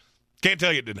that. Can't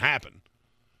tell you it didn't happen.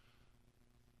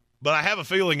 But I have a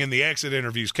feeling in the exit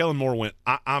interviews, Kellen Moore went,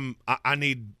 I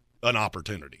need an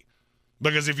opportunity.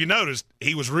 Because if you noticed,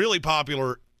 he was really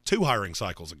popular 2 hiring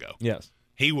cycles ago. Yes.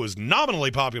 He was nominally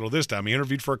popular this time. He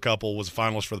interviewed for a couple, was a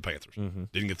finalist for the Panthers. Mm-hmm.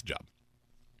 Didn't get the job.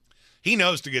 He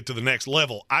knows to get to the next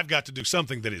level, I've got to do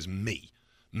something that is me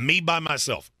by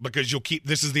myself, because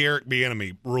this is the Eric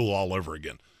Bieniemy rule all over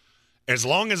again. As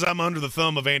long as I'm under the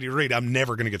thumb of Andy Reid, I'm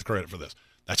never going to get the credit for this.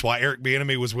 That's why Eric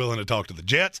Bieniemy was willing to talk to the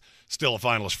Jets, still a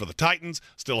finalist for the Titans,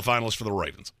 still a finalist for the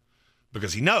Ravens,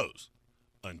 because he knows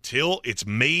until it's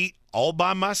me all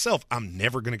by myself, I'm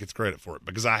never going to get the credit for it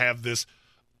because I have this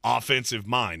offensive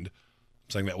mind. I'm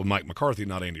saying that with Mike McCarthy,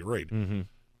 not Andy Reid. Mm-hmm.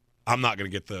 I'm not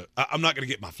going to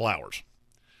get my flowers.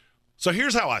 So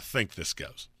here's how I think this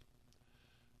goes.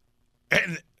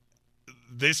 And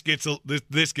this gets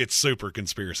super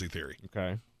conspiracy theory.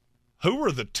 Okay. Who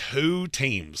were the 2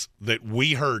 teams that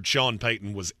we heard Sean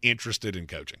Payton was interested in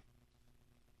coaching?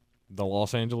 The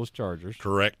Los Angeles Chargers.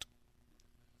 Correct.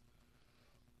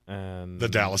 And the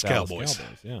Dallas Cowboys.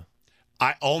 Yeah.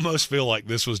 I almost feel like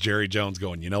this was Jerry Jones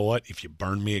going, you know what? If you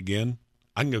burn me again,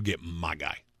 I can go get my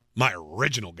guy, my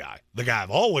original guy, the guy I've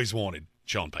always wanted,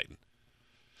 Sean Payton.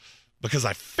 Because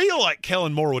I feel like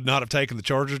Kellen Moore would not have taken the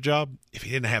Chargers job if he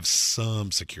didn't have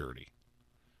some security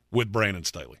with Brandon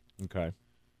Staley. Okay.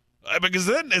 Because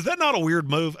is that not a weird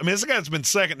move? I mean, it's a guy that's been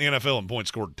second in the NFL in points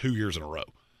scored 2 years in a row.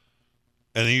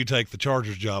 And then you take the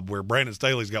Chargers job where Brandon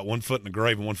Staley's got 1 foot in the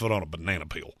grave and 1 foot on a banana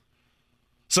peel.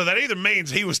 So that either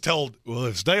means he was told, well,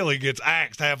 if Staley gets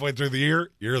axed halfway through the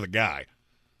year, you're the guy.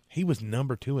 He was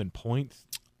number 2 in points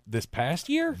this past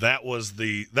year? That was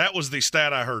the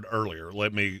stat I heard earlier.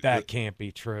 That can't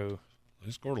be true.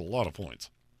 They scored a lot of points.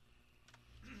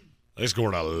 Well,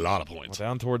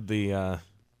 down toward the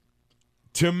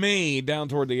to me, down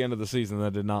toward the end of the season,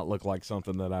 that did not look like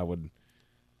something that I would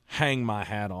hang my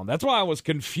hat on. That's why I was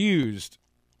confused,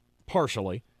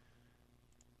 partially,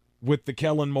 with the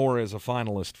Kellen Moore as a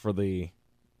finalist for the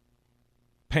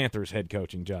Panthers head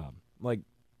coaching job. Like,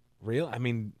 really? I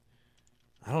mean,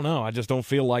 I don't know. I just don't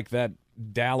feel like that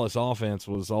Dallas offense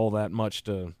was all that much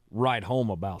to write home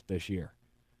about this year.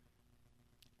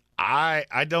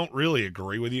 I don't really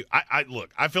agree with you.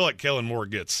 I feel like Kellen Moore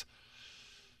gets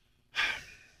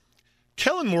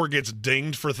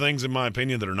dinged for things, in my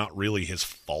opinion, that are not really his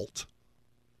fault.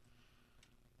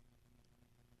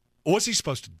 What's he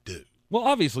supposed to do? Well,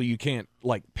 obviously you can't,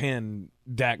 pin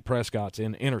Dak Prescott's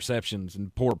interceptions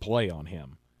and poor play on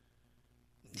him.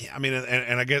 Yeah, I mean,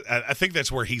 and I think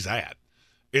that's where he's at.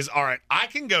 Is, all right, I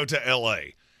can go to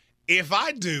L.A. If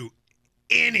I do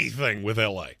anything with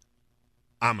L.A.,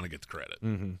 I'm going to get the credit.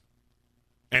 Mm-hmm.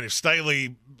 And if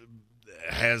Staley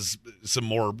has some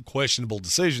more questionable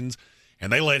decisions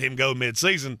and they let him go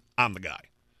midseason, I'm the guy.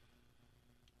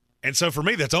 And so for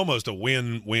me, that's almost a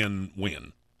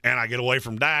win-win-win. And I get away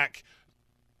from Dak.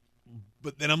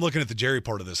 But then I'm looking at the Jerry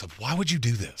part of this. Of why would you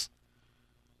do this?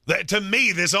 To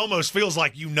me, this almost feels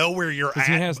like you know where you're at.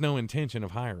 He has no intention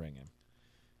of hiring him.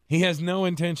 He has no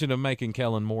intention of making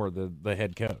Kellen Moore the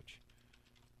head coach.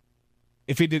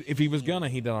 If he was gonna,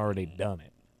 he'd already done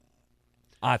it,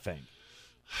 I think.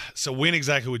 So when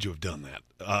exactly would you have done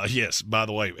that? Yes, by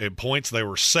the way, in points, they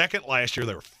were second last year.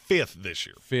 They were fifth this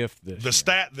year. The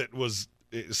stat that was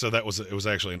 – so it was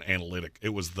actually an analytic.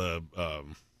 It was the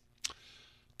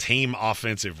team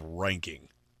offensive ranking.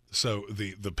 So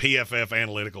the PFF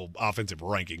analytical offensive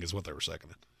ranking is what they were second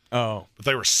in. Oh. But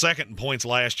they were second in points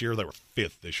last year. They were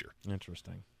fifth this year.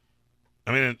 Interesting.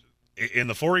 I mean, in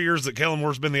the 4 years that Kellen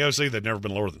Moore's been the OC, they've never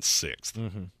been lower than sixth.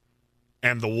 Mm-hmm.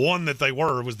 And the one that they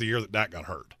were was the year that Dak got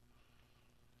hurt.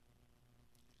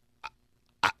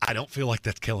 I don't feel like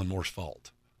that's Kellen Moore's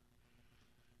fault.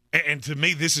 And to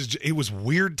me, it was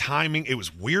weird timing. It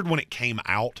was weird when it came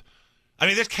out. I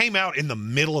mean, this came out in the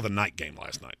middle of the night game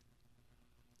last night.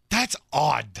 That's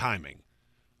odd timing.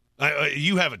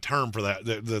 You have a term for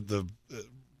that.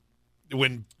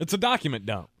 When it's a document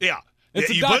dump. Yeah.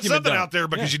 You put something out there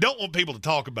because you don't want people to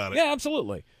talk about it. Yeah,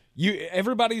 absolutely.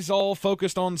 Everybody's all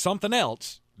focused on something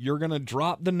else. You're going to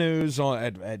drop the news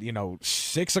at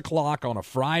 6 o'clock on a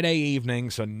Friday evening,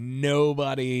 so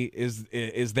nobody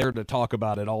is there to talk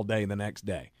about it all day the next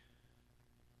day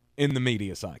in the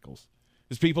media cycles.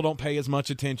 Because people don't pay as much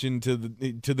attention to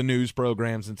the news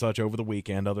programs and such over the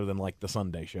weekend, other than the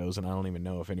Sunday shows, and I don't even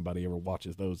know if anybody ever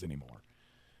watches those anymore.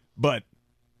 But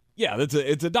yeah,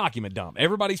 it's a document dump.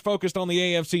 Everybody's focused on the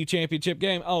AFC Championship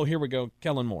game. Oh, here we go,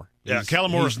 Kellen Moore.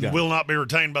 Kellen Moore will not be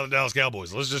retained by the Dallas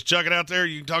Cowboys. Let's just chuck it out there.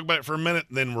 You can talk about it for a minute,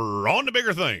 and then we're on to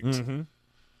bigger things. Mm-hmm.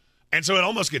 And so it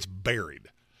almost gets buried.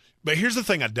 But here's the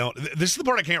thing this is the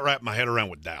part I can't wrap my head around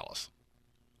with Dallas.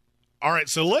 All right,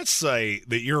 so let's say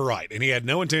that you're right, and he had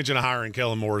no intention of hiring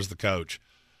Kellen Moore as the coach.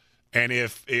 And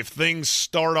if things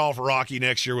start off rocky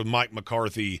next year with Mike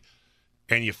McCarthy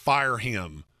and you fire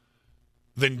him,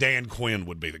 then Dan Quinn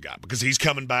would be the guy because he's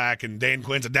coming back, and Dan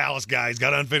Quinn's a Dallas guy. He's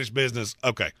got unfinished business.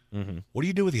 Okay. Mm-hmm. What do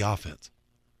you do with the offense?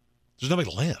 There's nobody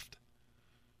left.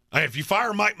 If you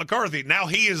fire Mike McCarthy, now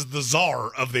he is the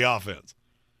czar of the offense.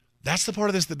 That's the part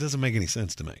of this that doesn't make any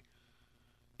sense to me.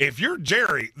 If you're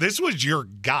Jerry, this was your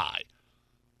guy,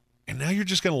 and now you're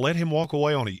just going to let him walk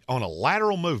away on a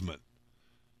lateral movement.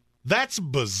 That's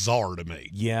bizarre to me.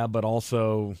 Yeah, but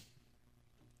also,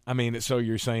 I mean, so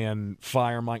you're saying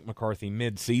fire Mike McCarthy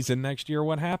mid-season next year,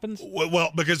 what happens?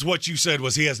 Well, because what you said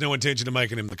was he has no intention of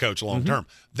making him the coach long-term.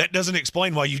 Mm-hmm. That doesn't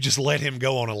explain why you just let him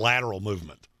go on a lateral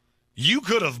movement. You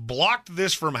could have blocked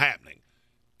this from happening,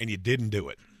 and you didn't do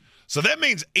it. So that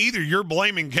means either you're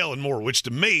blaming Kellen Moore, which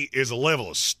to me is a level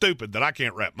of stupid that I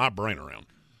can't wrap my brain around,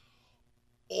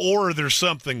 or there's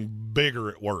something bigger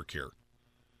at work here.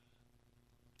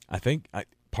 I think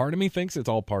part of me thinks it's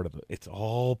all part of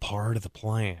the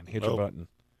plan. Hit your button.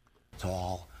 It's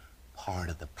all part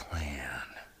of the plan.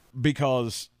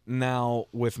 Because now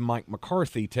with Mike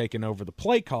McCarthy taking over the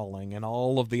play calling and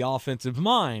all of the offensive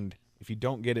mind, if you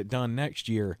don't get it done next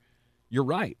year, you're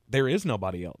right. There is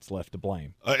nobody else left to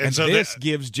blame. And so this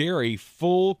gives Jerry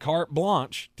full carte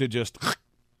blanche to just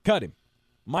cut him.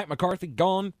 Mike McCarthy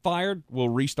gone, fired, we'll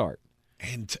restart.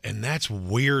 And that's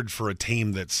weird for a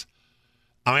team that's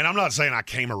 – I mean, I'm not saying I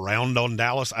came around on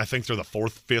Dallas. I think they're the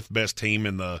fourth, fifth best team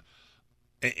in the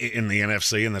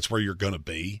NFC, and that's where you're going to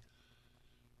be.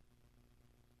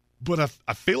 But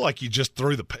I feel like you just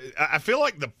threw I feel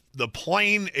like the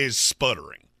plane is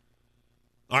sputtering.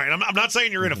 All right, I'm not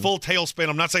saying you're in a full tailspin.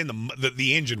 I'm not saying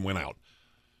the engine went out.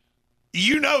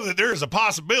 You know that there is a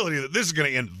possibility that this is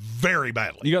going to end very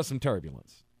badly. You got some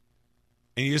turbulence.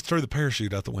 And you just threw the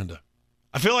parachute out the window.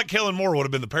 I feel like Kellen Moore would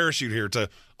have been the parachute here to,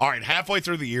 all right, halfway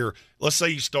through the year, let's say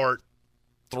you start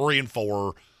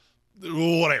 3-4,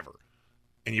 whatever,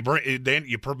 and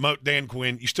you promote Dan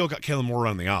Quinn, you still got Kellen Moore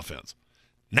running the offense.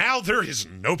 Now there is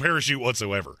no parachute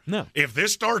whatsoever. No. If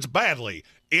this starts badly,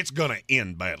 it's going to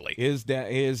end badly. Is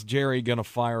Jerry going to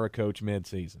fire a coach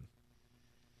midseason?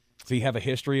 Does he have a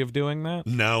history of doing that?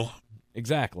 No.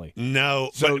 Exactly.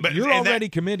 No. So you're already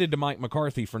committed to Mike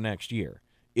McCarthy for next year.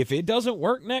 If it doesn't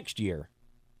work next year,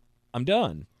 I'm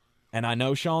done. And I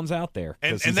know Sean's out there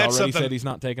because and he's that's already said he's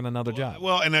not taking another job.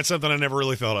 Well, and that's something I never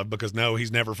really thought of because, no,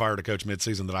 he's never fired a coach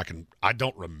midseason that I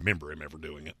don't remember him ever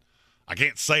doing it. I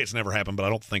can't say it's never happened, but I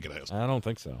don't think it has. I don't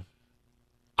think so.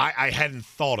 I hadn't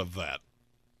thought of that.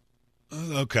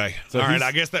 Okay. So all right,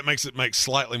 I guess that makes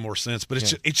slightly more sense, but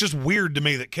it's just weird to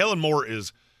me that Kellen Moore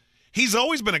he's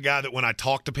always been a guy that when I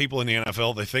talk to people in the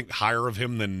NFL, they think higher of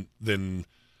him than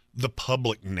the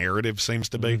public narrative seems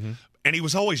to be. Mm-hmm. And he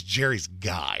was always Jerry's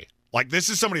guy. Like, this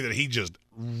is somebody that he just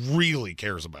really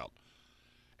cares about.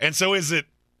 And so is it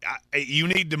you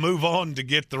need to move on to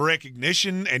get the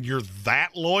recognition and you're that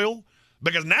loyal?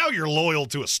 Because now you're loyal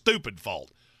to a stupid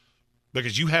fault.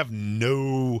 Because you have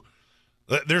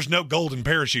there's no golden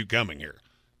parachute coming here.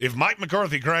 If Mike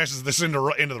McCarthy crashes this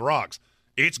into the rocks,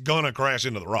 it's going to crash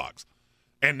into the rocks.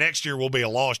 And next year will be a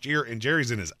lost year, and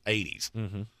Jerry's in his 80s.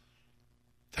 Mm-hmm.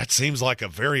 That seems like a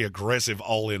very aggressive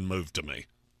all-in move to me.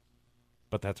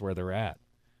 But that's where they're at.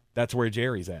 That's where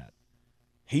Jerry's at.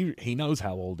 He knows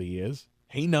how old he is.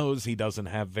 He knows he doesn't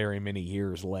have very many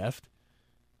years left.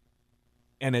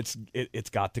 And it's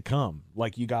got to come.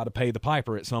 Like, you got to pay the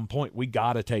piper at some point. We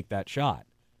got to take that shot.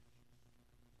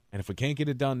 And if we can't get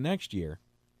it done next year,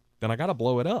 then I got to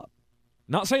blow it up.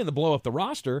 Not saying to blow up the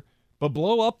roster, but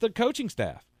blow up the coaching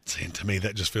staff. See, to me,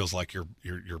 that just feels like you're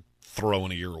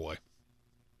throwing a year away.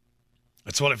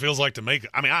 That's what it feels like to me.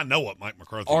 I mean, I know what Mike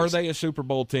McCarthy is. Are they a Super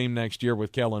Bowl team next year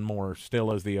with Kellen Moore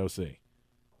still as the OC?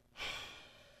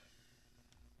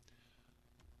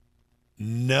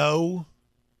 No,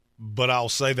 but I'll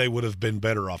say they would have been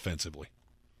better offensively.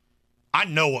 I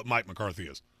know what Mike McCarthy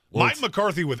is. Well, Mike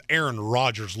McCarthy with Aaron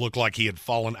Rodgers looked like he had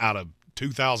fallen out of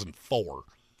 2004.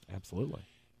 Absolutely.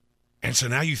 And so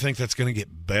now you think that's going to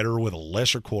get better with a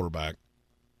lesser quarterback,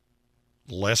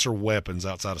 lesser weapons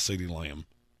outside of CeeDee Lamb.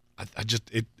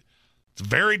 It's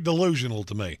very delusional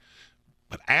to me.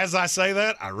 But as I say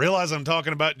that, I realize I'm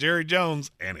talking about Jerry Jones,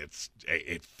 and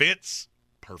it fits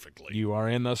perfectly. You are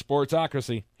in the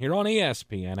Sportsocracy here on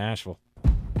ESPN Asheville.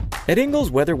 At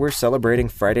Ingles, whether we're celebrating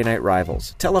Friday night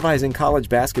rivals, televising college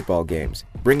basketball games,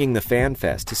 bringing the Fan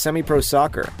Fest to semi-pro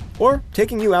soccer, or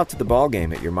taking you out to the ball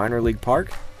game at your minor league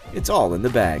park, it's all in the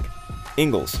bag.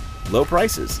 Ingles, low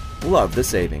prices, love the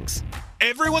savings.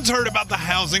 Everyone's heard about the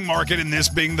housing market and this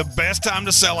being the best time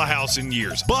to sell a house in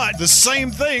years. But the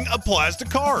same thing applies to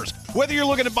cars. Whether you're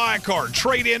looking to buy a car,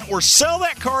 trade in, or sell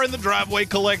that car in the driveway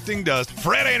collecting dust,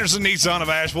 Fred Anderson Nissan of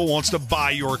Asheville wants to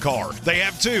buy your car. They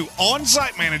have 2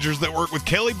 on-site managers that work with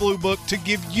Kelley Blue Book to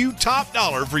give you top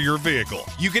dollar for your vehicle.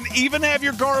 You can even have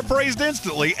your car appraised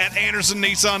instantly at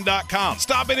AndersonNissan.com.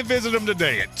 Stop in and visit them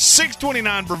today at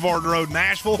 629 Brevard Road in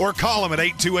Asheville or call them at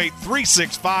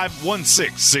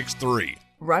 828-365-1663.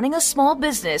 Running a small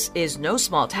business is no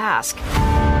small task.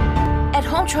 At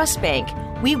Home Trust Bank,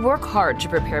 we work hard to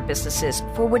prepare businesses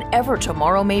for whatever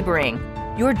tomorrow may bring.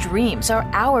 Your dreams are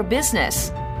our business,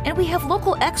 and we have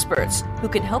local experts who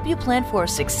can help you plan for a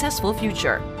successful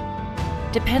future.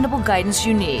 Dependable guidance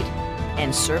you need,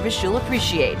 and service you'll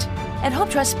appreciate. At Home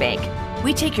Trust Bank,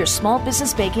 we take your small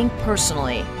business banking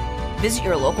personally. Visit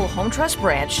your local Home Trust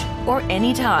branch or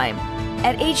anytime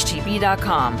at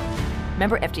htb.com.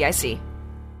 Member FDIC.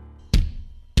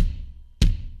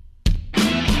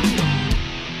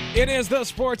 It is the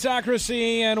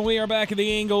Sportsocracy, and we are back at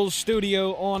the Ingles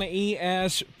studio on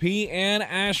ESPN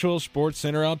Asheville. Sports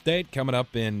Center update coming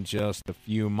up in just a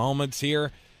few moments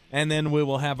here, and then we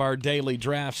will have our daily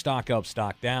draft stock up,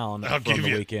 stock down from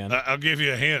the weekend. I'll give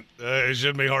you a hint. It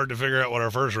shouldn't be hard to figure out what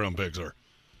our first-round picks are.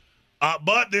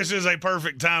 But this is a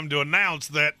perfect time to announce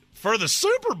that for the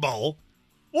Super Bowl,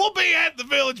 we'll be at the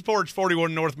Village Porch,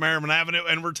 41 North Merriman Avenue,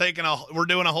 and we're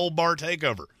doing a whole bar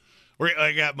takeover.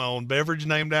 I got my own beverage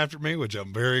named after me, which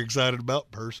I'm very excited about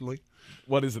personally.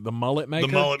 What is it, the Mullet Maker?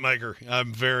 The Mullet Maker.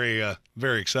 I'm very,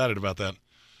 very excited about that.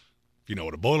 If you know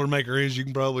what a Boilermaker is, you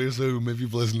can probably assume if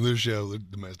you've listened to this show, the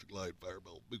Domestic Light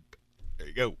Fireball. Boop. There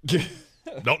you go.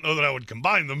 Don't know that I would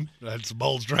combine them. That's a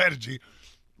bold strategy.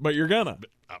 But you're gonna.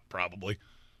 I'll probably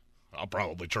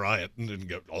try it and then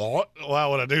go, oh, why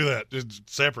would I do that? Just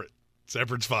separate.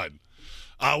 Separate's fine.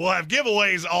 We'll have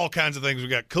giveaways, all kinds of things. We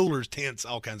got coolers, tents,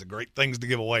 all kinds of great things to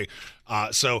give away.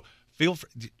 So feel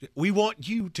free. We want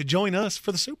you to join us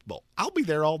for the Super Bowl. I'll be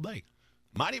there all day.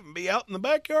 Might even be out in the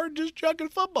backyard just chucking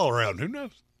football around. Who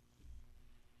knows?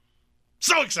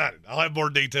 So excited. I'll have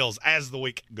more details as the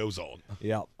week goes on.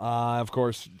 Yeah. Of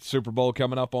course, Super Bowl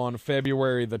coming up on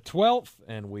February the 12th,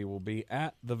 and we will be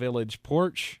at the Village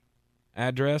Porch.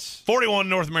 Address? 41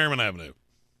 North Merriman Avenue.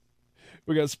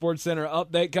 We got Sports Center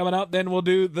update coming up. Then we'll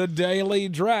do the daily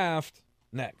draft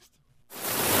next.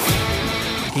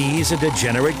 He's a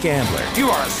degenerate gambler. You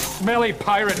are a smelly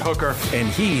pirate hooker. And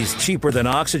he's cheaper than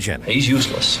oxygen. He's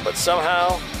useless. But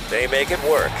somehow, they make it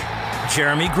work.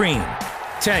 Jeremy Greene,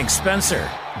 Tank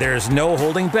Spencer. There's no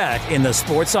holding back in the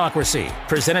Sportsocracy.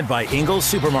 Presented by Ingles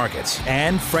Supermarkets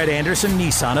and Fred Anderson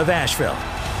Nissan of Asheville.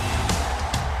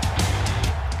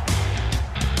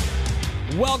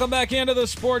 Welcome back into the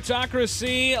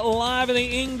Sportsocracy, live in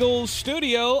the Ingles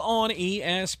studio on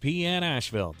ESPN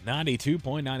Asheville.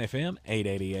 92.9 FM,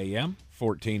 880 AM,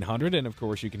 1400. And, of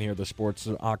course, you can hear the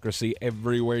Sportsocracy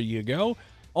everywhere you go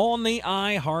on the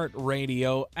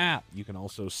iHeartRadio app. You can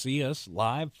also see us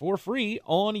live for free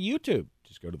on YouTube.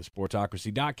 Just go to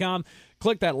thesportsocracy.com,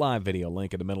 click that live video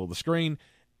link in the middle of the screen,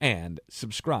 and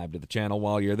subscribe to the channel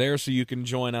while you're there so you can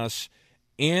join us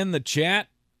in the chat.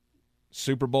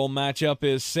 Super Bowl matchup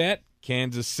is set.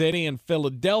 Kansas City and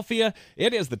Philadelphia.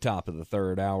 It is the top of the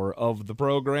third hour of the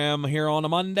program here on a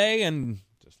Monday, and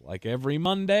just like every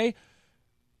Monday,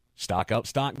 stock up,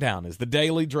 stock down is the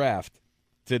daily draft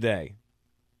today.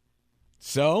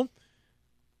 So,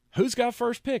 who's got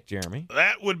first pick, Jeremy?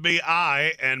 That would be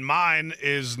I, and mine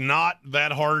is not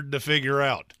that hard to figure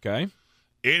out. Okay.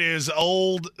 It is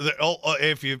old.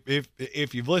 If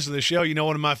you've listened to the show, you know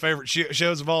one of my favorite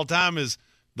shows of all time is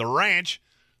The Ranch.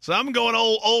 So I'm going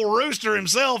old Rooster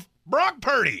himself, Brock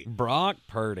Purdy. Brock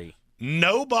Purdy.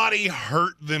 Nobody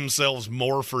hurt themselves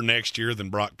more for next year than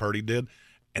Brock Purdy did.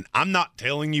 And I'm not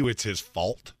telling you it's his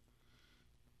fault.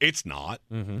 It's not.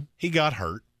 Mm-hmm. He got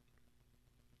hurt.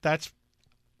 That's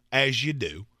as you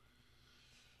do.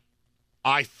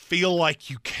 I feel like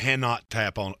you cannot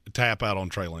tap out on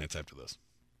Trey Lance after this.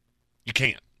 You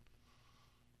can't.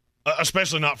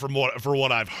 Especially not for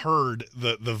what I've heard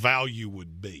the value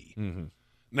would be. Mm-hmm.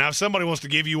 Now, if somebody wants to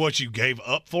give you what you gave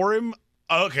up for him,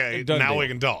 okay, now we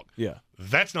can talk. Yeah.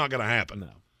 That's not going to happen. No.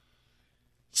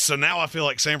 So now I feel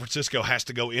like San Francisco has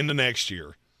to go into next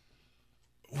year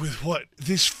with what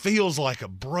this feels like a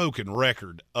broken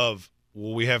record of,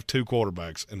 well, we have two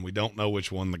quarterbacks and we don't know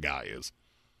which one the guy is.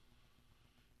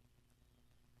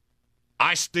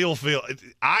 I still feel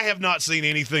 – I have not seen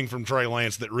anything from Trey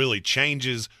Lance that really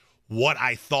changes what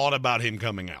I thought about him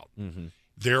coming out. Mm-hmm.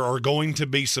 There are going to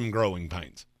be some growing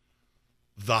pains.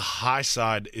 The high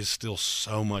side is still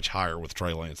so much higher with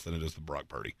Trey Lance than it is with Brock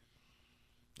Purdy.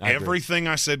 Everything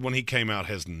I said when he came out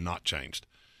has not changed.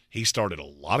 He started a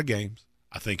lot of games.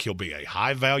 I think he'll be a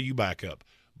high-value backup.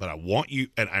 But I want you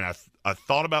 – and I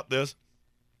thought about this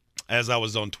as I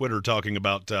was on Twitter talking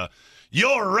about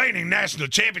your reigning national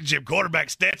championship quarterback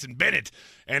Stetson Bennett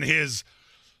and his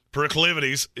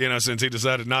proclivities, since he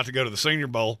decided not to go to the Senior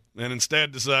Bowl and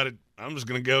instead decided, I'm just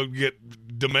going to go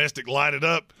get domestic lighted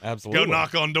up. Absolutely. Go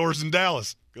knock on doors in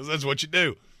Dallas because that's what you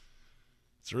do.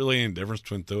 Is there really any difference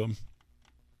between two of them?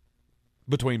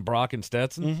 Between Brock and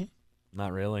Stetson? Mm-hmm.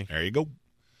 Not really. There you go.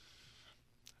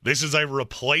 This is a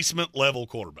replacement-level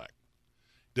quarterback.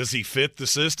 Does he fit the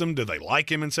system? Do they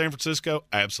like him in San Francisco?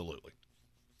 Absolutely.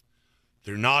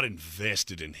 They're not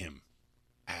invested in him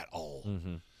at all.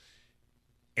 Mm-hmm.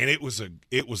 And it was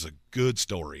a good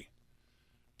story.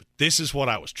 But this is what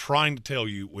I was trying to tell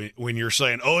you when you're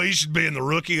saying, oh, he should be in the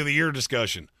Rookie of the Year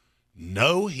discussion.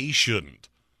 No, he shouldn't.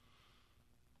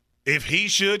 If he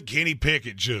should, Kenny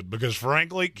Pickett should. Because,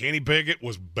 frankly, Kenny Pickett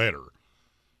was better.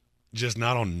 Just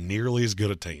not on nearly as good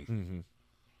a team. Mm-hmm.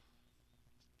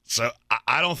 So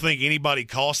I don't think anybody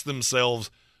cost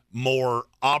themselves more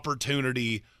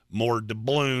opportunity, more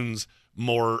doubloons,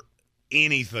 more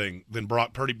anything than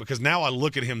Brock Purdy, because now I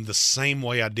look at him the same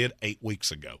way I did 8 weeks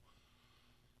ago.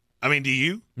 I mean, do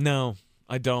you? No,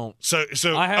 I don't. So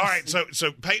all right,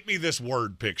 so paint me this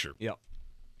word picture. Yep.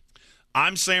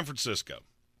 I'm San Francisco.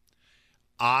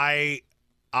 I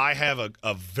have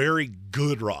a very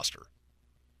good roster.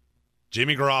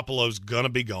 Jimmy Garoppolo's going to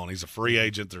be gone. He's a free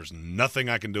agent. There's nothing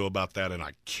I can do about that, and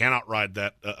I cannot ride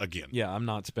that again. Yeah, I'm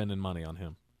not spending money on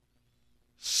him.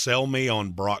 Sell me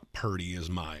on Brock Purdy is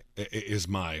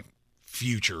my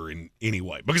future in any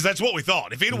way, because that's what we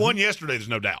thought. If he'd won yesterday, there's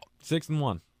no doubt.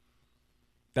 6-1.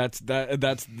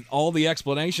 That's all the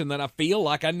explanation that I feel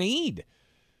like I need.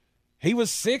 He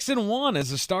was 6-1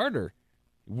 as a starter.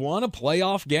 Won a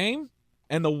playoff game,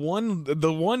 and the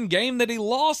one game that he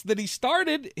lost that he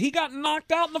started, he got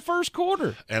knocked out in the first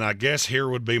quarter. And I guess here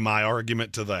would be my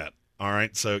argument to that. All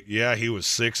right, so yeah, he was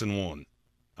 6-1.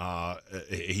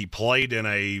 He played in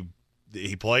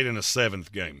a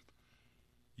seventh game.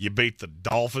 You beat the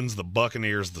Dolphins, the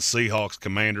Buccaneers, the Seahawks,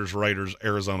 Commanders, Raiders,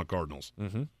 Arizona Cardinals.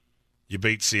 Mm-hmm. You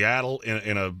beat Seattle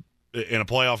in a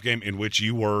playoff game in which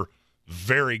you were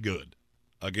very good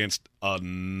against a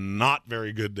not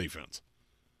very good defense.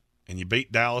 And you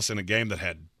beat Dallas in a game that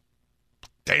had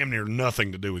damn near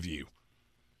nothing to do with you.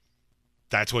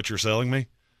 That's what you're selling me?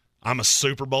 I'm a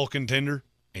Super Bowl contender,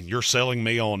 and you're selling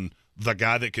me on the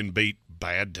guy that can beat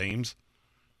bad teams?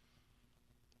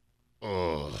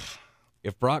 Ugh.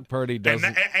 If Brock Purdy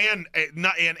doesn't... And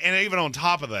even on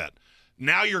top of that,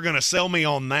 now you're going to sell me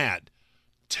on that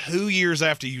 2 years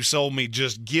after you sold me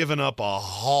just giving up a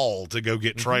haul to go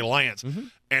get Trey Lance.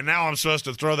 And now I'm supposed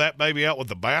to throw that baby out with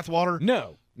the bathwater?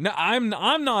 No, I'm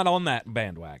not on that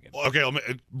bandwagon. Okay,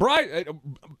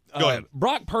 go ahead.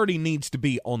 Brock Purdy needs to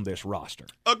be on this roster.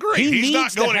 Agreed. He's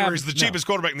not going anywhere. He's the cheapest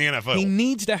quarterback in the NFL. He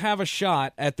needs to have a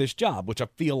shot at this job, which I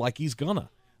feel like he's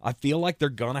gonna. I feel like they're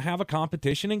going to have a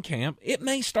competition in camp. It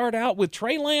may start out with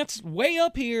Trey Lance way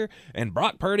up here and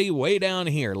Brock Purdy way down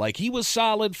here. Like, he was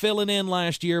solid filling in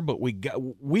last year, but we've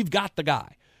got the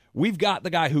guy. We've got the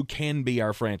guy who can be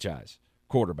our franchise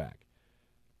quarterback.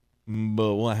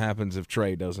 But what happens if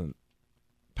Trey doesn't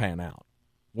pan out?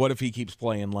 What if he keeps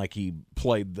playing like he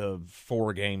played the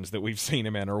 4 games that we've seen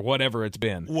him in or whatever it's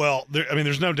been? Well,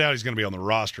 there's no doubt he's going to be on the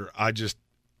roster.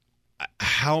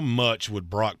 How much would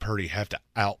Brock Purdy have to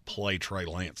outplay Trey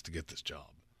Lance to get this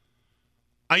job?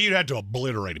 You'd have to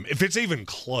obliterate him. If it's even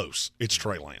close, it's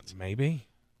Trey Lance. Maybe.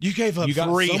 You gave up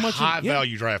 3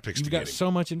 high-value draft picks to get him. You got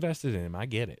so much invested in him. I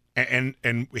get it.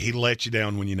 And he let you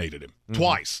down when you needed him.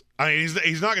 Twice. I mean,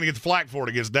 he's not going to get the flack for it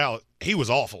against Dallas. He was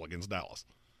awful against Dallas.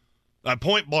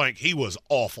 Point blank, he was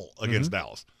awful against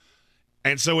Dallas.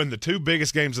 And so in the 2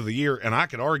 biggest games of the year, and I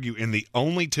could argue in the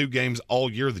only 2 games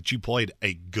all year that you played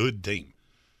a good team,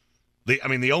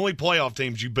 the only playoff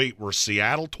teams you beat were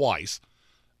Seattle twice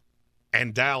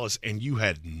and Dallas, and you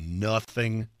had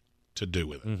nothing to do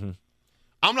with it.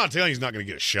 I'm not telling you he's not going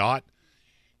to get a shot.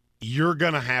 You're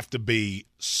going to have to be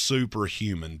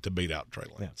superhuman to beat out Trey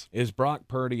Lance. Is Brock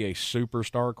Purdy a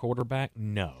superstar quarterback?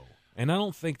 No. And I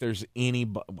don't think there's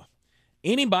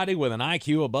anybody with an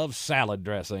IQ above salad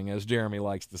dressing, as Jeremy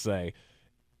likes to say,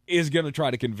 is going to try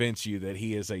to convince you that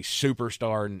he is a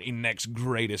superstar and next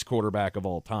greatest quarterback of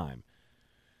all time.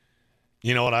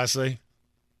 You know what I see?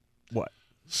 What?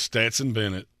 Stetson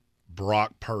Bennett,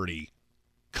 Brock Purdy,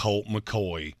 Colt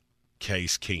McCoy,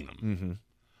 Case Keenum.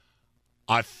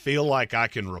 I feel like I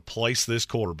can replace this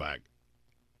quarterback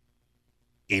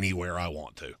anywhere I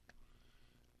want to.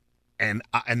 And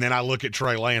then I look at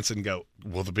Trey Lance and go,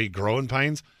 will there be growing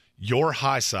pains? Your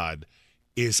high side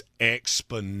is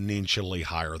exponentially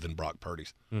higher than Brock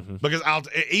Purdy's. Because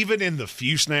even in the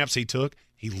few snaps he took,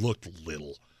 he looked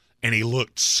little. And he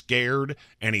looked scared,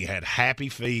 and he had happy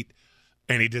feet,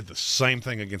 and he did the same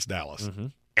thing against Dallas.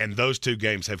 And those 2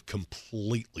 games have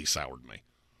completely soured me.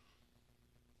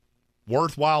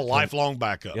 Worthwhile, lifelong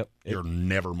backup. You're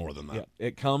never more than that.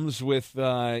 It comes with,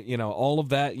 all of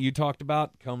that you talked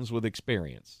about comes with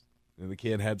experience. The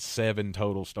kid had 7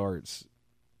 total starts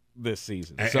this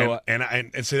season.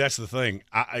 And see, that's the thing.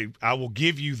 I will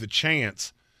give you the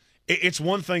chance. It's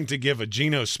one thing to give a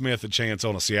Geno Smith a chance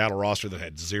on a Seattle roster that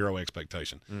had 0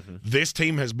 expectation. This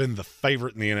team has been the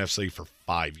favorite in the NFC for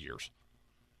 5 years.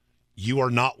 You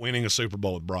are not winning a Super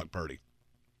Bowl with Brock Purdy.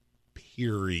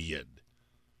 Period.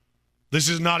 This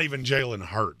is not even Jalen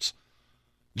Hurts.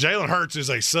 Jalen Hurts is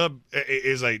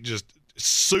a just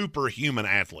superhuman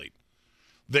athlete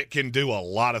that can do a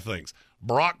lot of things.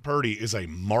 Brock Purdy is a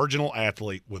marginal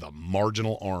athlete with a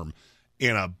marginal arm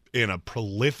in a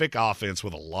prolific offense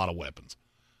with a lot of weapons.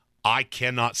 I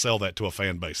cannot sell that to a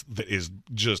fan base that is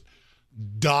just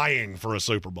dying for a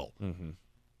Super Bowl.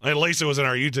 And Lisa was in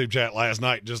our YouTube chat last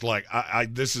night just like,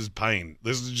 this is pain.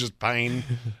 This is just pain,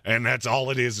 and that's all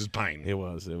it is pain. It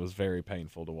was very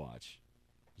painful to watch.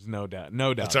 There's no doubt.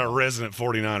 It's our resident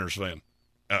 49ers fan,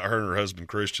 her and her husband,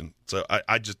 Christian. So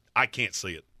I can't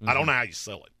see it. I don't know how you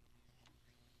sell it.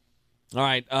 All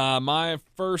right, my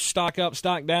first stock up,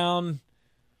 stock down.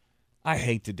 I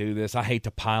hate to do this. I hate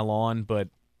to pile on, but,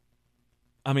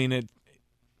 I mean,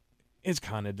 it's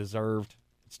kind of deserved.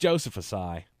 It's Joseph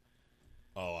Asai.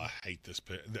 Oh, I hate this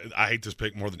pick. I hate this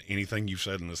pick more than anything you've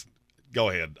said in this. Go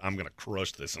ahead. I'm going to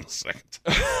crush this in a second.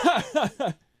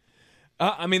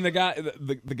 I mean, the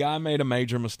guy made a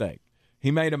major mistake. He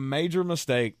made a major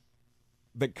mistake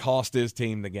that cost his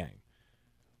team the game.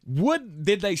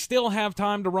 Did they still have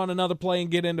time to run another play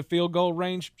and get into field goal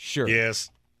range? Sure.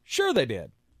 Yes. Sure they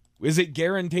did. Is it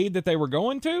guaranteed that they were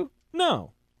going to?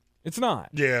 No, it's not.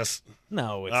 Yes.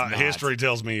 No, it's not. History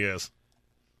tells me yes.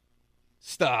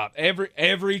 Stop.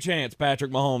 Every chance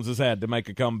Patrick Mahomes has had to make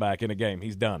a comeback in a game,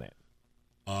 he's done it.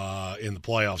 In the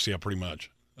playoffs, yeah, pretty much.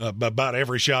 About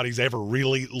every shot he's ever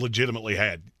really legitimately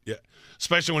had. Yeah.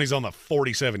 Especially when he's on the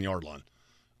 47-yard line.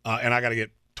 And I got to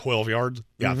get 12 yards.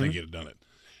 Yeah, I think he'd have done it.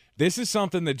 This is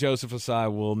something that Joseph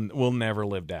Asai will never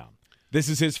live down. This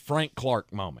is his Frank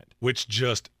Clark moment. Which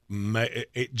just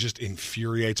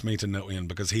infuriates me to no end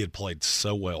because he had played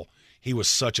so well. He was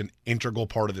such an integral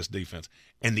part of this defense.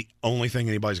 And the only thing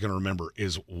anybody's going to remember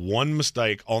is one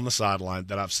mistake on the sideline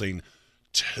that I've seen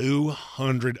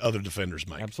 200 other defenders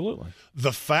make. Absolutely.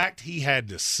 The fact he had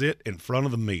to sit in front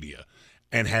of the media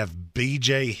and have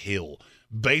B.J. Hill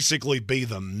basically be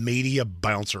the media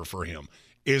bouncer for him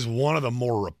is one of the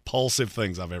more repulsive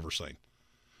things I've ever seen.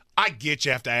 I get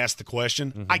you have to ask the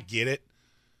question. Mm-hmm. I get it.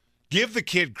 Give the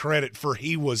kid credit for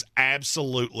he was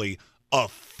absolutely a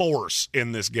force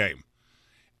in this game.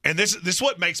 And this is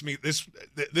what makes me this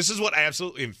is what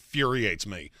absolutely infuriates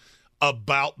me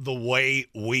about the way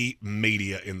we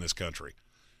media in this country.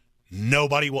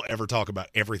 Nobody will ever talk about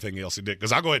everything else he did.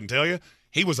 Because I'll go ahead and tell you,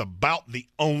 he was about the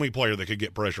only player that could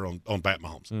get pressure on Pat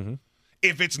Mahomes. Mm-hmm.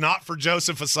 If it's not for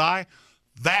Joseph Asai,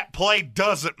 that play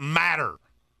doesn't matter.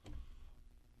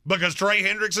 Because Trey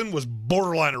Hendrickson was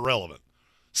borderline irrelevant.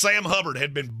 Sam Hubbard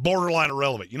had been borderline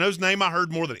irrelevant. You know whose name I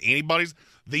heard more than anybody's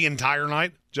the entire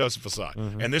night? Joseph Asai.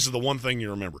 Mm-hmm. And this is the one thing you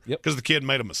remember. Because the kid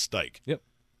made a mistake. Yep.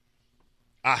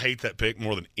 I hate that pick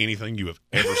more than anything you have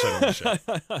ever said on the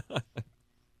show.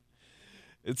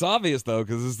 It's obvious though,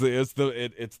 because it's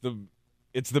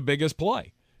the biggest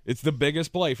play. It's the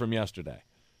biggest play from yesterday.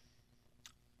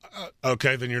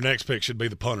 Okay, then your next pick should be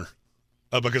the punter,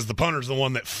 because the punter's the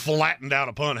one that flattened out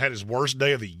a punt, had his worst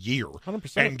day of the year,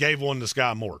 100%. And gave one to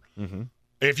Sky Moore. Mm-hmm.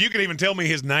 If you could even tell me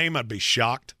his name, I'd be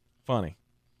shocked. Funny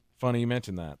you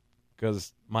mentioned that,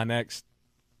 because my next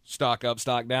stock up,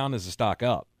 stock down is a stock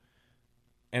up.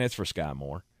 And it's for Sky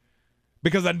Moore.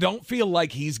 Because I don't feel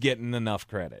like he's getting enough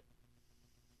credit.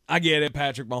 I get it.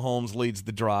 Patrick Mahomes leads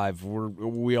the drive.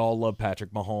 We all love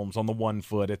Patrick Mahomes on the 1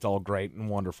 foot. It's all great and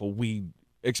wonderful. We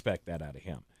expect that out of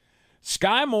him.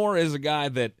 Sky Moore is a guy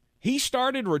that he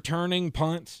started returning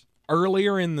punts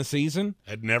earlier in the season.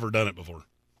 Had never done it before.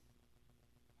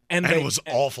 And he was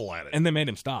awful at it. And they made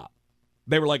him stop.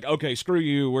 They were like, okay, screw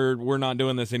you. We're not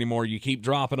doing this anymore. You keep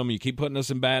dropping them. You keep putting us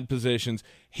in bad positions.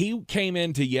 He came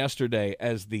into yesterday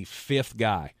as the 5th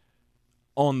guy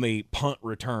on the punt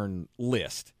return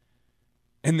list.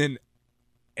 And then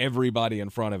everybody in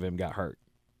front of him got hurt.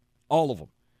 All of them.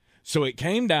 So it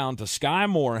came down to Sky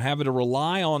Moore having to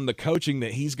rely on the coaching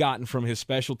that he's gotten from his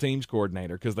special teams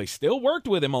coordinator, because they still worked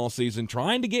with him all season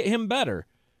trying to get him better.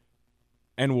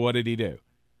 And what did he do?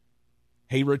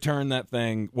 He returned that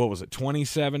thing, what was it,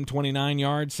 27, 29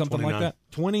 yards, something 29. like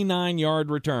that? 29-yard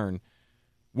return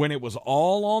when it was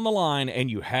all on the line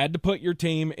and you had to put your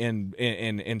team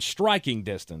in striking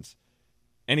distance.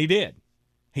 And he did.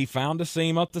 He found a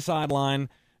seam up the sideline,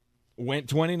 went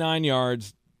 29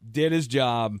 yards, did his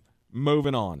job,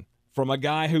 moving on. From a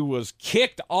guy who was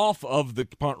kicked off of the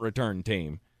punt return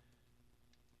team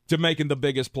to making the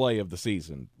biggest play of the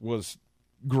season was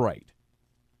great.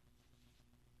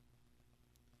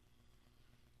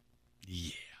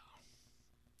 Yeah.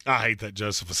 I hate that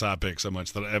Joseph Asai pick so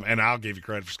much, and I'll give you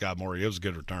credit for Scott Moore. It was a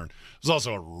good return. It was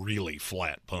also a really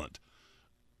flat punt.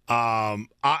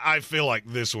 I feel like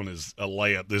this one is a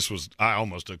layup. I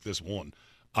almost took this one.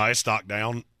 I stock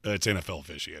down. It's NFL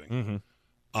officiating.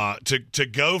 Mm-hmm. To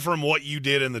go from what you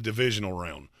did in the divisional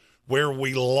round, where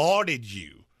we lauded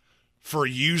you for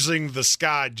using the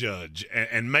sky judge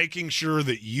and making sure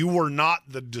that you were not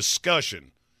the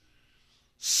discussion,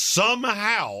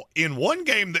 somehow in one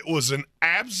game that was an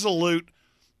absolute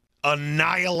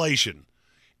annihilation,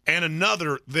 and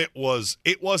another that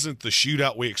it wasn't the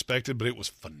shootout we expected, but it was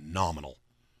phenomenal.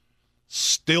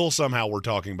 Still somehow we're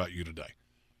talking about you today.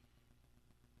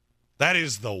 That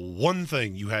is the one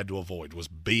thing you had to avoid, was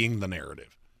being the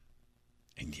narrative.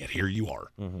 And yet here you are,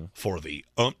 for the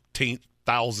umpteenth,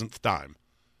 thousandth time.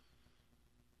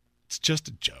 It's just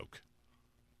a joke.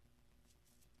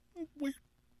 Weird.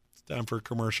 It's time for a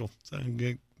commercial.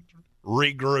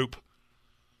 Regroup.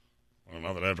 Well,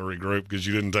 not that I have to regroup because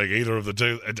you didn't take either of the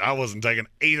two. I wasn't taking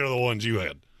either of the ones you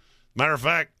had. Matter of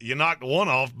fact, you knocked one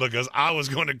off because I was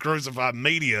going to crucify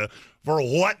media for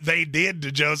what they did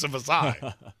to Joseph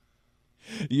Asai.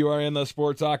 You are in the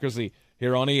Sportsocracy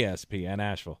here on ESPN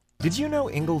Asheville. Did you know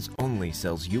Ingalls only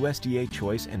sells USDA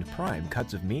Choice and Prime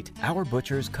cuts of meat? Our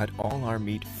butchers cut all our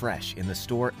meat fresh in the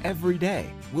store every day.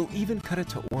 We'll even cut it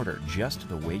to order just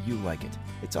the way you like it.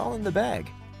 It's all in the bag.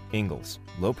 Ingalls.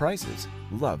 Low prices.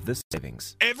 Love the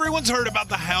savings. Everyone's heard about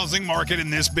the housing market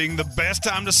and this being the best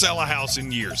time to sell a house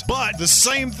in years. But the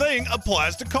same thing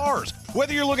applies to cars.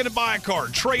 Whether you're looking to buy a car,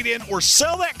 trade in, or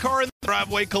sell that car in the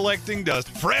driveway collecting dust,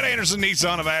 Fred Anderson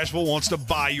Nissan of Asheville wants to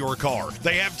buy your car.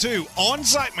 They have 2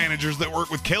 on-site managers that work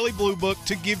with Kelly Blue Book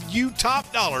to give you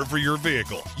top dollar for your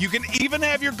vehicle. You can even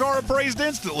have your car appraised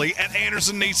instantly at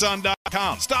AndersonNissan.com.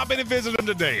 SpencerandJeremyGreene.com. Stop in and visit them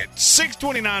today at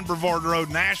 629 Brevard Road,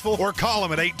 Nashville, or call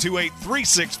them at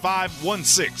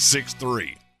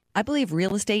 828-365-1663. I believe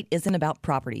real estate isn't about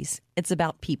properties. It's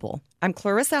about people. I'm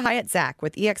Clarissa Hyatt Zach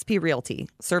with eXp Realty,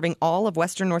 serving all of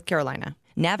Western North Carolina.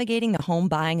 Navigating the home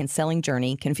buying and selling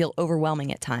journey can feel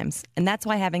overwhelming at times, and that's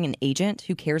why having an agent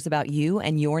who cares about you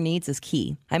and your needs is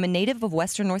key. I'm a native of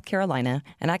Western North Carolina,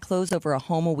 and I close over a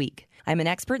home a week. I'm an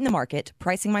expert in the market,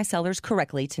 pricing my sellers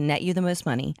correctly to net you the most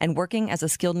money, and working as a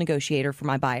skilled negotiator for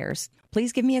my buyers.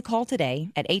 Please give me a call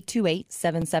today at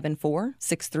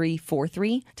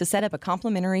 828-774-6343 to set up a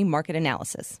complimentary market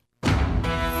analysis.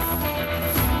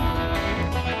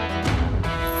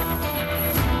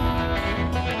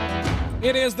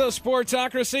 It is the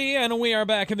Sportsocracy, and we are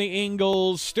back in the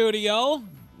Ingalls studio,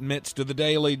 midst of the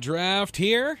daily draft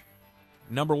here.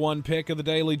 Number one pick of the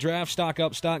daily draft, stock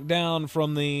up, stock down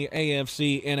from the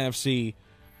AFC, NFC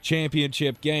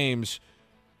championship games.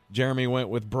 Jeremy went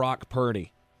with Brock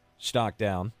Purdy, stock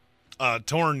down.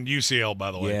 Torn UCL,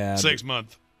 by the way. Yeah,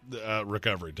 6-month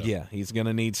recovery time. Yeah, he's going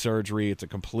to need surgery. It's a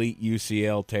complete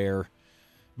UCL tear.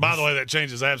 By the way, that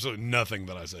changes absolutely nothing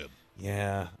that I said.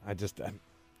 Yeah, I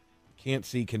can't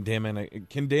see condemning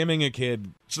a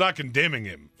kid. It's not condemning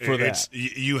him. For that.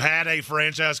 You had a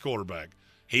franchise quarterback.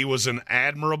 He was an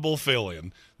admirable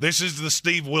fill-in. This is the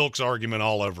Steve Wilkes argument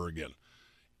all over again.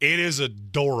 It is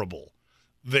adorable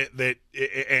that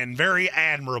and very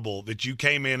admirable that you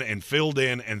came in and filled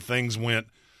in and things went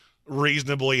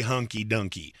reasonably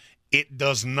hunky-dunky. It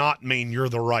does not mean you're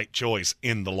the right choice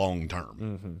in the long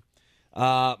term.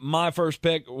 Mm-hmm. My first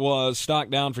pick was stock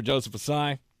down for Joseph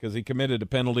Asai because he committed a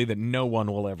penalty that no one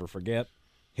will ever forget.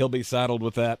 He'll be saddled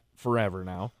with that forever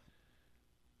now.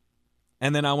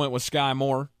 And then I went with Sky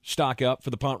Moore, stock up for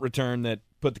the punt return that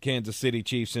put the Kansas City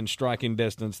Chiefs in striking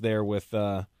distance there with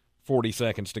 40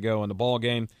 seconds to go in the ball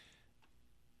game.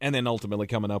 And then ultimately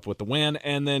coming up with the win.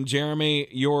 And then, Jeremy,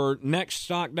 your next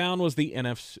stock down was the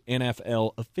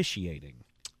NFL officiating.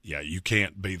 Yeah, you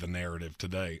can't be the narrative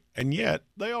today. And yet,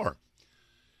 they are.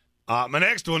 My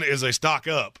next one is a stock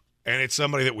up, and it's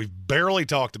somebody that we've barely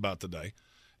talked about today.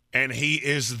 And he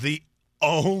is the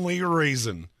only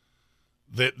reason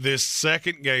that this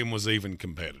second game was even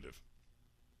competitive.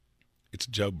 It's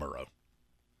Joe Burrow.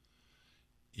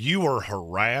 You were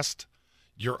harassed.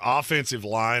 Your offensive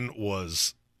line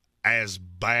was as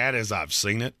bad as I've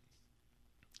seen it.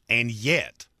 And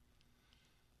yet,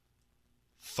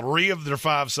 3 of their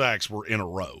 5 sacks were in a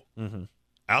row. Mm-hmm.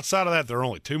 Outside of that, there are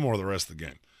only 2 more the rest of the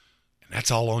game. And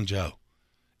that's all on Joe.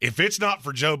 If it's not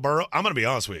for Joe Burrow, I'm going to be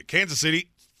honest with you. Kansas City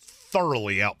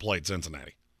thoroughly outplayed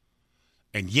Cincinnati.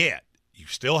 And yet, you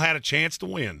still had a chance to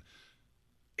win.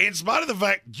 In spite of the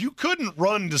fact you couldn't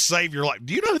run to save your life.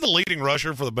 Do you know who the leading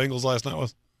rusher for the Bengals last night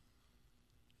was?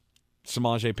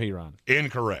 Samaje Perine.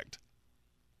 Incorrect.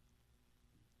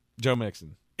 Joe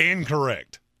Mixon.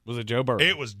 Incorrect. Was it Joe Burrow?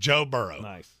 It was Joe Burrow.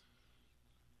 Nice.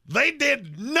 They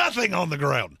did nothing on the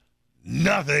ground.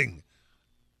 Nothing.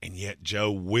 And yet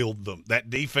Joe willed them.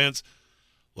 That defense,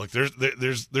 look,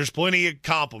 there's plenty of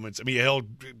compliments. I mean, you held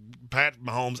Pat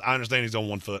Mahomes. I understand he's on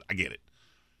 1 foot. I get it.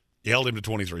 You held him to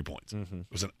 23 points. Mm-hmm.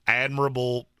 It was an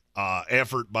admirable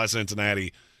effort by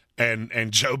Cincinnati,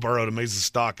 and Joe Burrow to me is a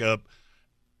stock up.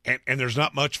 And there's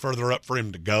not much further up for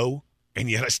him to go, and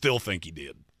yet I still think he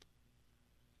did.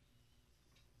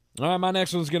 All right, my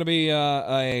next one's going to be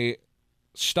a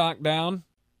stock down,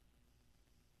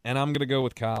 and I'm going to go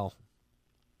with Kyle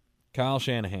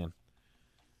Shanahan.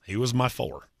 He was my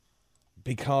 4.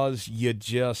 Because you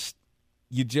just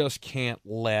can't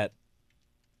let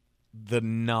the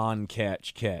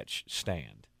non-catch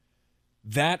stand.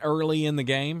 That early in the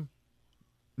game,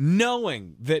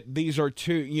 knowing that these are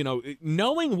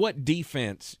knowing what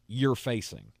defense you're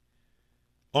facing.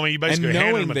 I mean, you basically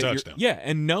handed him a touchdown. Yeah,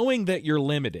 and knowing that you're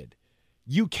limited,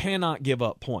 you cannot give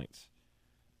up points.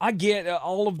 I get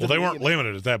all of the... Well, they weren't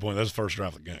limited at that point. That was the first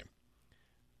drive of the game.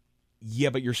 Yeah,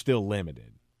 but you're still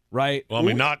limited, right? Well, I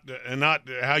mean, not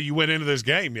how you went into this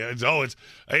game. Yeah,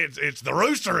 it's the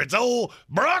Rooster. It's old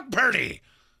Brock Purdy.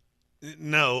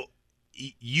 No,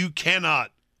 you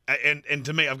cannot. And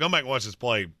to me, I've gone back and watched this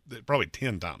play probably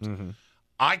 10 times. Mm-hmm.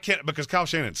 I can't, because Kyle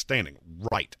Shanahan's standing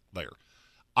right there.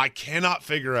 I cannot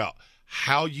figure out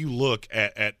how you look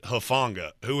at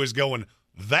Hufanga, who is going,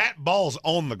 that ball's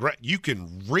on the ground. You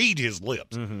can read his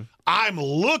lips. Mm-hmm. I'm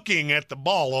looking at the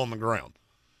ball on the ground.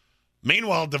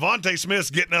 Meanwhile, Devontae Smith's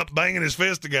getting up, banging his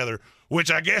fist together, which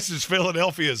I guess is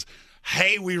Philadelphia's,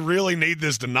 hey, we really need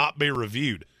this to not be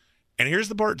reviewed. And here's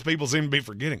the part that people seem to be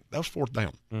forgetting. That was 4th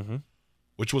down, mm-hmm.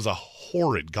 which was a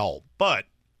horrid call, but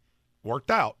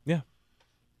worked out. Yeah.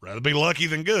 Rather be lucky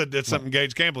than good. That's something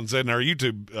Gage Camplin said in our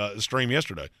YouTube stream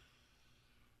yesterday.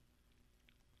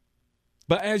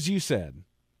 But as you said,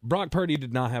 Brock Purdy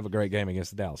did not have a great game against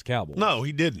the Dallas Cowboys. No,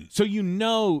 he didn't. So you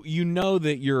know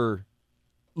that you're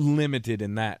limited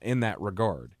in that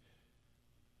regard.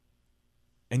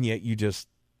 And yet you just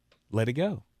let it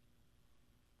go.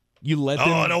 You let them.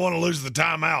 I don't want to lose the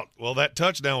timeout. Well, that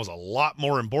touchdown was a lot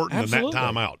more important than that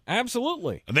timeout.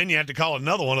 Absolutely. And then you had to call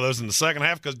another one of those in the second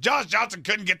half because Josh Johnson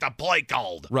couldn't get the play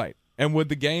called. Right. And would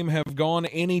the game have gone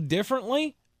any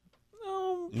differently?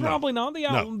 No, probably not.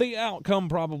 The outcome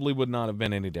probably would not have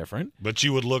been any different. But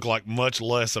you would look like much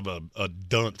less of a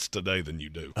dunce today than you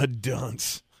do. A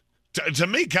dunce. To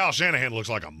me, Kyle Shanahan looks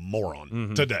like a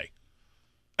moron today.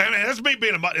 I mean, that's me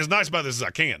being as nice about this as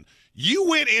I can. You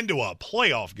went into a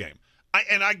playoff game,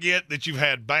 and I get that you've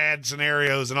had bad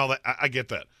scenarios and all that. I get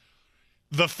that.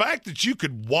 The fact that you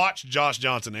could watch Josh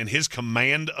Johnson and his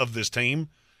command of this team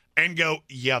and go,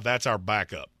 yeah, that's our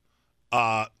backup.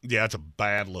 Yeah, it's a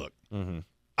bad look. Mm-hmm.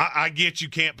 I get you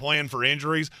can't plan for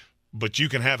injuries, but you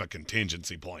can have a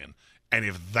contingency plan. And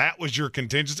if that was your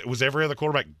contingency, was every other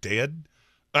quarterback dead?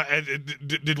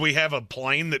 Did we have a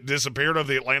plane that disappeared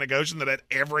over the Atlantic Ocean that had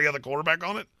every other quarterback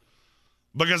on it?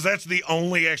 Because that's the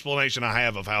only explanation I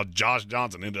have of how Josh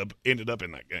Johnson ended up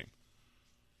in that game.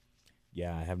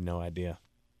 Yeah, I have no idea.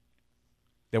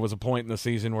 There was a point in the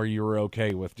season where you were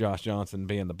okay with Josh Johnson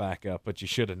being the backup, but you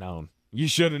should have known. You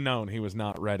should have known he was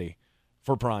not ready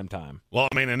for prime time. Well,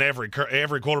 I mean, and every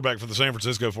quarterback for the San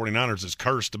Francisco 49ers is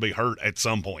cursed to be hurt at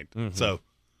some point. Mm-hmm. So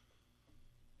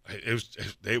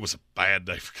it was a bad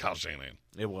day for Kyle Shanahan.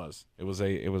 It was. It was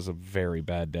a very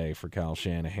bad day for Kyle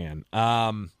Shanahan.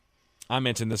 I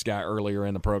mentioned this guy earlier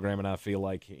in the program, and I feel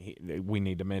like we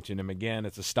need to mention him again.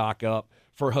 It's a stock up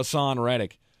for Hassan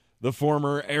Reddick, the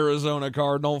former Arizona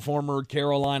Cardinal, former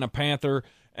Carolina Panther,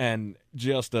 and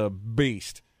just a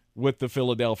beast with the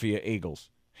Philadelphia Eagles.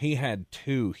 He had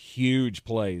 2 huge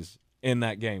plays in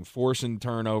that game, forcing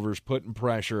turnovers, putting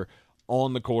pressure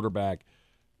on the quarterback.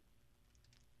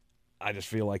 I just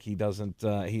feel like he doesn't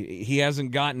he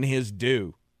hasn't gotten his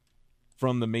due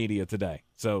from the media today.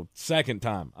 So, second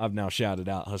time I've now shouted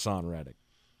out Hassan Reddick.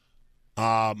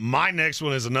 My next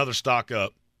one is another stock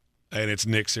up, and it's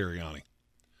Nick Sirianni.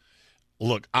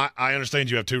 Look, I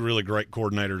understand you have 2 really great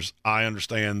coordinators. I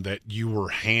understand that you were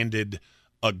handed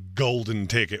a golden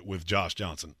ticket with Josh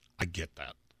Johnson. I get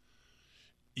that.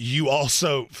 You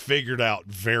also figured out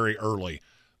very early,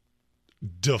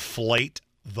 deflate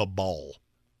the ball.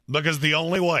 Because the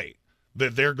only way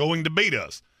that they're going to beat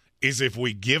us is if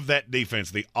we give that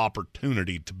defense the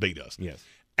opportunity to beat us. Yes.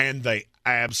 And they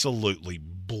absolutely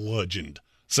bludgeoned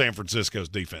San Francisco's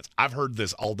defense. I've heard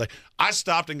this all day. I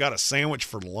stopped and got a sandwich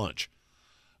for lunch.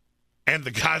 And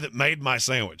the guy that made my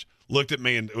sandwich looked at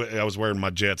me, and I was wearing my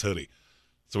Jets hoodie.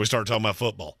 So we started talking about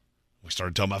football. We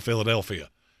started talking about Philadelphia.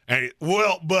 And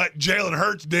but Jalen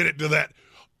Hurts did it to that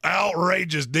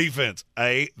outrageous defense.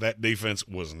 A, that defense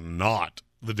was not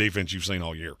the defense you've seen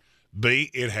all year.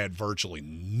 B, it had virtually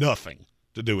nothing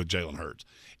to do with Jalen Hurts.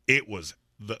 It was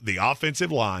the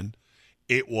offensive line.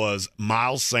 It was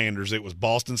Miles Sanders. It was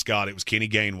Boston Scott. It was Kenny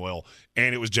Gainwell.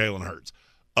 And it was Jalen Hurts.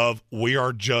 We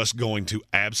are just going to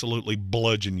absolutely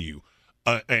bludgeon you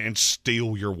and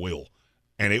steal your will.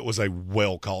 And it was a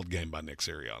well-called game by Nick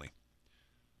Sirianni.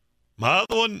 My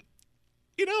other one,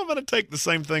 I'm going to take the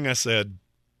same thing I said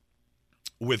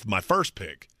with my first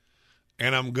pick.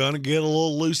 And I'm going to get a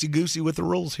little loosey-goosey with the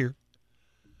rules here.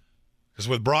 Because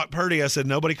with Brock Purdy, I said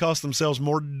nobody cost themselves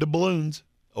more doubloons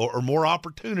or more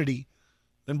opportunity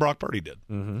than Brock Purdy did.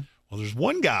 Mm-hmm. Well, there's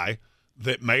one guy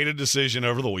that made a decision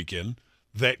over the weekend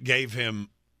that gave him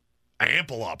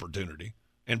ample opportunity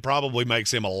and probably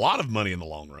makes him a lot of money in the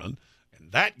long run.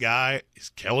 And that guy is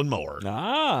Kellen Moore.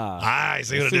 I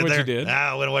see what I did there? You did.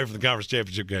 I went away from the conference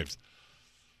championship games.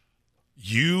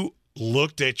 You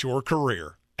looked at your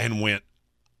career and went,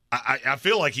 I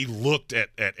feel like he looked at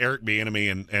Eric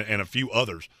Bieniemy and a few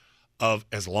others of,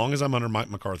 as long as I'm under Mike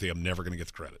McCarthy, I'm never going to get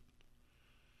the credit.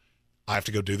 I have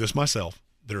to go do this myself.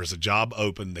 There is a job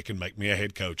open that can make me a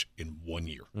head coach in 1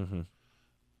 year. Mm-hmm.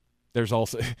 There's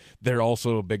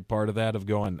also a big part of that of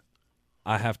going,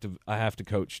 I have to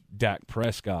coach Dak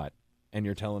Prescott, and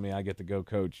you're telling me I get to go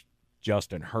coach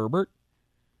Justin Herbert?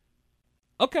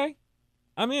 Okay,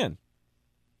 I'm in.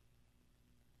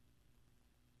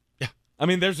 I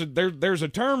mean, there's a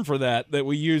term for that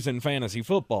we use in fantasy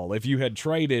football. If you had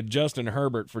traded Justin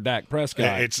Herbert for Dak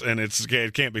Prescott,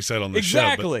 it can't be said on the show.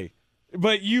 Exactly,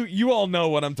 but you all know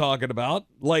what I'm talking about.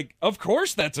 Like, of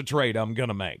course, that's a trade I'm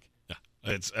gonna make. Yeah,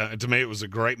 it's to me, it was a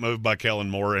great move by Kellen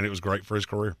Moore, and it was great for his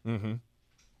career.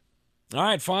 Mm-hmm. All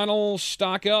right, final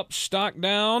stock up, stock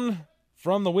down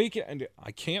from the weekend.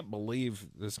 I can't believe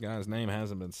this guy's name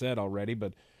hasn't been said already,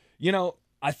 but,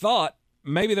 I thought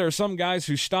maybe there are some guys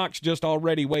whose stock's just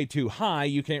already way too high.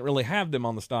 You can't really have them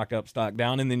on the stock up, stock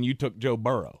down, and then you took Joe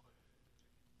Burrow.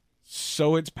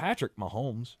 So it's Patrick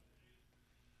Mahomes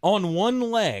on one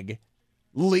leg,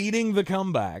 leading the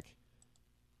comeback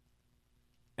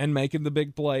and making the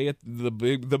big play, the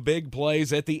big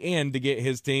plays at the end to get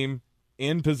his team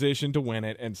in position to win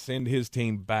it and send his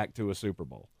team back to a Super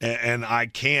Bowl. And I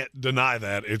can't deny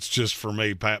that. It's just, for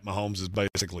me, Pat Mahomes is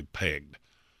basically pegged.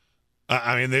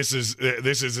 I mean, this is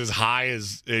as high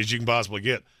as you can possibly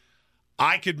get.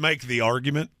 I could make the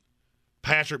argument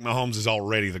Patrick Mahomes is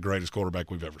already the greatest quarterback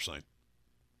we've ever seen.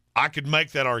 I could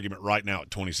make that argument right now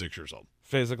at 26 years old.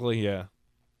 Physically, yeah.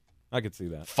 I could see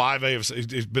that. 5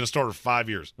 AFC. He's been a starter for 5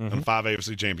 years and 5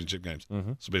 AFC championship games.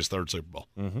 This will be his third Super Bowl.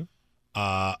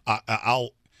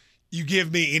 You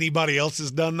give me anybody else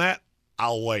has done that,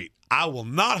 I'll wait. I will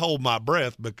not hold my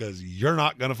breath because you're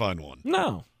not going to find one.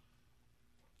 No.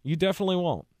 You definitely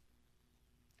won't.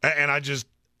 And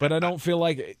But I don't feel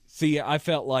like – I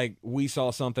felt like we saw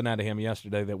something out of him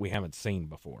yesterday that we haven't seen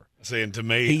before. See, and to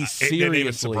me, it didn't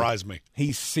even surprise me.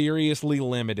 He's seriously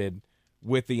limited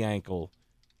with the ankle,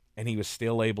 and he was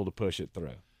still able to push it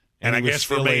through. And I guess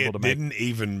for me, it didn't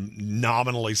even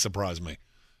nominally surprise me.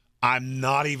 I'm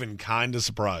not even kind of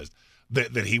surprised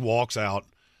that he walks out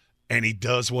and he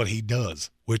does what he does,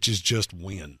 which is just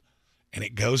win. And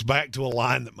it goes back to a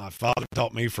line that my father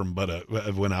taught me from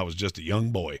when I was just a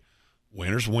young boy.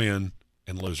 Winners win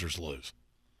and losers lose.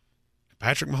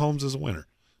 Patrick Mahomes is a winner.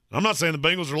 And I'm not saying the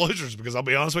Bengals are losers because I'll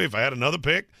be honest with you, if I had another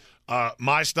pick,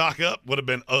 my stock up would have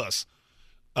been us.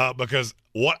 Because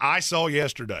what I saw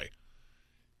yesterday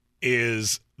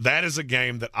is that is a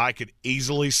game that I could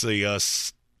easily see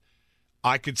us.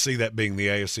 I could see that being the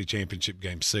AFC Championship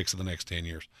game 6 of the next 10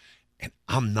 years. And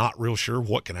I'm not real sure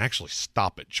what can actually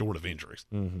stop it short of injuries.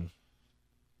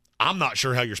 I'm not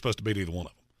sure how you're supposed to beat either one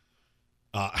of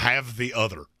them. Have the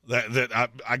other.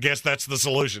 I guess that's the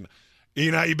solution.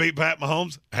 You know how you beat Pat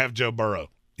Mahomes? Have Joe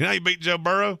Burrow. You know how you beat Joe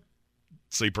Burrow?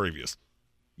 See previous.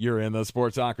 You're in the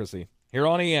Sportsocracy here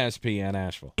on ESPN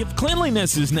Asheville. If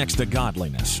cleanliness is next to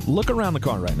godliness, look around the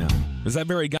car right now. Is that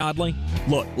very godly?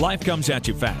 Look, life comes at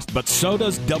you fast, but so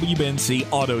does WBNC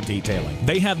Auto Detailing.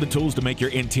 They have the tools to make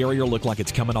your interior look like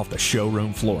it's coming off the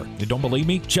showroom floor. You don't believe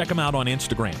me? Check them out on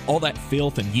Instagram. All that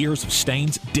filth and years of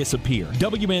stains disappear.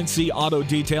 WBNC Auto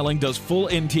Detailing does full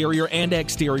interior and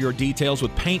exterior details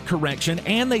with paint correction,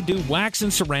 and they do wax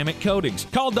and ceramic coatings.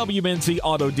 Call WBNC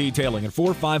Auto Detailing at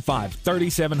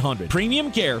 455-3700.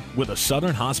 Premium care with a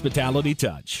Southern hospitality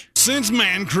touch. Since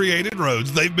man created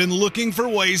roads, they've been looking for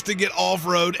ways to get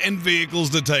off-road and vehicles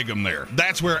to take them there.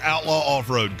 That's where Outlaw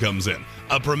Off-Road comes in.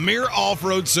 A premier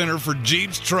off-road center for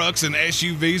Jeeps, trucks, and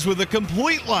SUVs with a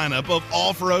complete lineup of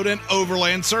off-road and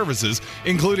overland services,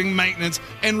 including maintenance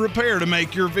and repair to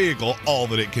make your vehicle all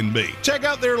that it can be. Check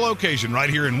out their location right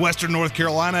here in Western North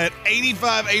Carolina at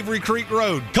 85 Avery Creek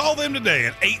Road. Call them today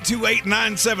at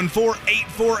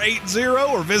 828-974-8480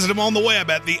 or visit them on the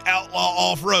web at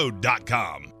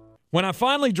theoutlawoffroad.com. When I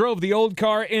finally drove the old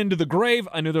car into the grave,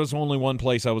 I knew there was only one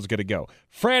place I was going to go.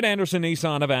 Fred Anderson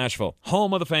Nissan of Asheville,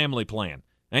 home of the family plan.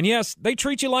 And yes, they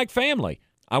treat you like family.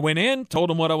 I went in, told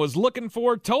them what I was looking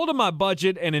for, told them my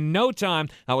budget, and in no time,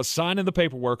 I was signing the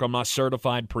paperwork on my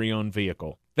certified pre-owned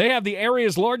vehicle. They have the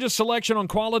area's largest selection on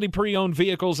quality pre-owned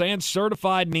vehicles and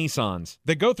certified Nissans.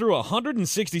 They go through a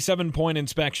 167-point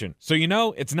inspection, so you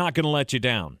know it's not going to let you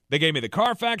down. They gave me the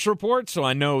Carfax report, so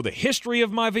I know the history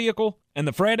of my vehicle. And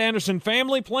the Fred Anderson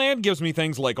family plan gives me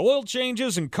things like oil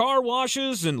changes and car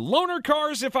washes and loaner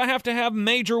cars if I have to have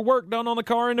major work done on the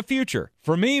car in the future.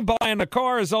 For me, buying a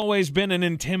car has always been an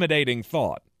intimidating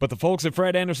thought. But the folks at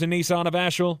Fred Anderson Nissan of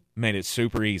Asheville made it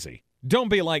super easy. Don't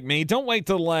be like me. Don't wait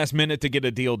till the last minute to get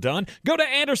a deal done. Go to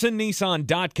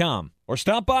AndersonNissan.com or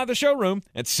stop by the showroom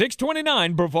at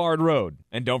 629 Brevard Road.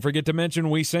 And don't forget to mention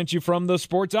we sent you from the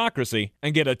Sportsocracy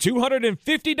and get a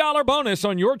 $250 bonus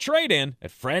on your trade-in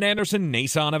at Fred Anderson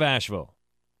Nissan of Asheville.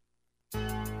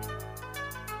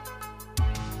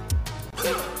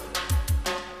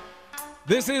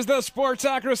 This is the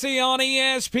Sportsocracy on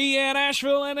ESPN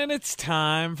Asheville, and it's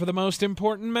time for the most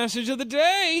important message of the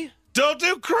day. Don't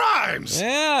do crimes!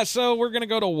 Yeah, so we're going to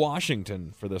go to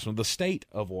Washington for this one, the state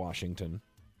of Washington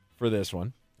for this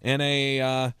one, in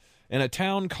a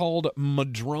town called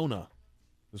Madrona.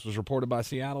 This was reported by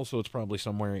Seattle, so it's probably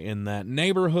somewhere in that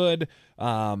neighborhood.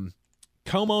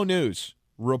 Como News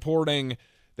reporting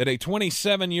that a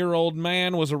 27-year-old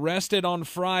man was arrested on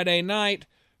Friday night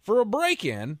for a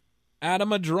break-in at a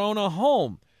Madrona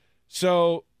home.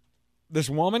 So this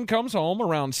woman comes home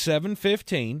around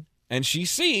 7:15, and she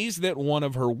sees that one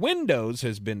of her windows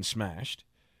has been smashed,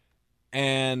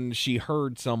 and she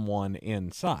heard someone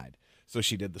inside. So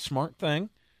she did the smart thing.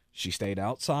 She stayed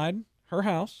outside her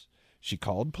house. She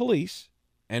called police,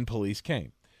 and police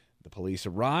came. The police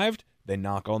arrived. They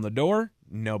knock on the door.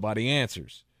 Nobody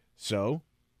answers. So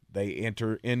they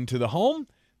enter into the home.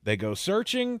 They go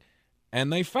searching,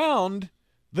 and they found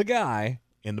the guy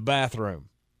in the bathroom.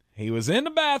 He was in the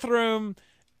bathroom,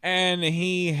 and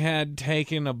he had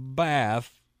taken a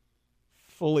bath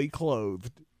fully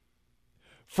clothed.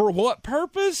 For what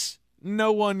purpose?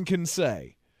 No one can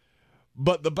say.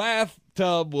 But the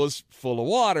bathtub was full of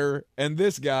water, and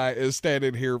this guy is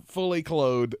standing here fully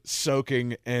clothed,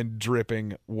 soaking and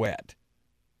dripping wet.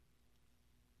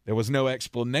 There was no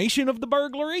explanation of the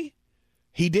burglary.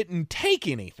 He didn't take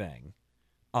anything,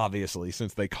 obviously,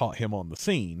 since they caught him on the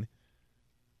scene.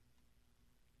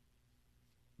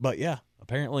 But yeah,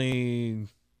 apparently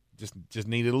just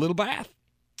needed a little bath.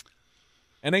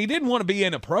 And he didn't want to be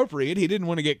inappropriate. He didn't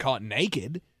want to get caught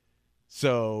naked.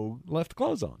 So left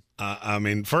clothes on. I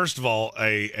mean, first of all,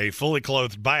 a fully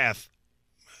clothed bath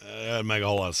doesn't make a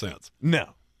whole lot of sense.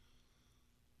 No.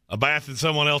 A bath in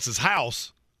someone else's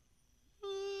house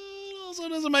also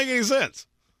doesn't make any sense.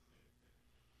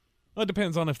 Well, it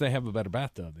depends on if they have a better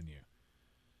bathtub than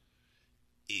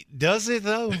you. Does it,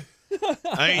 though?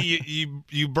 I mean,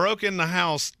 you broke in the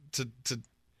house to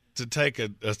take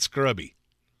a scrubby.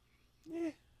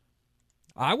 Yeah.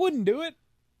 I wouldn't do it.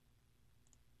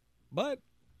 But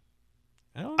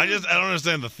I don't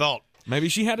understand the thought. Maybe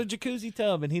she had a jacuzzi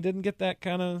tub and he didn't get that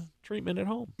kind of treatment at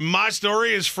home. My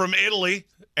story is from Italy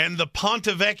and the Ponte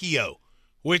Vecchio,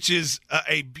 which is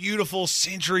a beautiful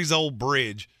centuries-old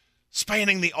bridge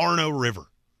spanning the Arno River.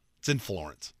 It's in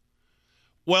Florence.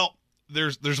 Well,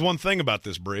 there's one thing about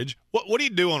this bridge. What do you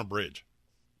do on a bridge?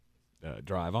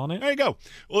 Drive on it. There you go.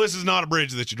 Well, this is not a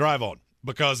bridge that you drive on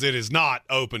because it is not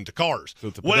open to cars. So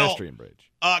it's a pedestrian bridge.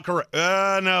 Correct.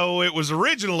 No, it was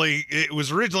originally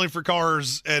for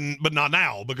cars, but not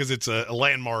now because it's a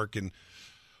landmark. And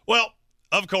well,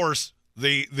 of course,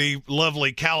 the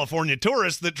lovely California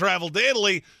tourists that traveled to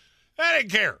Italy, they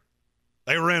didn't care.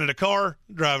 They rented a car,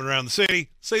 driving around the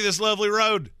city, see this lovely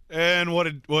road, and what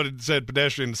did said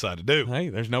pedestrian decide to do? Hey,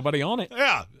 there's nobody on it.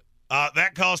 Yeah,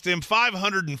 that cost him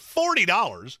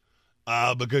 $540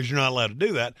 because you're not allowed to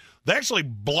do that. They actually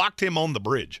blocked him on the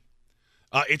bridge.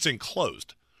 It's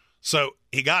enclosed. So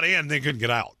he got in, then couldn't get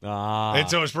out. And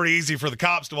so it's pretty easy for the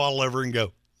cops to waddle over and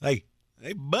go, hey,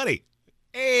 buddy.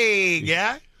 Hey,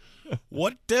 guy.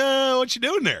 What you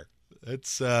doing there?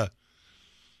 It's not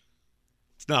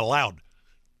allowed.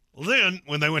 Well, then,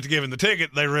 when they went to give him the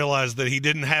ticket, they realized that he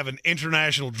didn't have an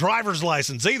international driver's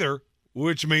license either,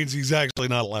 which means he's actually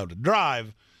not allowed to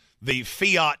drive the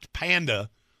Fiat Panda,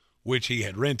 which he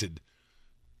had rented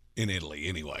in Italy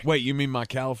anyway. Wait, you mean my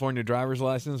California driver's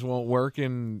license won't work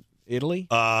in Italy?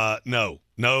 No,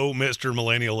 Mr.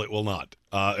 Millennial, it will not.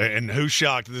 And who's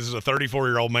shocked? This is a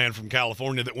 34-year-old man from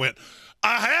California that went,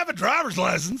 I have a driver's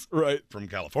license. Right. From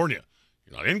California.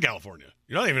 You're not in California.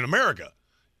 You're not even in America.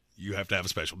 You have to have a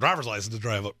special driver's license to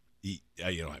drive up. Yeah,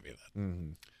 you don't have any of that.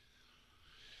 Mm-hmm.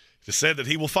 Just said that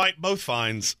he will fight both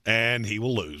fines and he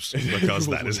will lose because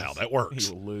that is how that works.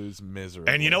 He will lose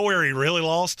miserably. And you know where he really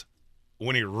lost?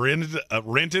 When he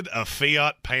rented a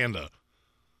Fiat Panda.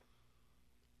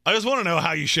 I just want to know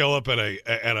how you show up at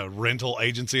a rental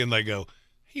agency and they go,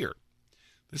 here,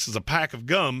 this is a pack of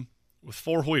gum with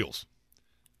 4 wheels,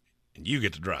 and you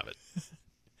get to drive it.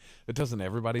 But doesn't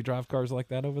everybody drive cars like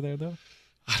that over there, though?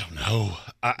 I don't know.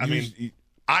 I mean,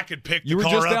 I could pick the car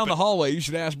up. You were just down the hallway. You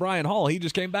should ask Brian Hall. He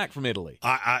just came back from Italy.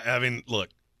 I mean, look,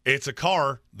 it's a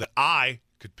car that I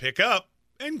could pick up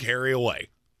and carry away.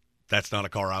 That's not a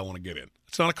car I want to get in.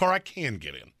 It's not a car I can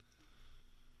get in.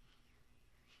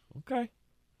 Okay.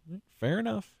 Fair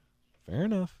enough.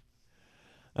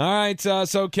 All right,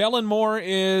 so Kellen Moore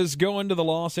is going to the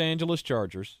Los Angeles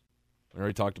Chargers. We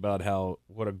already talked about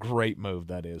what a great move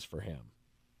that is for him.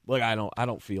 Look, I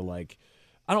don't feel like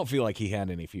he had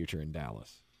any future in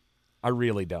Dallas. I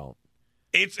really don't.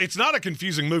 It's not a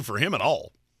confusing move for him at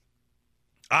all.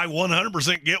 I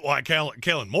 100% get why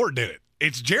Kellen Moore did it.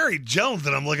 It's Jerry Jones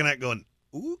that I'm looking at going,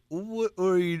 ooh, what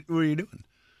are you doing?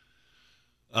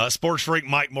 Sports freak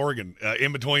Mike Morgan,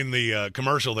 in between the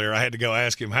commercial there, I had to go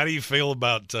ask him, how do you feel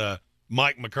about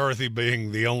Mike McCarthy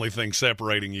being the only thing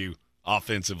separating you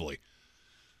offensively?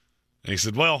 And he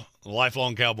said, well, a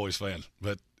lifelong Cowboys fan,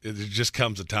 but it just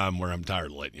comes a time where I'm tired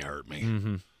of letting you hurt me.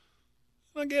 Mm-hmm.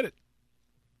 I get it.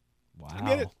 Wow. I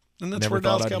get it. And that's Never where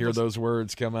thought Dallas I'd hear Cowboys. those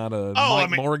words come out of Mike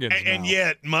Morgan's and mouth.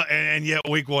 yet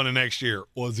week 1 of next year,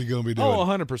 what's he going to be doing? Oh,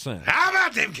 100%. How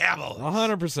about them Cowboys?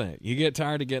 100%. You get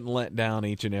tired of getting let down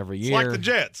each and every year. It's like the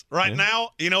Jets. Right now,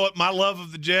 you know what? My love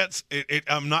of the Jets,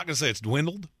 I'm not going to say it's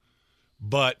dwindled,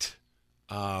 but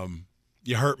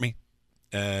you hurt me,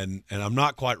 and I'm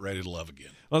not quite ready to love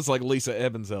again. Well, it's like Lisa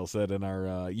Evansell said in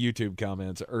our YouTube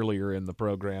comments earlier in the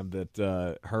program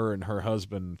that her and her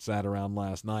husband sat around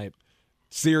last night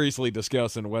seriously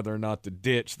discussing whether or not to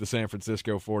ditch the San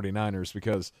Francisco 49ers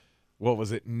because, what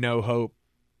was it, no hope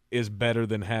is better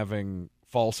than having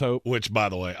false hope. Which, by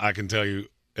the way, I can tell you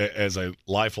as a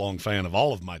lifelong fan of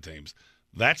all of my teams,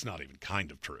 that's not even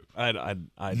kind of true. I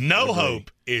no agree.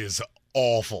 hope is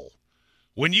awful.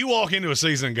 When you walk into a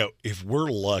season and go, if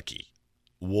we're lucky,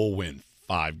 we'll win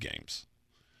 5 games.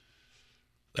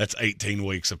 That's 18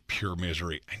 weeks of pure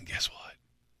misery. And guess what?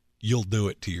 You'll do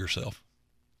it to yourself.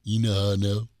 You know how I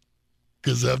know?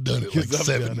 Because I've done it like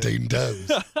 17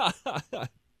 times.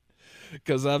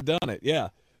 Because I've done it, yeah.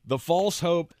 The false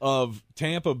hope of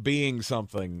Tampa being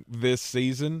something this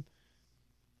season,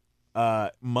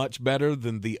 much better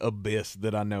than the abyss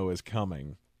that I know is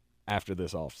coming after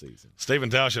this offseason. Stephen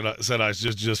Tausch said I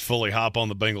should just fully hop on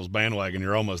the Bengals bandwagon.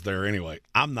 You're almost there anyway.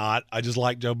 I'm not. I just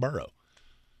like Joe Burrow.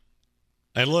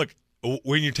 And look,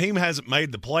 when your team hasn't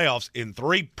made the playoffs in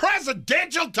 3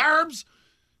 presidential terms,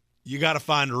 you got to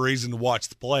find a reason to watch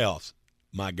the playoffs,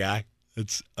 my guy.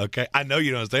 It's okay. I know you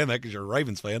don't understand that because you're a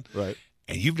Ravens fan. Right.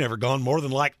 And you've never gone more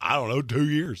than 2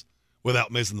 years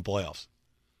without missing the playoffs.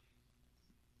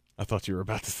 I thought you were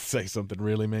about to say something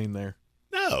really mean there.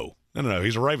 No.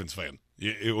 He's a Ravens fan.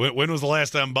 When was the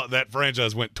last time that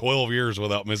franchise went 12 years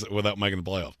without making the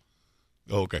playoffs?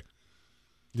 Oh, okay.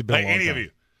 Hey, any of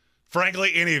you.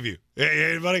 Frankly, any of you.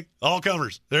 Anybody? All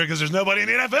comers. Because there's nobody in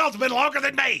the NFL that's been longer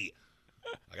than me.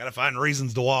 I got to find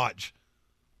reasons to watch.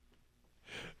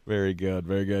 Very good.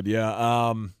 Very good.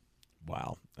 Yeah.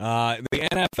 Wow. The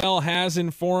NFL has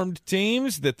informed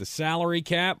teams that the salary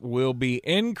cap will be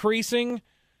increasing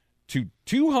to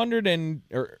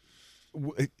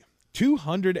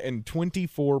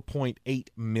 $224.8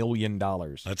 million.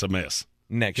 That's a mess.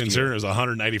 Next year. Considering it was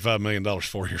 $185 million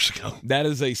 4 years ago. That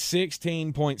is a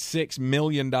 $16.6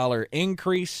 million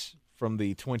increase from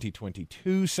the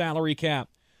 2022 salary cap.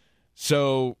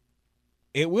 So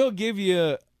it will give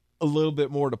you a little bit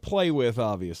more to play with,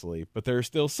 obviously, but there are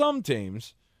still some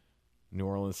teams, New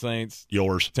Orleans Saints,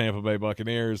 yours, Tampa Bay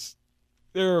Buccaneers,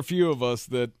 there are a few of us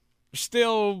that are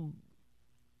still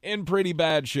in pretty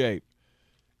bad shape,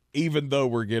 even though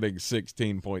we're getting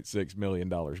 $16.6 million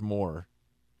more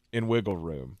in wiggle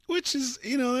room. Which is,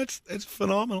 it's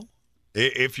phenomenal.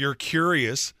 If you're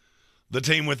curious, the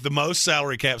team with the most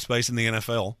salary cap space in the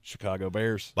NFL, Chicago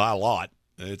Bears, by a lot.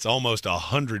 It's almost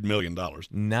 $100 million.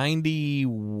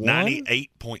 91?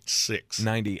 98.6.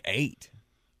 98.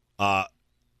 Do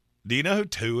you know who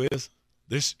 2 is?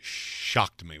 This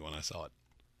shocked me when I saw it.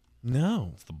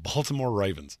 No. It's the Baltimore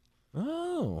Ravens.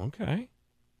 Oh, okay.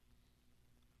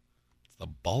 It's the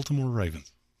Baltimore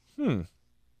Ravens.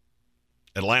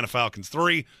 Atlanta Falcons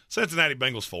 3, Cincinnati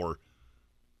Bengals 4,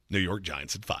 New York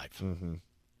Giants at 5. Mm-hmm.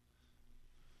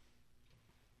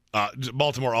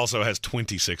 Baltimore also has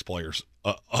 26 players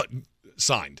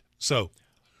signed. So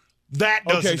that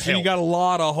doesn't help. Okay, so you got a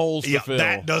lot of holes to fill.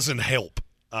 That doesn't help.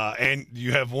 And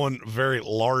you have one very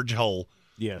large hole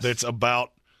that's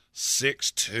about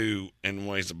 6'2" and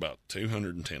weighs about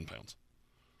 210 pounds.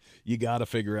 You got to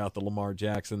figure out the Lamar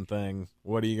Jackson thing.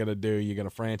 What are you going to do? You going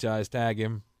to franchise tag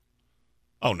him?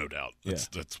 Oh, no doubt.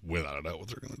 That's without a doubt what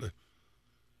they're going to do.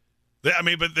 But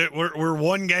we're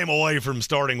one game away from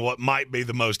starting what might be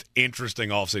the most interesting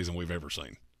offseason we've ever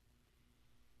seen.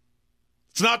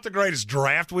 It's not the greatest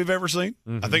draft we've ever seen.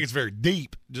 Mm-hmm. I think it's very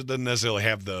deep. Just doesn't necessarily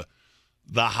have the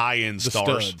high-end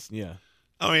stars. Studs, yeah.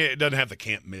 I mean, it doesn't have the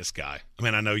can't-miss guy. I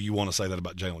mean, I know you want to say that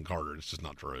about Jalen Carter. It's just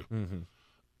not true.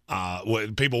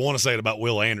 Mm-hmm. People want to say it about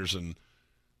Will Anderson,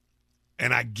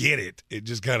 and I get it. It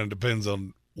just kind of depends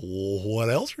on what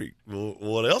else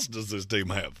does this team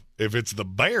have? If it's the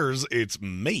Bears, it's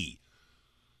me.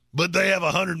 But they have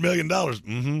 $100 million.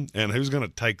 Mm-hmm. And who's going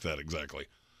to take that exactly?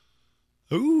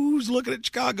 Who's looking at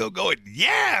Chicago going,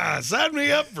 yeah, sign me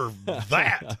up for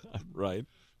that. Right.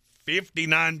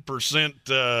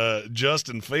 59%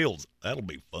 Justin Fields. That'll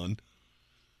be fun.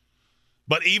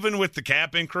 But even with the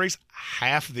cap increase,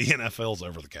 half the NFL's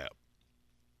over the cap.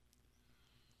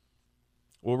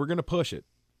 Well, we're going to push it.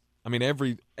 I mean,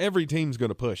 every team's going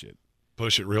to push it.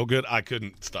 Push it real good. I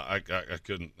couldn't stop. I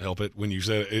couldn't help it when you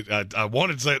said it. I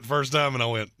wanted to say it the first time, and I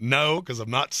went, no, because I'm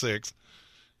not 6.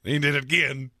 He did it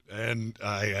again, and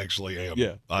I actually am.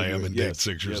 Yeah, I am indeed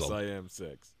 6 years old. old. Yes, I am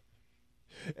 6.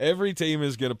 Every team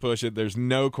is going to push it. There's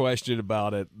no question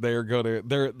about it. They are going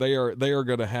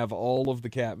to have all of the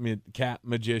cat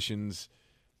magicians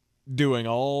doing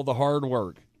all the hard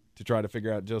work to try to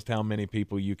figure out just how many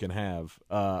people you can have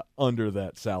under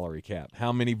that salary cap.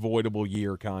 How many voidable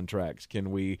year contracts can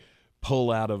we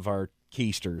pull out of our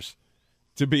keisters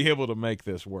to be able to make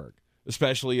this work,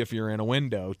 especially if you're in a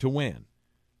window to win?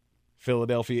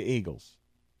 Philadelphia Eagles.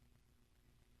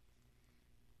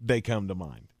 They come to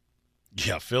mind.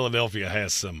 Yeah, Philadelphia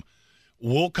has some,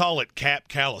 we'll call it cap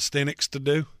calisthenics to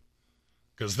do,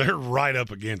 because they're right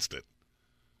up against it.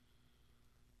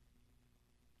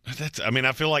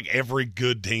 I feel like every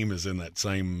good team is in that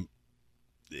same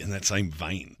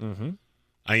vein.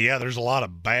 Mm-hmm. Yeah, there's a lot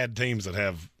of bad teams that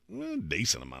have a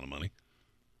decent amount of money.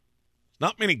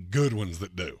 Not many good ones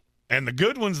that do. And the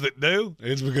good ones that do,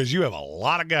 it's because you have a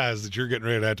lot of guys that you're getting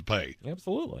ready to have to pay.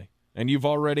 Absolutely. And you've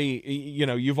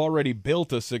already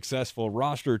built a successful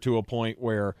roster to a point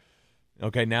where,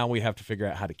 okay, now we have to figure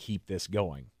out how to keep this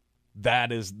going.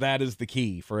 That is the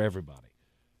key for everybody.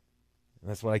 And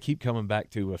that's what I keep coming back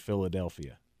to with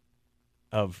Philadelphia.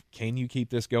 Can you keep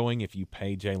this going if you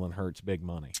pay Jalen Hurts big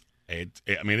money?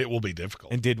 It will be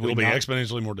difficult. And it'll be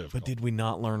exponentially more difficult. But did we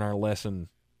not learn our lesson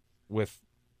with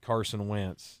Carson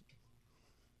Wentz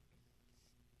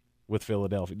with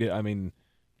Philadelphia?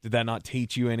 Did that not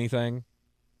teach you anything?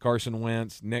 Carson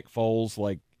Wentz, Nick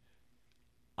Foles,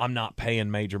 I'm not paying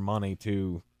major money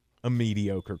to a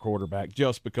mediocre quarterback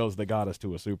just because they got us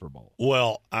to a Super Bowl.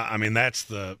 Well,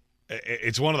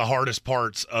 it's one of the hardest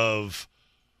parts of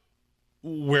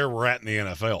where we're at in the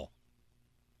NFL.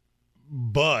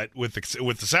 But with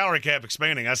the salary cap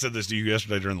expanding, I said this to you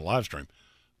yesterday during the live stream.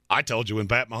 I told you when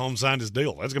Pat Mahomes signed his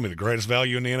deal, that's going to be the greatest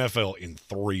value in the NFL in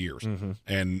 3 years. Mm-hmm.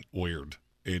 And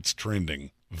it's trending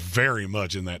very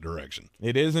much in that direction.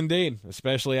 It is indeed,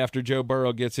 especially after Joe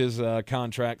Burrow gets his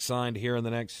contract signed here in the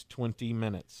next 20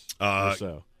 minutes or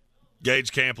so.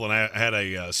 Gage Camplin had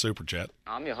a super chat.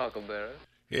 I'm your huckleberry.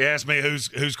 He asked me who's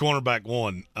cornerback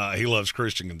one. He loves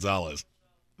Christian Gonzalez.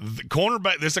 The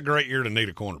cornerback. This is a great year to need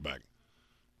a cornerback.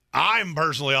 I'm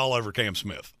personally all over Cam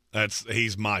Smith.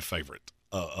 He's my favorite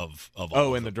of all.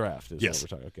 Oh, in the draft is yes.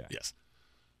 what we're talking. Okay. Yes.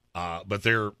 But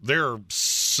there are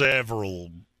several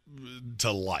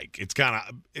to like. It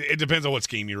depends on what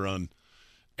scheme you run.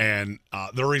 And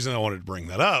the reason I wanted to bring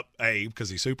that up, because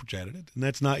he super chatted it, and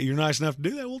you're nice enough to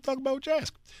do that. We'll talk about what you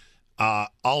ask.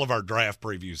 All of our draft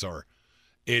previews are.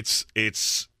 It's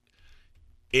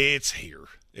here.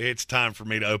 It's time for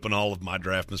me to open all of my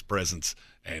Draftmas presents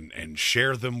and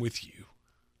share them with you.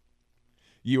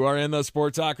 You are in the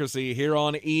Sportsocracy here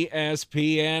on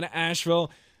ESPN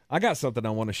Asheville. I got something I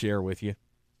want to share with you.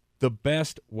 The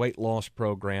best weight loss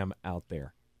program out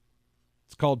there.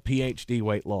 It's called PhD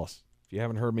Weight Loss. If you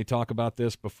haven't heard me talk about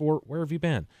this before, where have you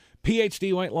been?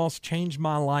 PhD Weight Loss changed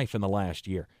my life in the last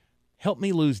year. Helped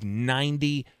me lose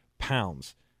 90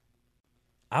 pounds.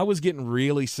 I was getting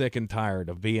really sick and tired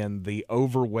of being the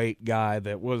overweight guy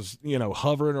that was,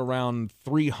 hovering around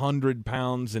 300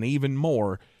 pounds and even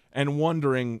more, and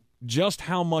wondering just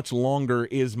how much longer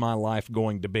is my life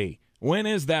going to be? When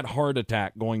is that heart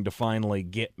attack going to finally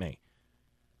get me?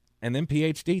 And then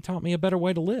PhD taught me a better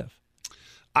way to live.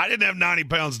 I didn't have 90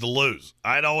 pounds to lose.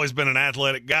 I'd always been an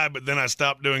athletic guy, but then I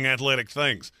stopped doing athletic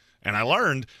things. And I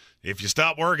learned if you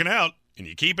stop working out and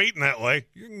you keep eating that way,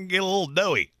 you can get a little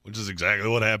doughy, which is exactly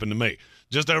what happened to me.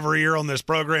 Just over a year on this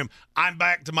program, I'm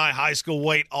back to my high school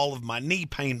weight. All of my knee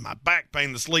pain, my back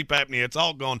pain, the sleep apnea, it's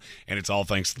all gone. And it's all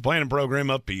thanks to the planning program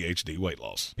of PhD Weight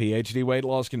Loss. PhD Weight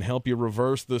Loss can help you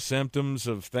reverse the symptoms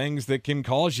of things that can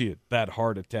cause you that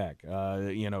heart attack.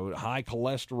 High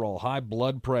cholesterol, high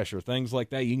blood pressure, things like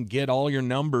that. You can get all your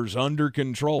numbers under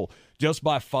control just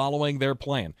by following their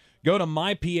plan. Go to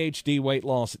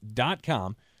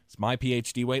myphdweightloss.com. It's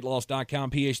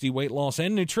myphdweightloss.com. PhD Weight Loss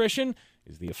and Nutrition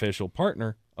is the official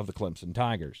partner of the Clemson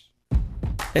Tigers.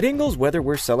 At Ingles, whether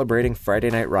we're celebrating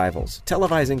Friday night rivals,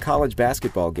 televising college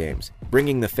basketball games,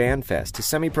 bringing the Fan Fest to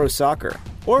semi-pro soccer,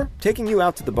 or taking you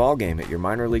out to the ball game at your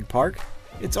minor league park,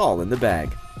 it's all in the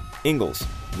bag. Ingles,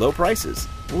 low prices,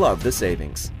 love the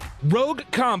savings. Rogue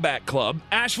Combat Club,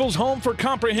 Asheville's home for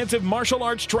comprehensive martial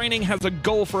arts training, has a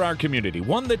goal for our community,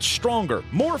 one that's stronger,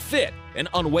 more fit, and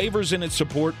unwavers in its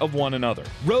support of one another.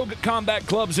 Rogue Combat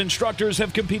Club's instructors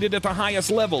have competed at the highest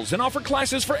levels and offer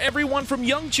classes for everyone from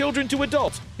young children to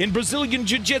adults in Brazilian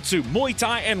Jiu-Jitsu, Muay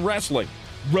Thai, and wrestling.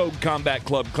 Rogue Combat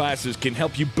Club classes can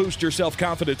help you boost your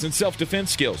self-confidence and self-defense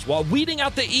skills while weeding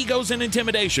out the egos and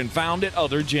intimidation found at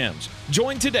other gyms.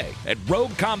 Join today at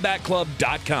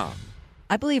RogueCombatClub.com.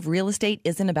 I believe real estate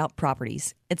isn't about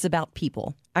properties. It's about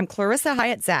people. I'm Clarissa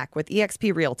Hyatt Zach with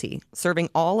eXp Realty, serving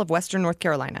all of Western North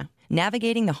Carolina.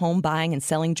 Navigating the home buying and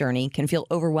selling journey can feel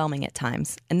overwhelming at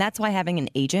times, and that's why having an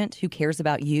agent who cares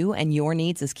about you and your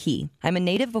needs is key. I'm a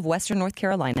native of Western North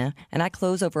Carolina, and I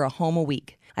close over a home a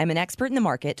week. I'm an expert in the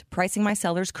market, pricing my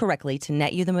sellers correctly to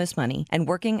net you the most money, and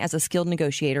working as a skilled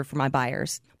negotiator for my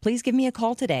buyers. Please give me a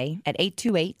call today at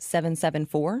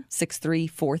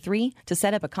 828-774-6343 to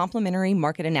set up a complimentary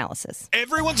market analysis.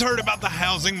 Everyone's heard about the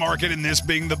housing market and this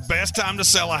being the best time to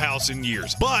sell a house in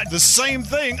years. But the same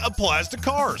thing applies to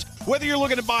cars. Whether you're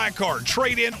looking to buy a car,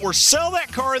 trade in, or sell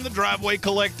that car in the driveway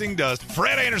collecting dust,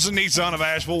 Fred Anderson Nissan of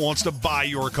Asheville wants to buy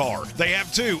your car. They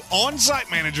have 2 on-site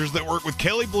managers that work with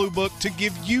Kelley Blue Book to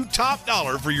give you top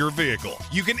dollar for your vehicle.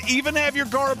 You can even have your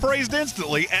car appraised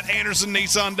instantly at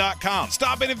AndersonNissan.com.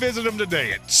 Stop in and visit them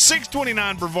today at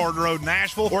 629 Brevard Road in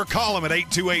Asheville or call them at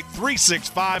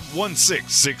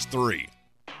 828-365-1663.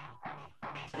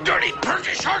 Dirty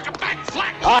Perky Shark back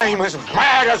flat. I'm as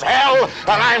mad as hell, and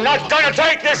I'm not gonna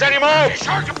take this anymore.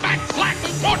 Shark back flat.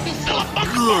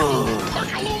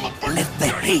 Good. Let the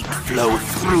hate flow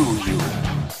through you.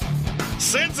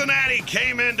 Cincinnati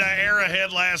came into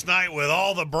Arrowhead last night with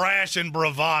all the brash and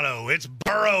bravado. It's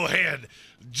Burrowhead.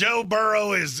 Joe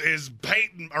Burrow is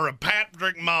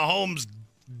Patrick Mahomes'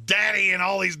 daddy and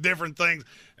all these different things.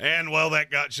 And, well,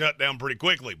 that got shut down pretty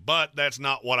quickly. But that's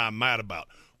not what I'm mad about.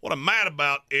 What I'm mad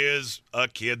about is a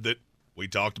kid that we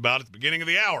talked about at the beginning of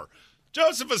the hour,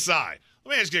 Joseph Asai.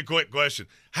 Let me ask you a quick question.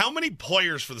 How many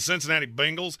players for the Cincinnati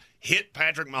Bengals hit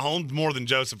Patrick Mahomes more than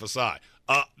Joseph Asai?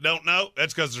 Don't know.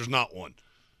 That's because there's not one.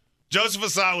 Joseph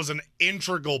Asai was an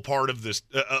integral part of this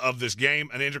game,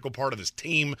 an integral part of this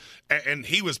team, and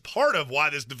he was part of why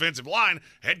this defensive line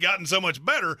had gotten so much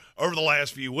better over the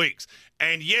last few weeks.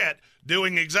 And yet,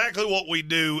 doing exactly what we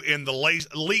do in the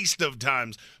least of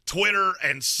times, Twitter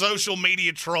and social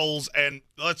media trolls, and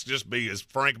let's just be as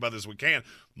frank about this as we can,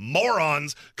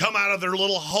 morons come out of their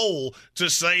little hole to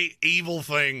say evil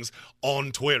things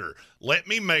on Twitter. Let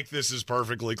me make this as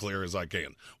perfectly clear as I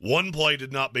can. One play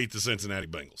did not beat the Cincinnati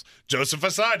Bengals. Joseph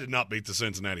Asai did not beat the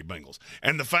Cincinnati Bengals.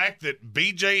 And the fact that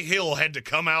B.J. Hill had to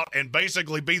come out and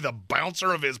basically be the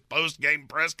bouncer of his post-game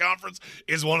press conference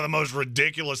is one of the most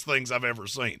ridiculous things I've ever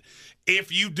seen.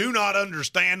 If you do not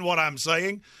understand what I'm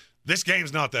saying, this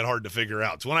game's not that hard to figure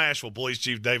out. It's one of Asheville Police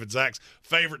Chief David Zach's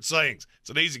favorite sayings. It's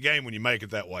an easy game when you make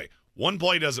it that way. One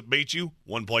play doesn't beat you.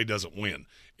 One play doesn't win.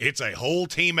 It's a whole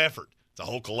team effort. It's a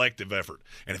whole collective effort.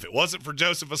 And if it wasn't for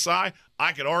Joseph Asai,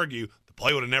 I could argue the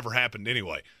play would have never happened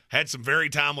anyway. Had some very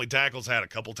timely tackles, had a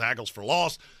couple tackles for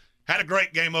loss, had a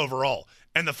great game overall.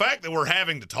 And the fact that we're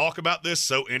having to talk about this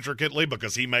so intricately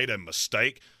because he made a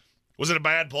mistake, was it a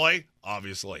bad play?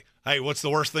 Obviously. Hey, what's the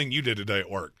worst thing you did today at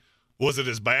work? Was it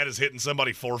as bad as hitting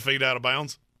somebody 4 feet out of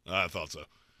bounds? I thought so.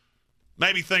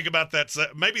 Maybe think about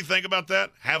that.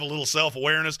 Have a little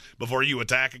self-awareness before you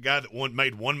attack a guy that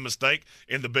made one mistake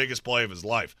in the biggest play of his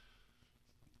life.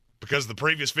 Because the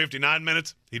previous 59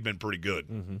 minutes, he'd been pretty good.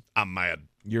 Mm-hmm. I'm mad.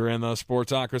 You're in the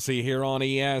Sportsocracy here on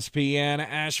ESPN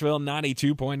Asheville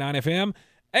 92.9 FM,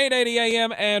 880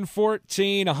 AM and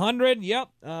 1400. Yep.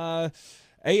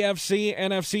 AFC,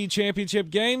 NFC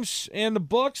championship games in the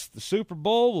books. The Super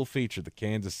Bowl will feature the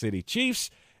Kansas City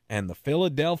Chiefs and the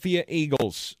Philadelphia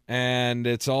Eagles. And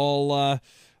it's all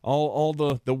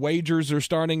the wagers are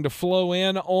starting to flow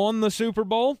in on the Super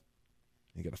Bowl.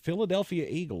 You got the Philadelphia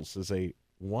Eagles as a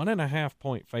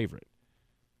 1.5-point favorite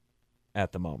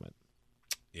at the moment.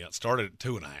 Yeah, it started at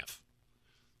 2.5.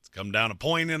 It's come down a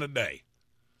point in a day.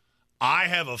 I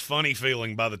have a funny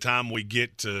feeling by the time we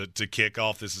get to kick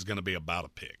off, this is going to be about a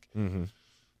pick. Mm-hmm.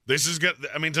 This is good.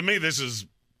 I mean, to me, this is.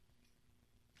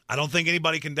 I don't think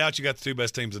anybody can doubt you got the 2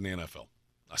 best teams in the NFL.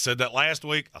 I said that last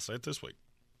week. I'll say it this week.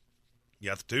 You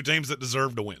got the 2 teams that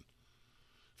deserve to win.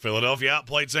 Philadelphia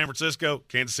outplayed San Francisco.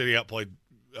 Kansas City outplayed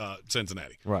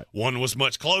Cincinnati. Right. One was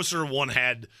much closer. One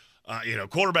had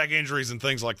quarterback injuries and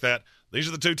things like that. These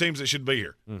are the 2 teams that should be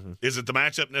here. Mm-hmm. Is it the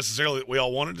matchup necessarily that we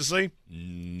all wanted to see?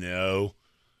 No.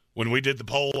 When we did the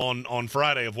poll on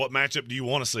Friday of what matchup do you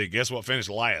want to see, guess what finished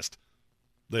last?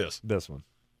 This one.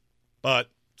 But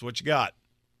it's what you got.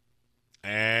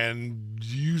 And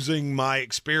using my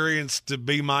experience to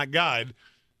be my guide,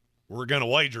 we're going to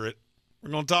wager it. We're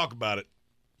going to talk about it.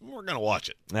 We're going to watch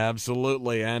it.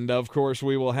 Absolutely. And, of course,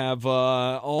 we will have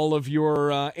all of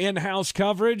your in-house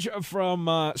coverage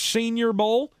from Senior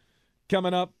Bowl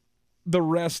coming up the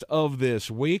rest of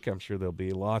this week. I'm sure there'll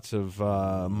be lots of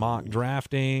mock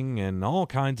drafting and all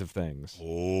kinds of things.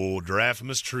 Old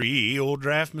Draftmas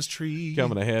tree.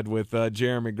 Coming ahead with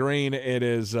Jeremy Greene. It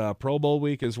is Pro Bowl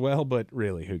week as well, but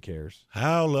really, who cares?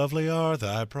 How lovely are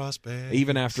thy prospects.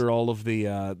 Even after all of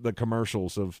the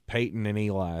commercials of Peyton and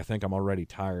Eli, I think I'm already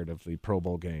tired of the Pro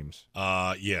Bowl games.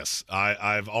 Yes.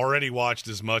 I've already watched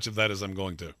as much of that as I'm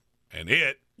going to. And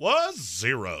it was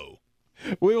 0.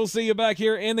 We will see you back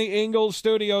here in the Ingalls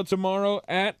studio tomorrow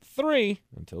at 3.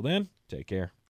 Until then, take care.